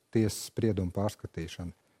nav tiesas sprieduma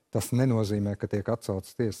pārskatīšana. Tas nenozīmē, ka tiek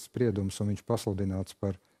atcelts tiesas spriedums un viņš pasludināts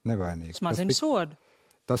par nevainīgu. Tas mazina sodu.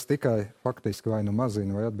 Tas tikai faktiski vai nu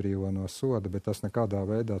mazina vai atbrīvo no soda, bet tas nekādā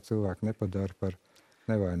veidā cilvēku nepadara par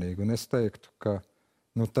nevainīgu. Un es teiktu, ka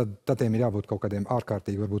tad tiem ir jābūt kaut kādiem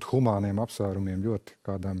ārkārtīgi, varbūt humāniem apsvērumiem, ļoti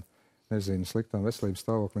kādam, nezinu, sliktam veselības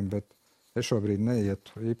stāvoklim, bet es šobrīd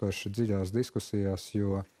neietu īpaši dziļās diskusijās,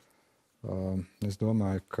 jo es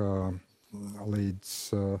domāju, ka līdz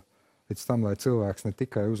tam, lai cilvēks ne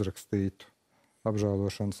tikai uzrakstītu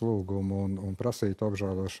apžēlošanas lūgumu un prasītu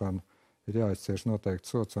apžēlošanu, ir jāizcieš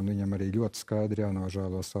noteikti sots, un viņam arī ļoti skaidri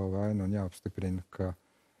jānožēlo savu vainu un jāapstiprina, ka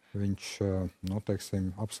viņš,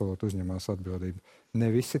 absolūti uzņemās atbildību.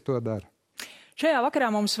 Ne visi to dara. Šajā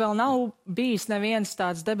vakarā mums vēl nav bijis neviens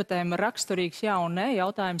tāds debatēm raksturīgs jā un nē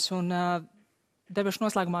jautājums, un debašu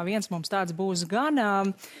noslēgumā viens mums tāds būs gan.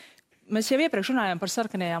 Mēs jau iepriekš runājām par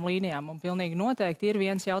sarkanajām līnijām, un pilnīgi noteikti ir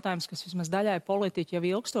viens jautājums, kas vismaz daļai politiķi jau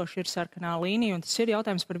ilgstoši ir sarkanā līnija, un tas ir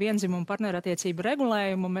jautājums par viendzimumu partnerattiecību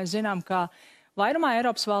regulējumu. Mēs zinām, ka vairumā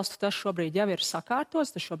Eiropas valstu tas šobrīd jau ir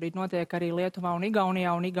sakārtots, tas šobrīd notiek arī Lietuvā un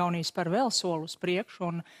Igaunijas par vēl soli uz priekšu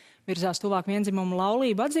un virzās tuvāk viendzimumu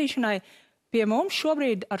laulību atzīšanai. Pie mums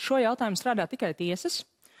šobrīd ar šo jautājumu strādā tikai tiesas,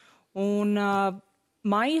 un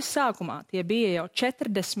maija sākumā tie bija jau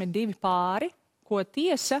 42 pāri, ko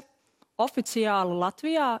tiesa oficiāli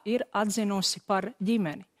Latvijā ir atzinusi par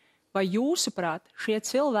ģimeni. Vai jūsuprāt, šie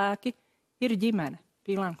cilvēki ir ģimene?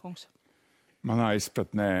 Pīlēn kungs. Manā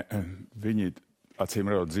izpratnē viņi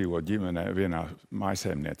acīm redzot dzīvo ģimenē vienā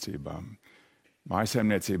mājsaimniecībā.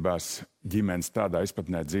 Mājsaimniecībās ģimenes tādā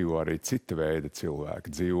izpratnē dzīvo arī cita veida cilvēki.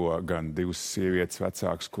 Dzīvo gan divas sievietes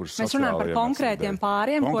vecākas, kuras mēs runājam par konkrētiem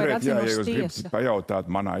pāriem, ko ir atzinusi tiesa. Ja jūs pajautāt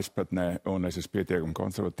manā izpratnē, un es esmu pietiekami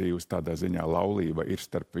konservatīvs, tādā ziņā laulība ir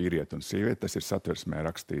starp vīrieti un sievieti. Tas ir satversmē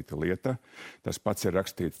rakstīta lieta. Tas pats ir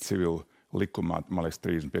rakstīts civilu likumā, man liekas,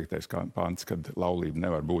 35. pants, kad laulība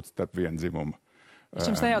nevar būt starp vienu dzimumu. Es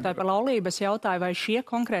jums nejautāju par laulību, es jautāju, vai šie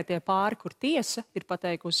konkrētie pāri, kur tiesa ir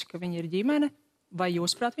pateikusi, ka viņi ir ģimene, vai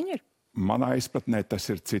jūsuprāt viņi ir? Manā izpratnē tas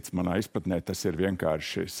ir cits, manā izpratnē tas ir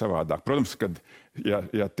vienkārši savādāk. Protams, kad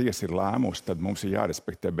ja tiesa ir lēmusi, tad mums ir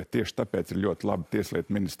jārespektē, bet tieši tāpēc ir ļoti labi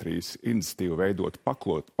Tieslietu ministrijas iniciatīva veidot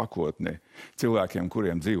pakotni cilvēkiem,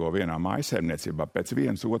 kuriem dzīvo vienā mājsaimniecībā pēc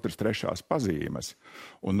vienas, otras, trešās pazīmes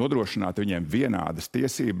un nodrošināt viņiem vienādas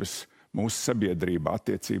tiesības mūsu sabiendrībā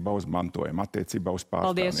attiecībā uz mantojumu, attiecībā uz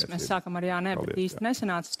pārstāvniecību. Paldies, mēs sākam ar jā, nē, bet īsti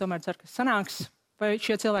nesanāca. Es tomēr ceru, ka sanāks. Vai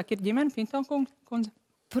šie cilvēki ir ģimene, Pinto kundze?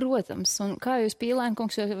 Protams, un kā jūs, Pīlēn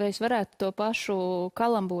kungs, vai jūs varētu to pašu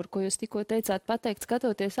kalambūru, ko jūs tikko teicāt, pateikt,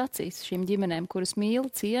 skatoties acīs šīm ģimenēm, kuras mīl,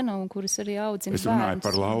 ciena un kuras arī audzina bērnus? Es runāju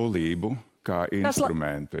par laulību kā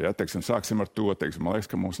instrumentu. Ja? Sāksim ar to. Man liekas,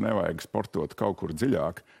 ka mums nevajag sportot kaut kur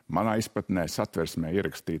dziļāk. Manā izpratnē satversmē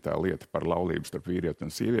ierakstītā lieta par laulību starp vīrieti un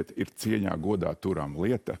sievieti ir cieņā godā turama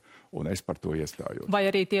lieta, un es par to iestājos. Vai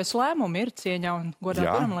arī tiesu lēmumi ir cieņā un godā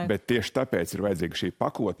turama lieta? Jā, bet tieši tāpēc ir vajadzīga šī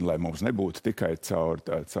pakotne, lai mums nebūtu tikai caur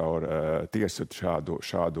tiesu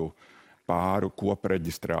šādu pāru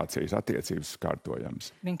kopreģistrācijas attiecības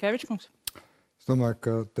kārtojams. Rinkēvičs kungs. Es domāju,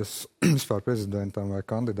 ka tas vispār prezidentam vai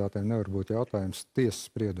kandidātiem nevar būt jautājums tiesas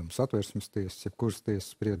spriedums, satversmes tiesas, jebkuras tiesas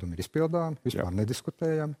spriedumi ir izpildāmi, vispār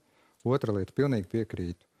nediskutējami. Otra lieta, pilnīgi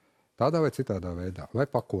piekrītu. Tādā vai citādā veidā, vai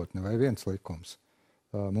pakotne, vai viens likums.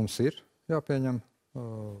 Mums ir jāpieņem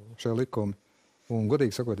šie likumi. Un,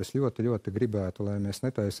 godīgi sakot, es ļoti, ļoti gribētu, lai mēs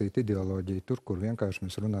netaisītu ideoloģiju tur, kur vienkārši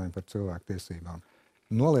mēs runājam par cilvēku tiesībām.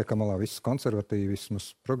 Noliekam malā visus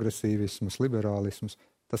konservatīvismus, progresīvismus, liberālismus.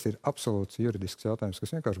 Tas ir absolūts juridisks jautājums,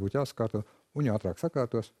 kas vienkārši būtu jāsakārto, un jo ātrāk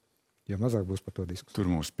sakārtos, jo mazāk būs par to diskusiju. Tur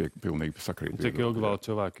mums pilnīgi sakrīt. Cik ilgi vēl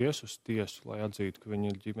cilvēki ies uz tiesu, lai atzītu, ka viņi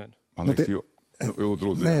ir ģimene? Man liekas,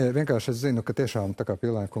 Nē, vienkārši es zinu, ka tiešām, tā kā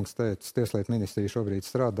Pīlēna kungs teica, Tieslietu ministrija šobrīd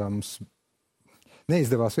strādā. Mums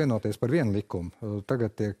neizdevās vienoties par vienu likumu.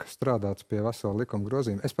 Tagad tiek strādāts pie vesela likuma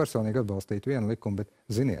grozījuma. Es personīgi atbalstītu vienu likumu, bet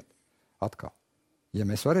ziniet, atkal, ja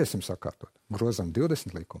mēs varēsim sakārtot, grozam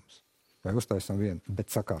 20 likumus, vai uztaisam vienu,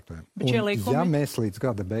 bet sakārtojam. Likumi... Ja mēs līdz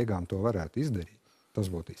gada beigām to varētu izdarīt, tas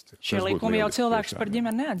būtu izcils. Šie likumi jau cilvēks par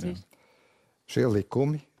ģimeni neatzīst. Šie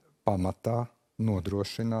likumi pamatā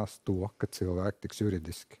nodrošinās to, ka cilvēki tiks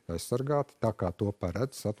juridiski aizsargāti, tā kā to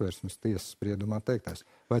paredz satversmes tiesas spriedumā teiktais.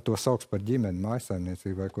 Vai to sauc par ģimeni,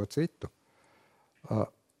 mājsaimniecību vai ko citu.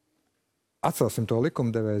 Atstāsim to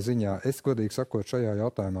likumdevēja ziņā. Es, godīgi sakot, šajā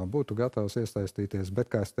jautājumā būtu gatavs iesaistīties, bet,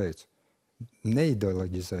 kā es teicu,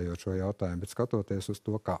 neideoloģizējot šo jautājumu, bet skatoties uz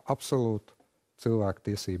to kā absolūtu cilvēku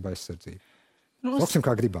tiesību aizsardzību. Lūksim,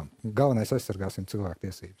 kā gribam. Galvenais aizsargāsim cilvēku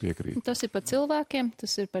tiesības. Piekrīt. Tas ir par cilvēkiem,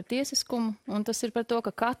 tas ir par tiesiskumu, un tas ir par to, ka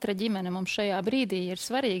katra ģimene mums šajā brīdī ir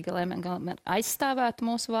svarīga, lai mēs aizstāvētu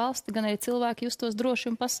mūsu valsti, gan arī cilvēki justos droši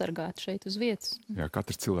un pasargāti šeit uz vietas. Jā,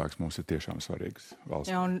 katrs cilvēks mums ir tiešām svarīgs valsts.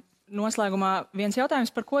 Jā, un noslēgumā viens jautājums,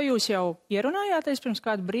 par ko jūs jau ierunājāties pirms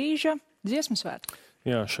kāda brīža - dziesmu svētku.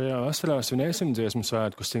 Jā, šajā vasarā svinēsim dziesmu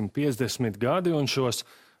svētku 150 gadi, un šos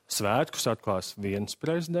svētkus atklās viens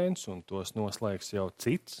prezidents, un tos noslēgs jau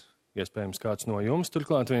cits, iespējams kāds no jums,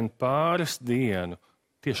 turklāt vien pāris dienu,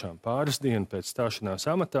 tiešām pāris dienu pēc stāšanās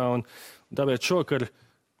amatā, un tāpēc šokar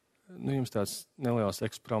jums tāds neliels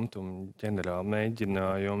ekspromptum ģenerāla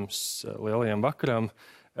mēģinājums lielajam vakaram.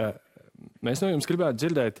 Mēs no jums gribētu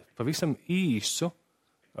dzirdēt pavisam īsu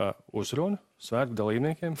uzrunu svētku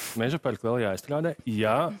dalībniekiem Mežaparka lielajā estrādē,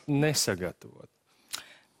 ja nesagatavot.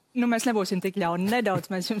 Mēs nebūsim tik ļauni nedaudz,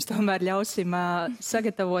 mēs jums tomēr ļausim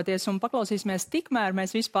sagatavoties un paklausīsimies tikmēr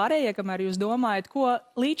mēs vispārējie, kamēr jūs domājat, ko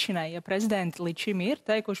līdzinējie prezidenti līdz šim ir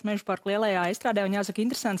teikuši Mežaparka lielajā estrādē. Un jāsaka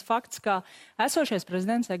interesants fakts, ka esošais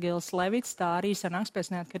prezidents Egils Levits tā arī sanāks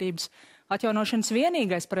pēc neatkarības atjaunošanas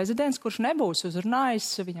vienīgais prezidents, kurš nebūs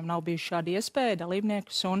uzrunājis, viņam nav bijuši šādi iespēja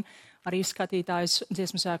dalībniekus un arī skatītājus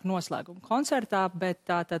dziesmu svētku noslēguma koncertā, bet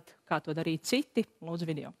tātad, kā to darīt citi,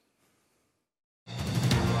 lūdzu video.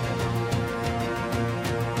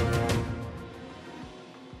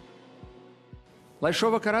 Lai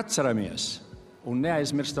šovakar atceramies un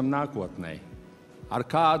neaizmirstam nākotnē ar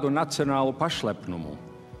kādu nacionālu pašlepnumu,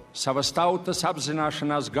 savas tautas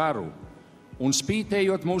apzināšanās garu un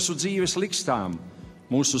spītējot mūsu dzīves likstām,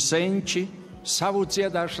 mūsu senči savu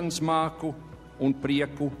dziedāšanas māku un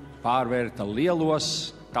prieku pārvērta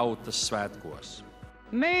lielos tautas svētkos.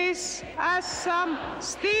 Mēs esam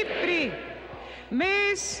stipri,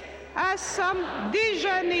 mēs esam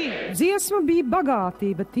diženi. Dziesma bija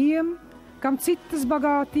bagātība tiem, kam citas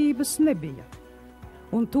bagātības nebija.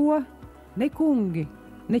 Un to ne kungi,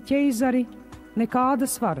 ne ķeizari,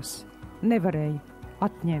 nekādas varas nevarēja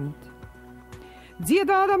atņemt.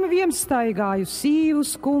 Dziedādama vien staigāju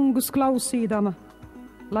sīvus kungus klausīdama,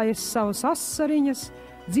 lai es savas asariņas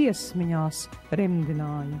dziesmiņās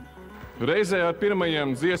remdināju. Reizē ar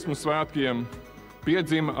pirmajiem dziesmu svētkiem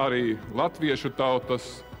piedzima arī latviešu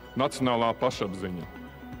tautas nacionālā pašapziņa.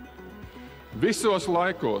 Visos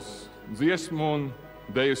laikos dziesmu un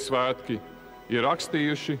deju svētki ir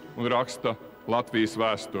rakstījuši un raksta Latvijas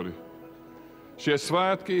vēsturi. Šie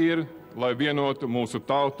svētki ir, lai vienotu mūsu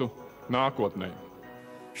tautu nākotnē.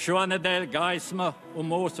 Šonedēļ gaisma un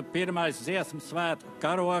mūsu pirmais dziesmu svētku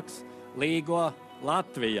karoks līgo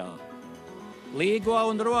Latvijā. Līgo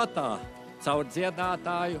un rotā caur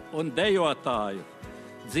dziedātāju un dejotāju,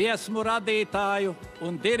 dziesmu radītāju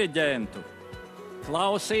un diriģentu,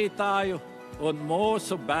 klausītāju un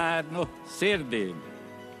mūsu bērnu sirdīm.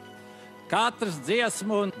 Katrs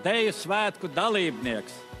dziesmu un deju svētku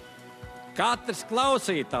dalībnieks, katrs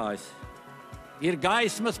klausītājs ir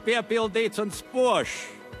gaismas piepildīts un spožs,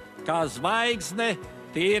 kā zvaigzne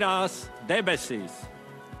tīrās debesīs.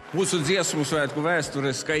 Mūsu dziesmu svētku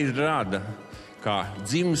vēsture skaidri rāda, kā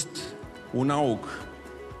dzimst un aug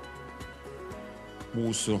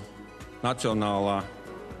mūsu nacionālā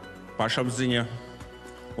pašapziņa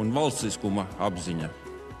un valstiskuma apziņa.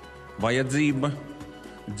 Vajadzība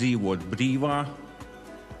dzīvot brīvā,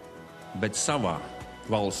 bet savā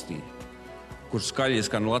valstī, kur skaļi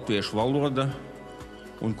skan latviešu valoda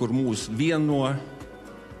un kur mūs vieno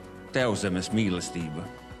Tevzemes mīlestība.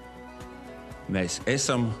 Mēs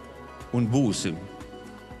esam un būsim,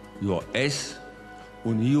 jo es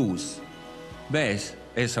un jūs, mēs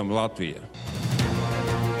esam Latvija.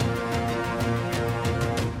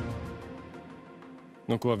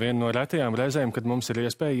 Viena no retajām reizēm, kad mums ir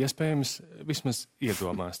iespējams vismaz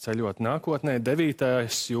iedomās ceļot nākotnē, 9.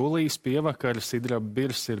 jūlijas pievakara Sidraba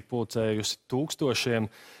birs ir pulcējusi tūkstošiem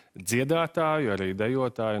dziedātāju, arī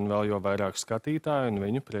dejotāju un vēl jau vairāk skatītāju, un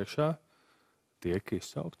viņu priekšā tiek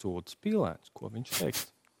izsaukts Uldis Pīlēns. Ko viņš teiks?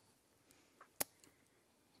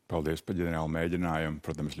 Paldies par ģenerālu mēģinājumu.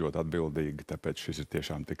 Protams, ļoti atbildīgi, tāpēc šis ir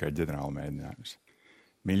tiešām tikai ģenerāla mēģinājums.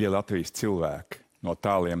 Mīļie Latvijas cilvēki no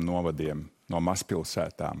tāliem novadiem, no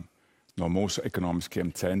mazpilsētām, no mūsu ekonomiskiem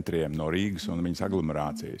centriem, no Rīgas un viņas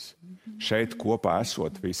aglomerācijas. Šeit kopā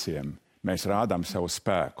esot visiem, mēs rādām savu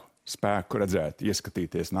spēku. Spēku redzēt,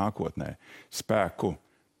 ieskatīties nākotnē. Spēku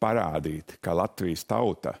parādīt, ka Latvijas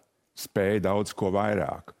tauta spēja daudz ko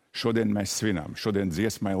vairāk. Šodien mēs svinam, šodien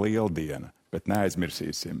dziesmai liela diena, bet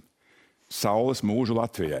neaizmirsīsim. saules mūžu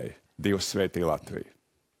Latvijai. Dievs svētī Latviju.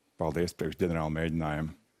 Paldies priekš ģenerāla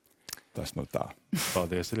mēģinājumu. Tas no tā.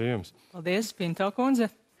 Paldies arī jums. Paldies, Pinto kundze.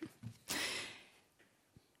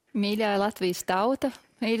 Mīļā Latvijas tauta,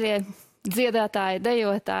 mīļie dziedātāji,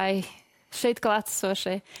 dejotāji, šeit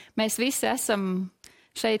klātesošie. Mēs visi esam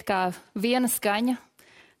šeit kā viena skaņa,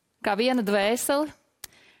 kā viena dvēsele.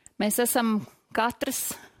 Mēs esam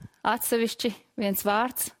katrs atsevišķi viens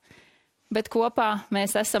vārds, bet kopā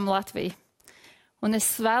mēs esam Latvija. Un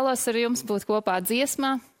es vēlos ar jums būt kopā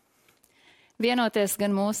dziesmā, vienoties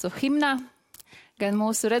gan mūsu himnā, gan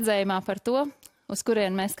mūsu redzējumā par to, uz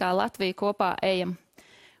kurien mēs kā Latvija kopā ejam.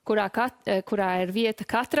 Kurā ir vieta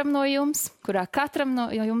katram no jums, kurā katram no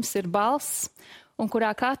jums ir balss, un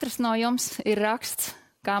kurā katrs no jums ir raksts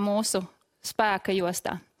kā mūsu spēka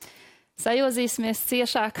jostā. Sajozīsimies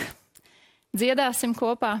ciešāk, dziedāsim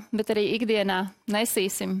kopā, bet arī ikdienā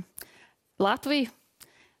nesīsim Latviju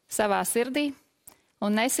savā sirdī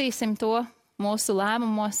un nesīsim to mūsu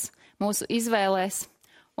lēmumos, mūsu izvēlēs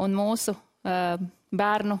un mūsu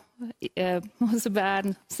bērnu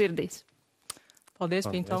sirdīs. Paldies,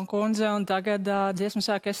 Pinto kundze, un tagad dziesmu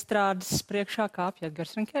sāk estrādes priekšā kāpj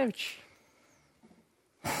Edgars Rinkēvičs.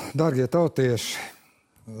 Dārgie tautieši,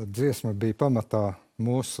 dziesma bija pamatā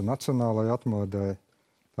mūsu nacionālajai atmodai,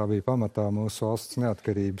 tā bija pamatā mūsu valsts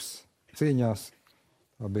neatkarības cīņās,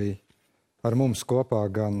 tā bija ar mums kopā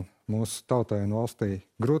gan mūsu tautai un valstī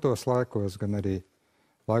grūtos laikos, gan arī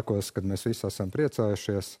laikos, kad mēs visi esam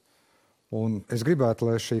priecājušies. Un es gribētu,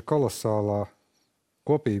 lai šī kolosālā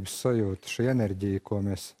kopības sajūta, šī enerģija, ko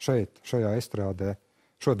mēs šeit, šajā estrādē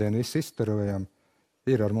šodien visi izstarojam,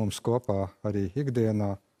 ir ar mums kopā arī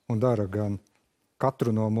ikdienā un dara gan katru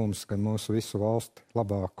no mums, gan mūsu visu valsti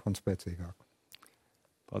labāku un spēcīgāku.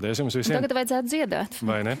 Paldies jums visiem. Tagad vajadzētu dziedāt.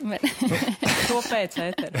 Vai ne? To pēc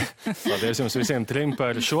ētera. Paldies jums visiem trim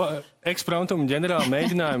par šo ekspromtumu ģenerālu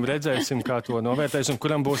mēģinājumu. Redzēsim, kā to novērtēs un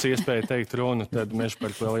kuram būs iespēja teikt runu. Tad mēs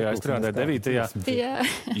par to jāizstrādē 9.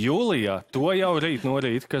 jūlijā. To jau rīt no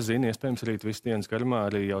rīta, kas zina, iespējams rīt visu dienas garumā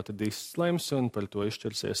arī jau tad izslems un par to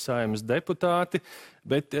izšķirsies Saeimas deputāti.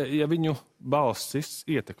 Bet, ja viņu balsis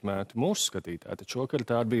ietekmētu mūsu skatītāji, tad šokar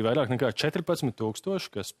tā bija vairāk nekā 14,000,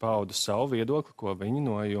 kas pauda savu viedokli, ko viņi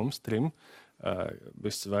no jums trim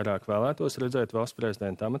visvairāk vēlētos redzēt valsts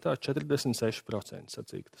prezidenta amatā. 46%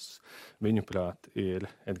 sacīk, tas viņu prāt ir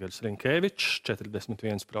Edgars Rinkēvičs,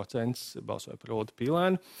 41% balsoja par Uldis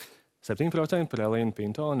Pīlēnu, 7% par Elīnu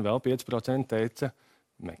Pinto un vēl 5% teica,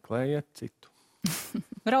 meklējiet citu.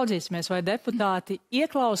 Raudzīsimies, vai deputāti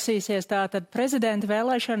ieklausīsies. Tātad prezidenta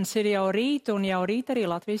vēlēšanas ir jau rīt, un jau rīt arī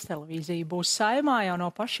Latvijas televīzija būs Saeimā jau no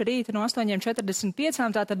paša rīta no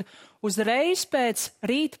 8:45. Tātad uzreiz pēc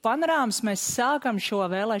rīta panorāmas mēs sākam šo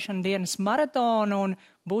vēlēšanu dienas maratonu un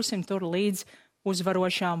būsim tur līdz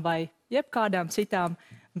uzvarošām vai jebkādām citām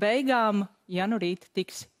beigām, ja nu rīt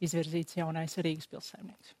tiks izvirzīts jaunais Rīgas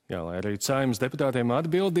pilsēmnieks. Jā, lai arī Saeimas deputātiem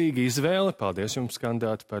atbildīgi izvēle. Paldies jums,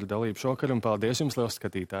 kandidāti, par dalību šokar, un paldies jums, liels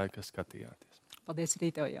skatītāji, kas skatījāties. Paldies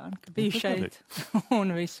arī tev, Jāņa, ka biji šeit,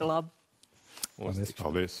 un visu labu.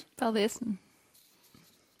 Paldies. Paldies.